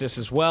experience this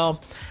as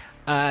well.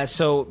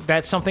 So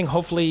that's something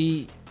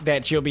hopefully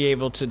that you'll be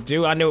able to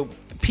do. I know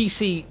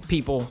PC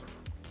people,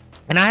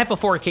 and I have a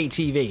 4K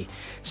TV.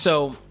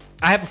 So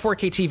I have a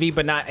 4K TV,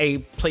 but not a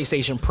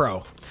PlayStation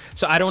Pro.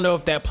 So I don't know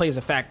if that plays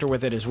a factor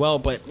with it as well.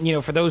 But,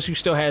 for those who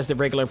still has the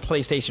regular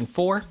PlayStation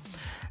 4,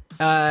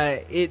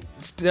 it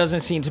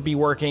doesn't seem to be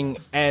working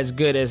as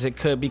good as it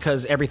could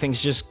because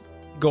everything's just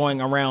going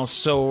around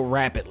so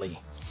rapidly.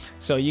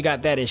 So you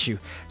got that issue.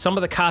 Some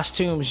of the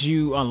costumes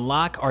you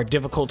unlock are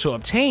difficult to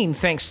obtain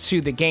thanks to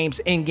the game's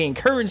in-game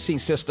currency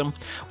system,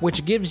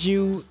 which gives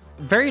you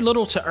very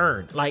little to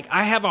earn. Like,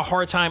 I have a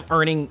hard time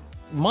earning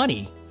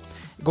money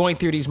going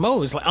through these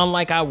modes,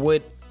 unlike I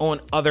would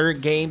on other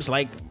games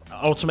like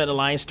Ultimate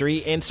Alliance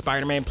 3 and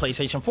Spider-Man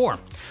PlayStation 4,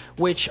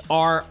 which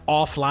are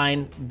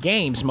offline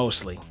games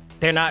mostly.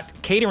 They're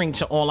not catering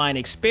to online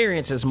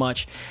experience as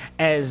much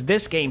as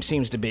this game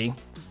seems to be,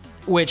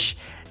 which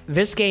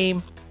this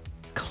game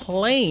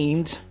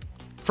claimed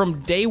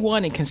from day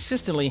one and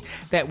consistently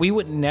that we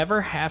would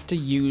never have to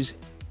use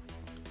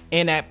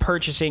in-app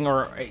purchasing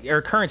or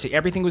currency.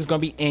 Everything was going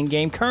to be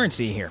in-game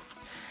currency here.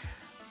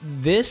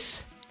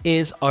 This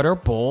is utter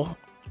bull,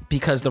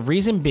 because the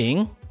reason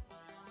being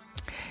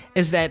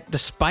is that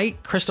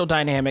despite Crystal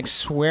Dynamics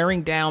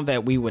swearing down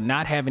that we would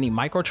not have any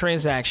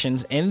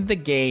microtransactions in the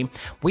game,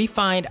 we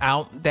find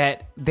out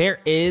that there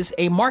is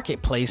a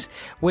marketplace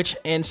which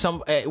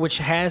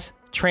has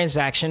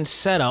transactions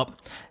set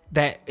up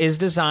that is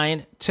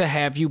designed to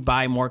have you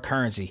buy more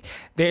currency.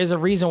 There's a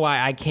reason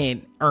why I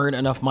can't earn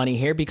enough money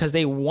here, because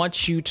they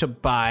want you to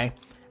buy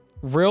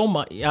real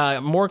money,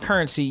 more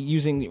currency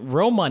using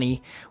real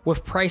money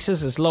with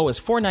prices as low as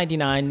 $4.99,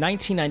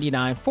 $19.99,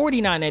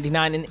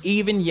 $49.99, and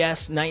even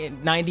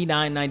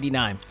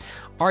 $99.99.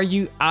 Are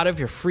you out of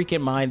your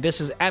freaking mind?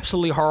 This is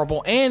absolutely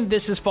horrible, and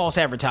this is false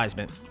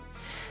advertisement.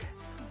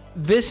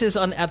 This is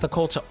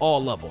unethical to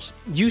all levels.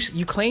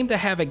 You claim to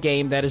have a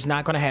game that is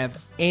not going to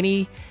have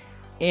any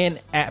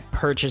in-app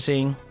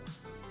purchasing,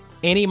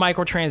 any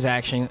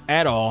microtransaction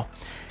at all.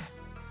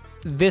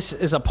 This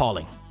is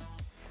appalling.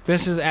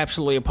 This is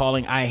absolutely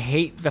appalling. I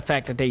hate the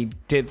fact that they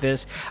did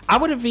this. I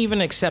would have even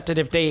accepted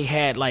if they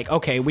had, like,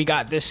 okay, we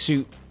got this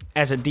suit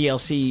as a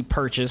DLC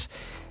purchase.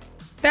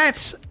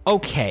 That's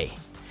okay.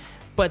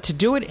 But to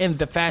do it in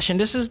the fashion,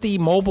 this is the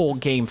mobile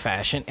game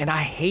fashion, and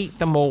I hate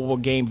the mobile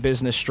game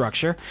business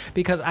structure,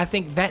 because I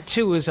think that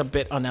too is a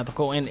bit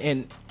unethical,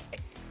 and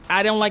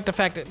I don't like the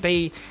fact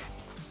that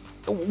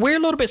we're a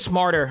little bit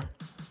smarter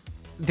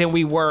than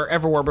we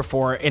ever were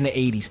before in the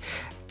 80s.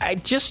 I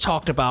just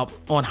talked about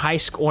on a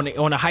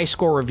high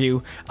score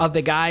review of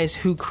the guys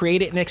who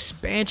created an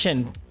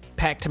expansion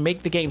pack to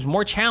make the games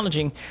more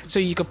challenging so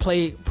you could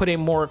put in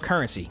more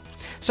currency.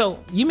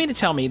 So you mean to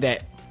tell me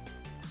that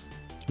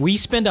we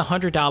spend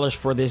 $100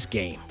 for this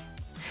game,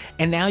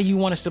 and now you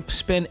want us to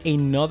spend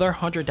another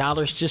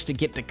 $100 just to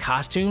get the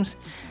costumes?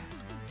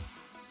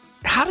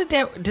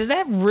 Does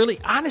that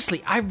really,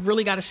 honestly, I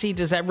really got to see,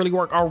 does that really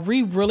work? Are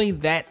we really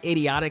that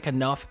idiotic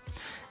enough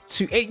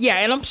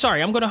and I'm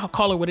sorry, I'm going to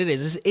call it what it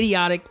is. It's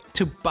idiotic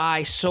to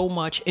buy so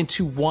much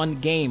into one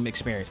game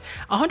experience.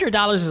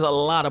 $100 is a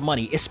lot of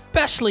money,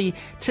 especially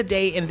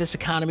today in this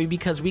economy,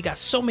 because we got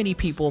so many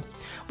people.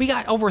 We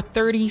got over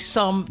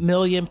 30-some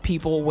million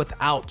people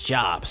without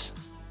jobs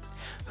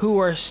who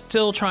are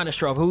still trying to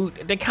struggle.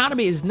 The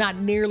economy is not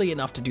nearly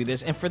enough to do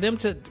this. And for them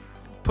to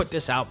put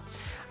this out,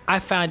 I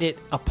find it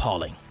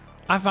appalling.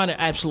 I find it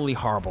absolutely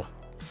horrible.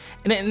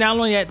 And not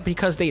only that,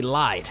 because they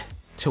lied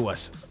to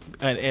us.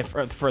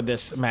 For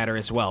this matter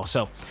as well.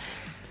 So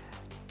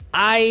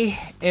I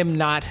am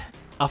not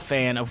a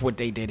fan of what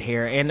they did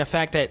here, and the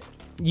fact that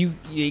you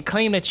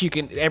claim that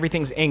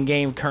everything's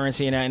in-game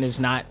currency and it's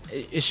not.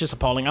 It's just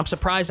appalling. I'm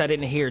surprised I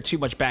didn't hear too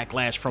much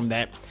backlash from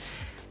that.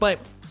 But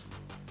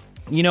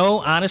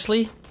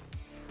honestly,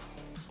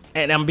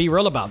 and I'm gonna be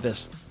real about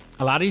this,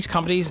 a lot of these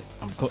companies,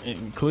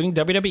 including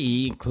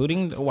WWE,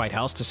 including the White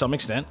House to some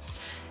extent,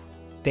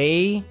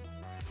 they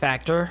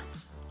factor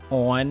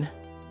on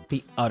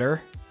the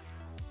utter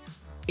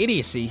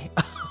idiocy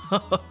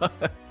of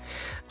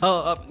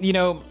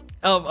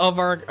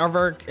our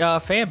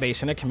fan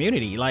base and the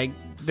community, like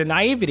the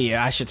naivety,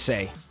 I should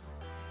say.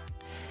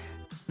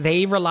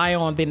 They rely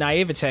on the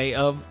naivete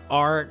of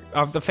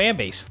the fan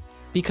base,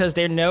 because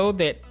they know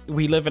that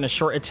we live in a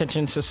short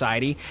attention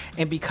society,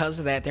 and because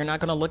of that, they're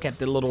not going to look at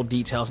the little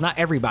details. Not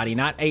everybody,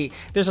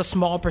 there's a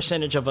small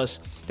percentage of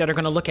us that are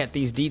going to look at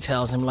these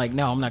details and be like,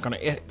 no, I'm not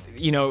going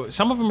to.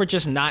 Some of them are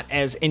just not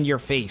as in your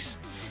face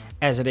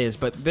as it is,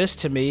 but this,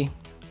 to me,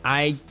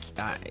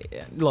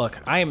 look,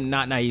 I am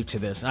not naive to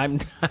this. I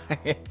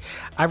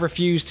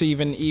refuse to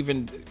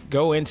even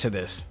go into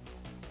this.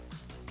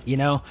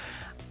 I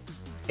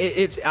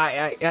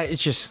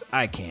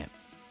can't.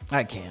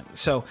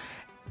 So,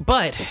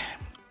 but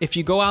if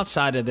you go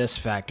outside of this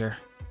factor,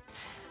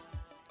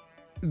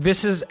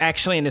 this is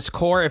actually in its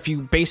core. If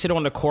you base it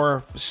on the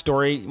core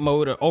story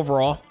mode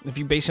overall, if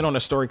you base it on the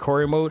story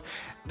core mode,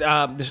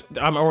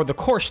 or the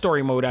core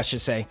story mode, I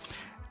should say,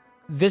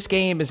 this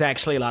game is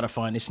actually a lot of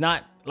fun. It's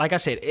not, like I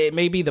said, it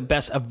may be the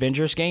best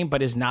Avengers game,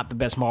 but it's not the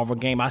best Marvel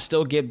game. I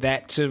still give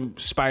that to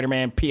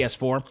Spider-Man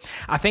PS4.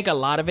 I think a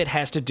lot of it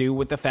has to do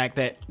with the fact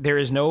that there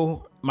is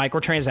no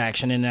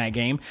microtransaction in that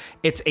game.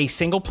 It's a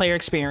single-player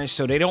experience,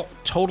 so they don't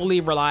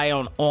totally rely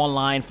on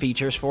online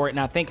features for it. And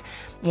I think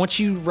once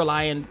you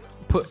rely and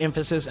put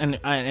emphasis and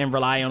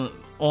rely on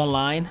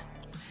online,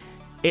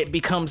 it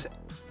becomes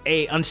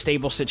a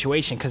unstable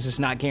situation, because it's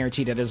not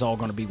guaranteed that it's all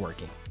going to be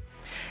working.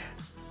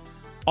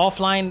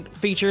 Offline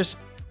features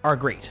are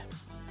great.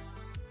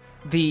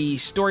 The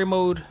story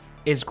mode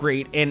is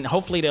great, and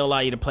hopefully they'll allow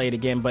you to play it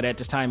again, but at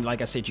this time,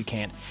 like I said, you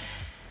can't.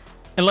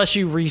 Unless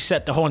you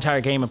reset the whole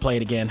entire game and play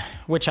it again,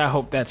 which I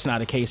hope that's not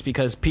the case,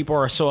 because people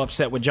are so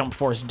upset with Jump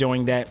Force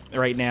doing that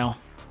right now.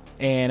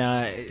 And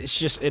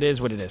it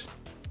is what it is.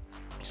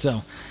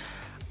 So,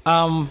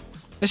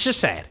 it's just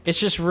sad. It's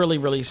just really,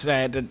 really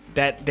sad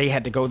that they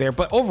had to go there.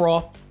 But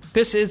overall,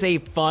 this is a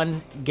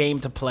fun game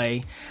to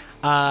play.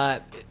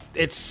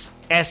 It's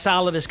as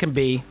solid as can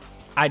be.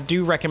 I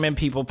do recommend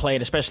people play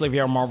it, especially if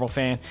you're a Marvel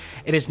fan.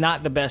 It is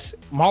not the best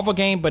Marvel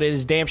game, but it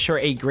is damn sure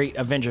a great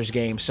Avengers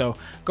game. So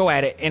go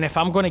at it. And if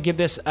I'm going to give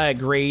this a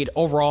grade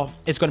overall,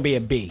 it's going to be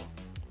a B.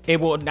 It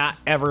will not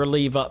ever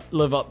live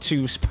up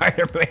to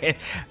Spider-Man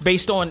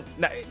based on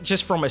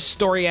just from a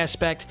story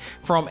aspect,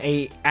 from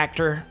a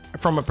actor,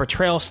 from a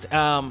portrayal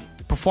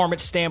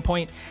performance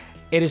standpoint.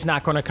 It is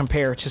not going to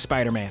compare to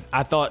Spider-Man.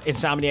 I thought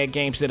Insomniac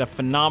Games did a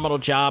phenomenal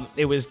job.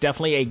 It was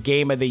definitely a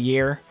game of the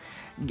year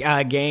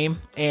game.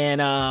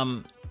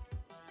 And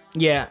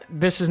yeah,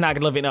 this is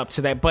not living up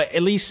to that. But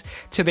at least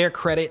to their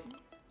credit,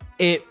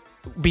 it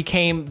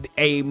became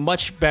a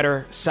much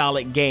better,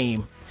 solid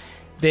game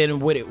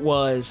than what it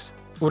was,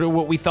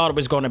 what we thought it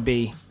was going to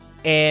be.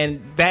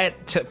 And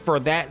for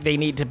that, they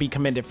need to be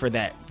commended for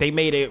that. They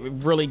made a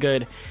really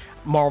good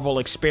Marvel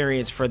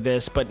experience for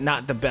this, but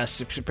not the best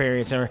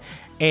experience ever.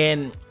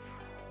 And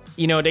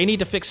you know, they need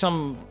to fix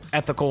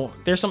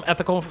there's some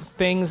ethical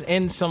things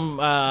and some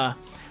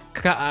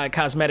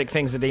cosmetic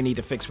things that they need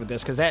to fix with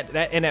this, because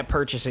that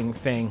purchasing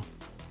thing,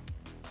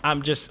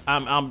 I'm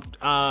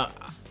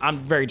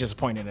very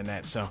disappointed in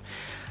that. So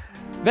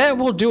that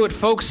will do it,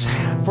 folks,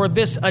 for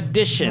this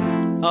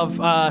edition of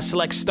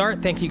Select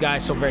Start. Thank you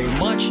guys so very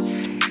much.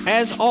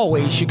 As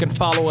always, you can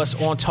follow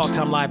us on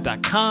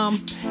TalkTimeLive.com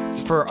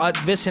for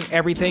this and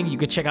everything. You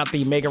can check out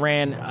the Mega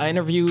Ran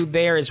interview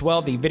there as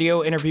well. The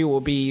video interview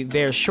will be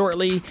there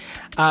shortly.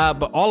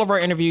 But all of our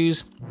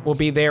interviews will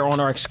be there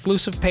on our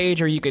exclusive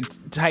page, or you could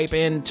type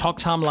in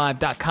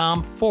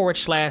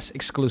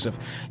TalkTimeLive.com/exclusive.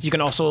 You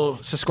can also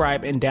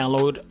subscribe and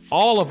download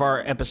all of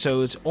our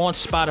episodes on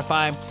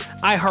Spotify,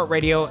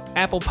 iHeartRadio,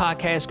 Apple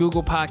Podcasts,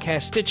 Google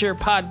Podcasts, Stitcher,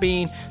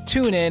 Podbean,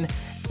 TuneIn,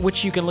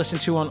 which you can listen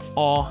to on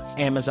all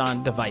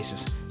Amazon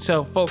devices.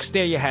 So, folks,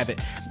 there you have it.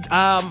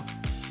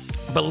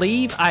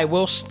 Believe I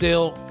Will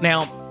Still...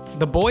 Now,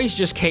 The Boys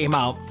just came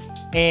out,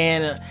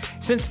 and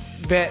since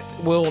that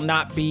will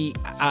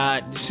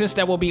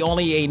be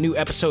only a new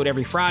episode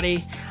every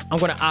Friday, I'm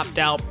going to opt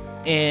out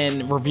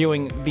in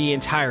reviewing the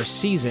entire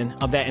season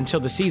of that until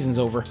the season's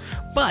over.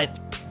 But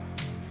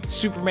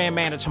Superman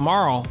Man of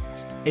Tomorrow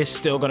is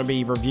still going to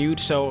be reviewed,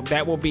 so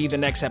that will be the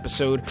next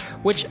episode,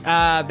 which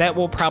that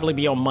will probably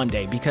be on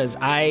Monday, because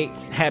I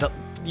had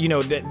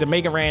the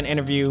Mega Ran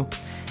interview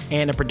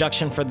and the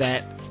production for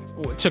that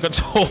took a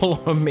toll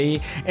on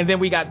me, and then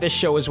we got this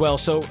show as well,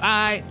 so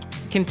I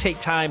can take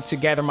time to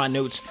gather my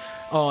notes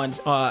on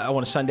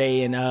a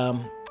Sunday and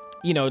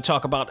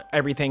talk about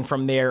everything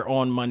from there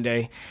on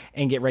Monday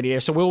and get ready there.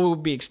 So we'll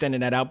be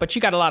extending that out, but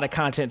you got a lot of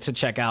content to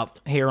check out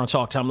here on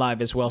Talk Time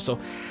Live as well. So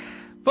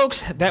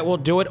folks, that will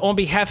do it. On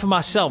behalf of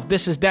myself,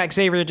 this is Dak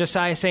Xavier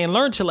Josiah saying,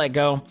 learn to let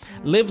go,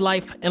 live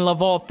life, and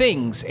love all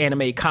things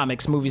anime,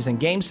 comics, movies, and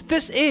games.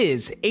 This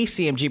is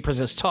ACMG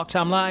Presents Talk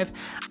Time Live.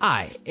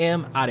 I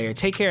am out of here.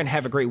 Take care and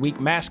have a great week.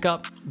 Mask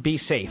up. Be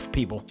safe,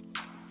 people.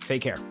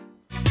 Take care.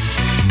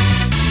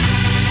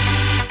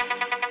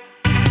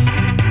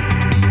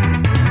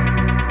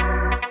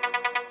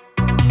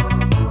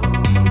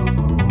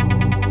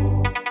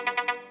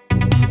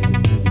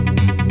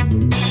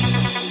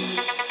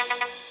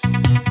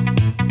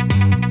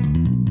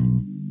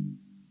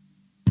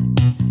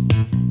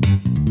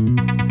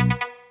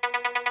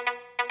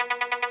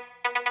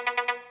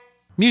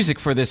 Music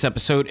for this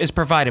episode is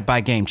provided by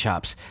Game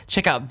Chops.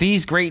 Check out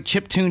these great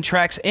chiptune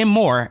tracks and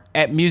more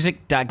at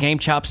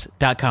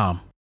music.gamechops.com.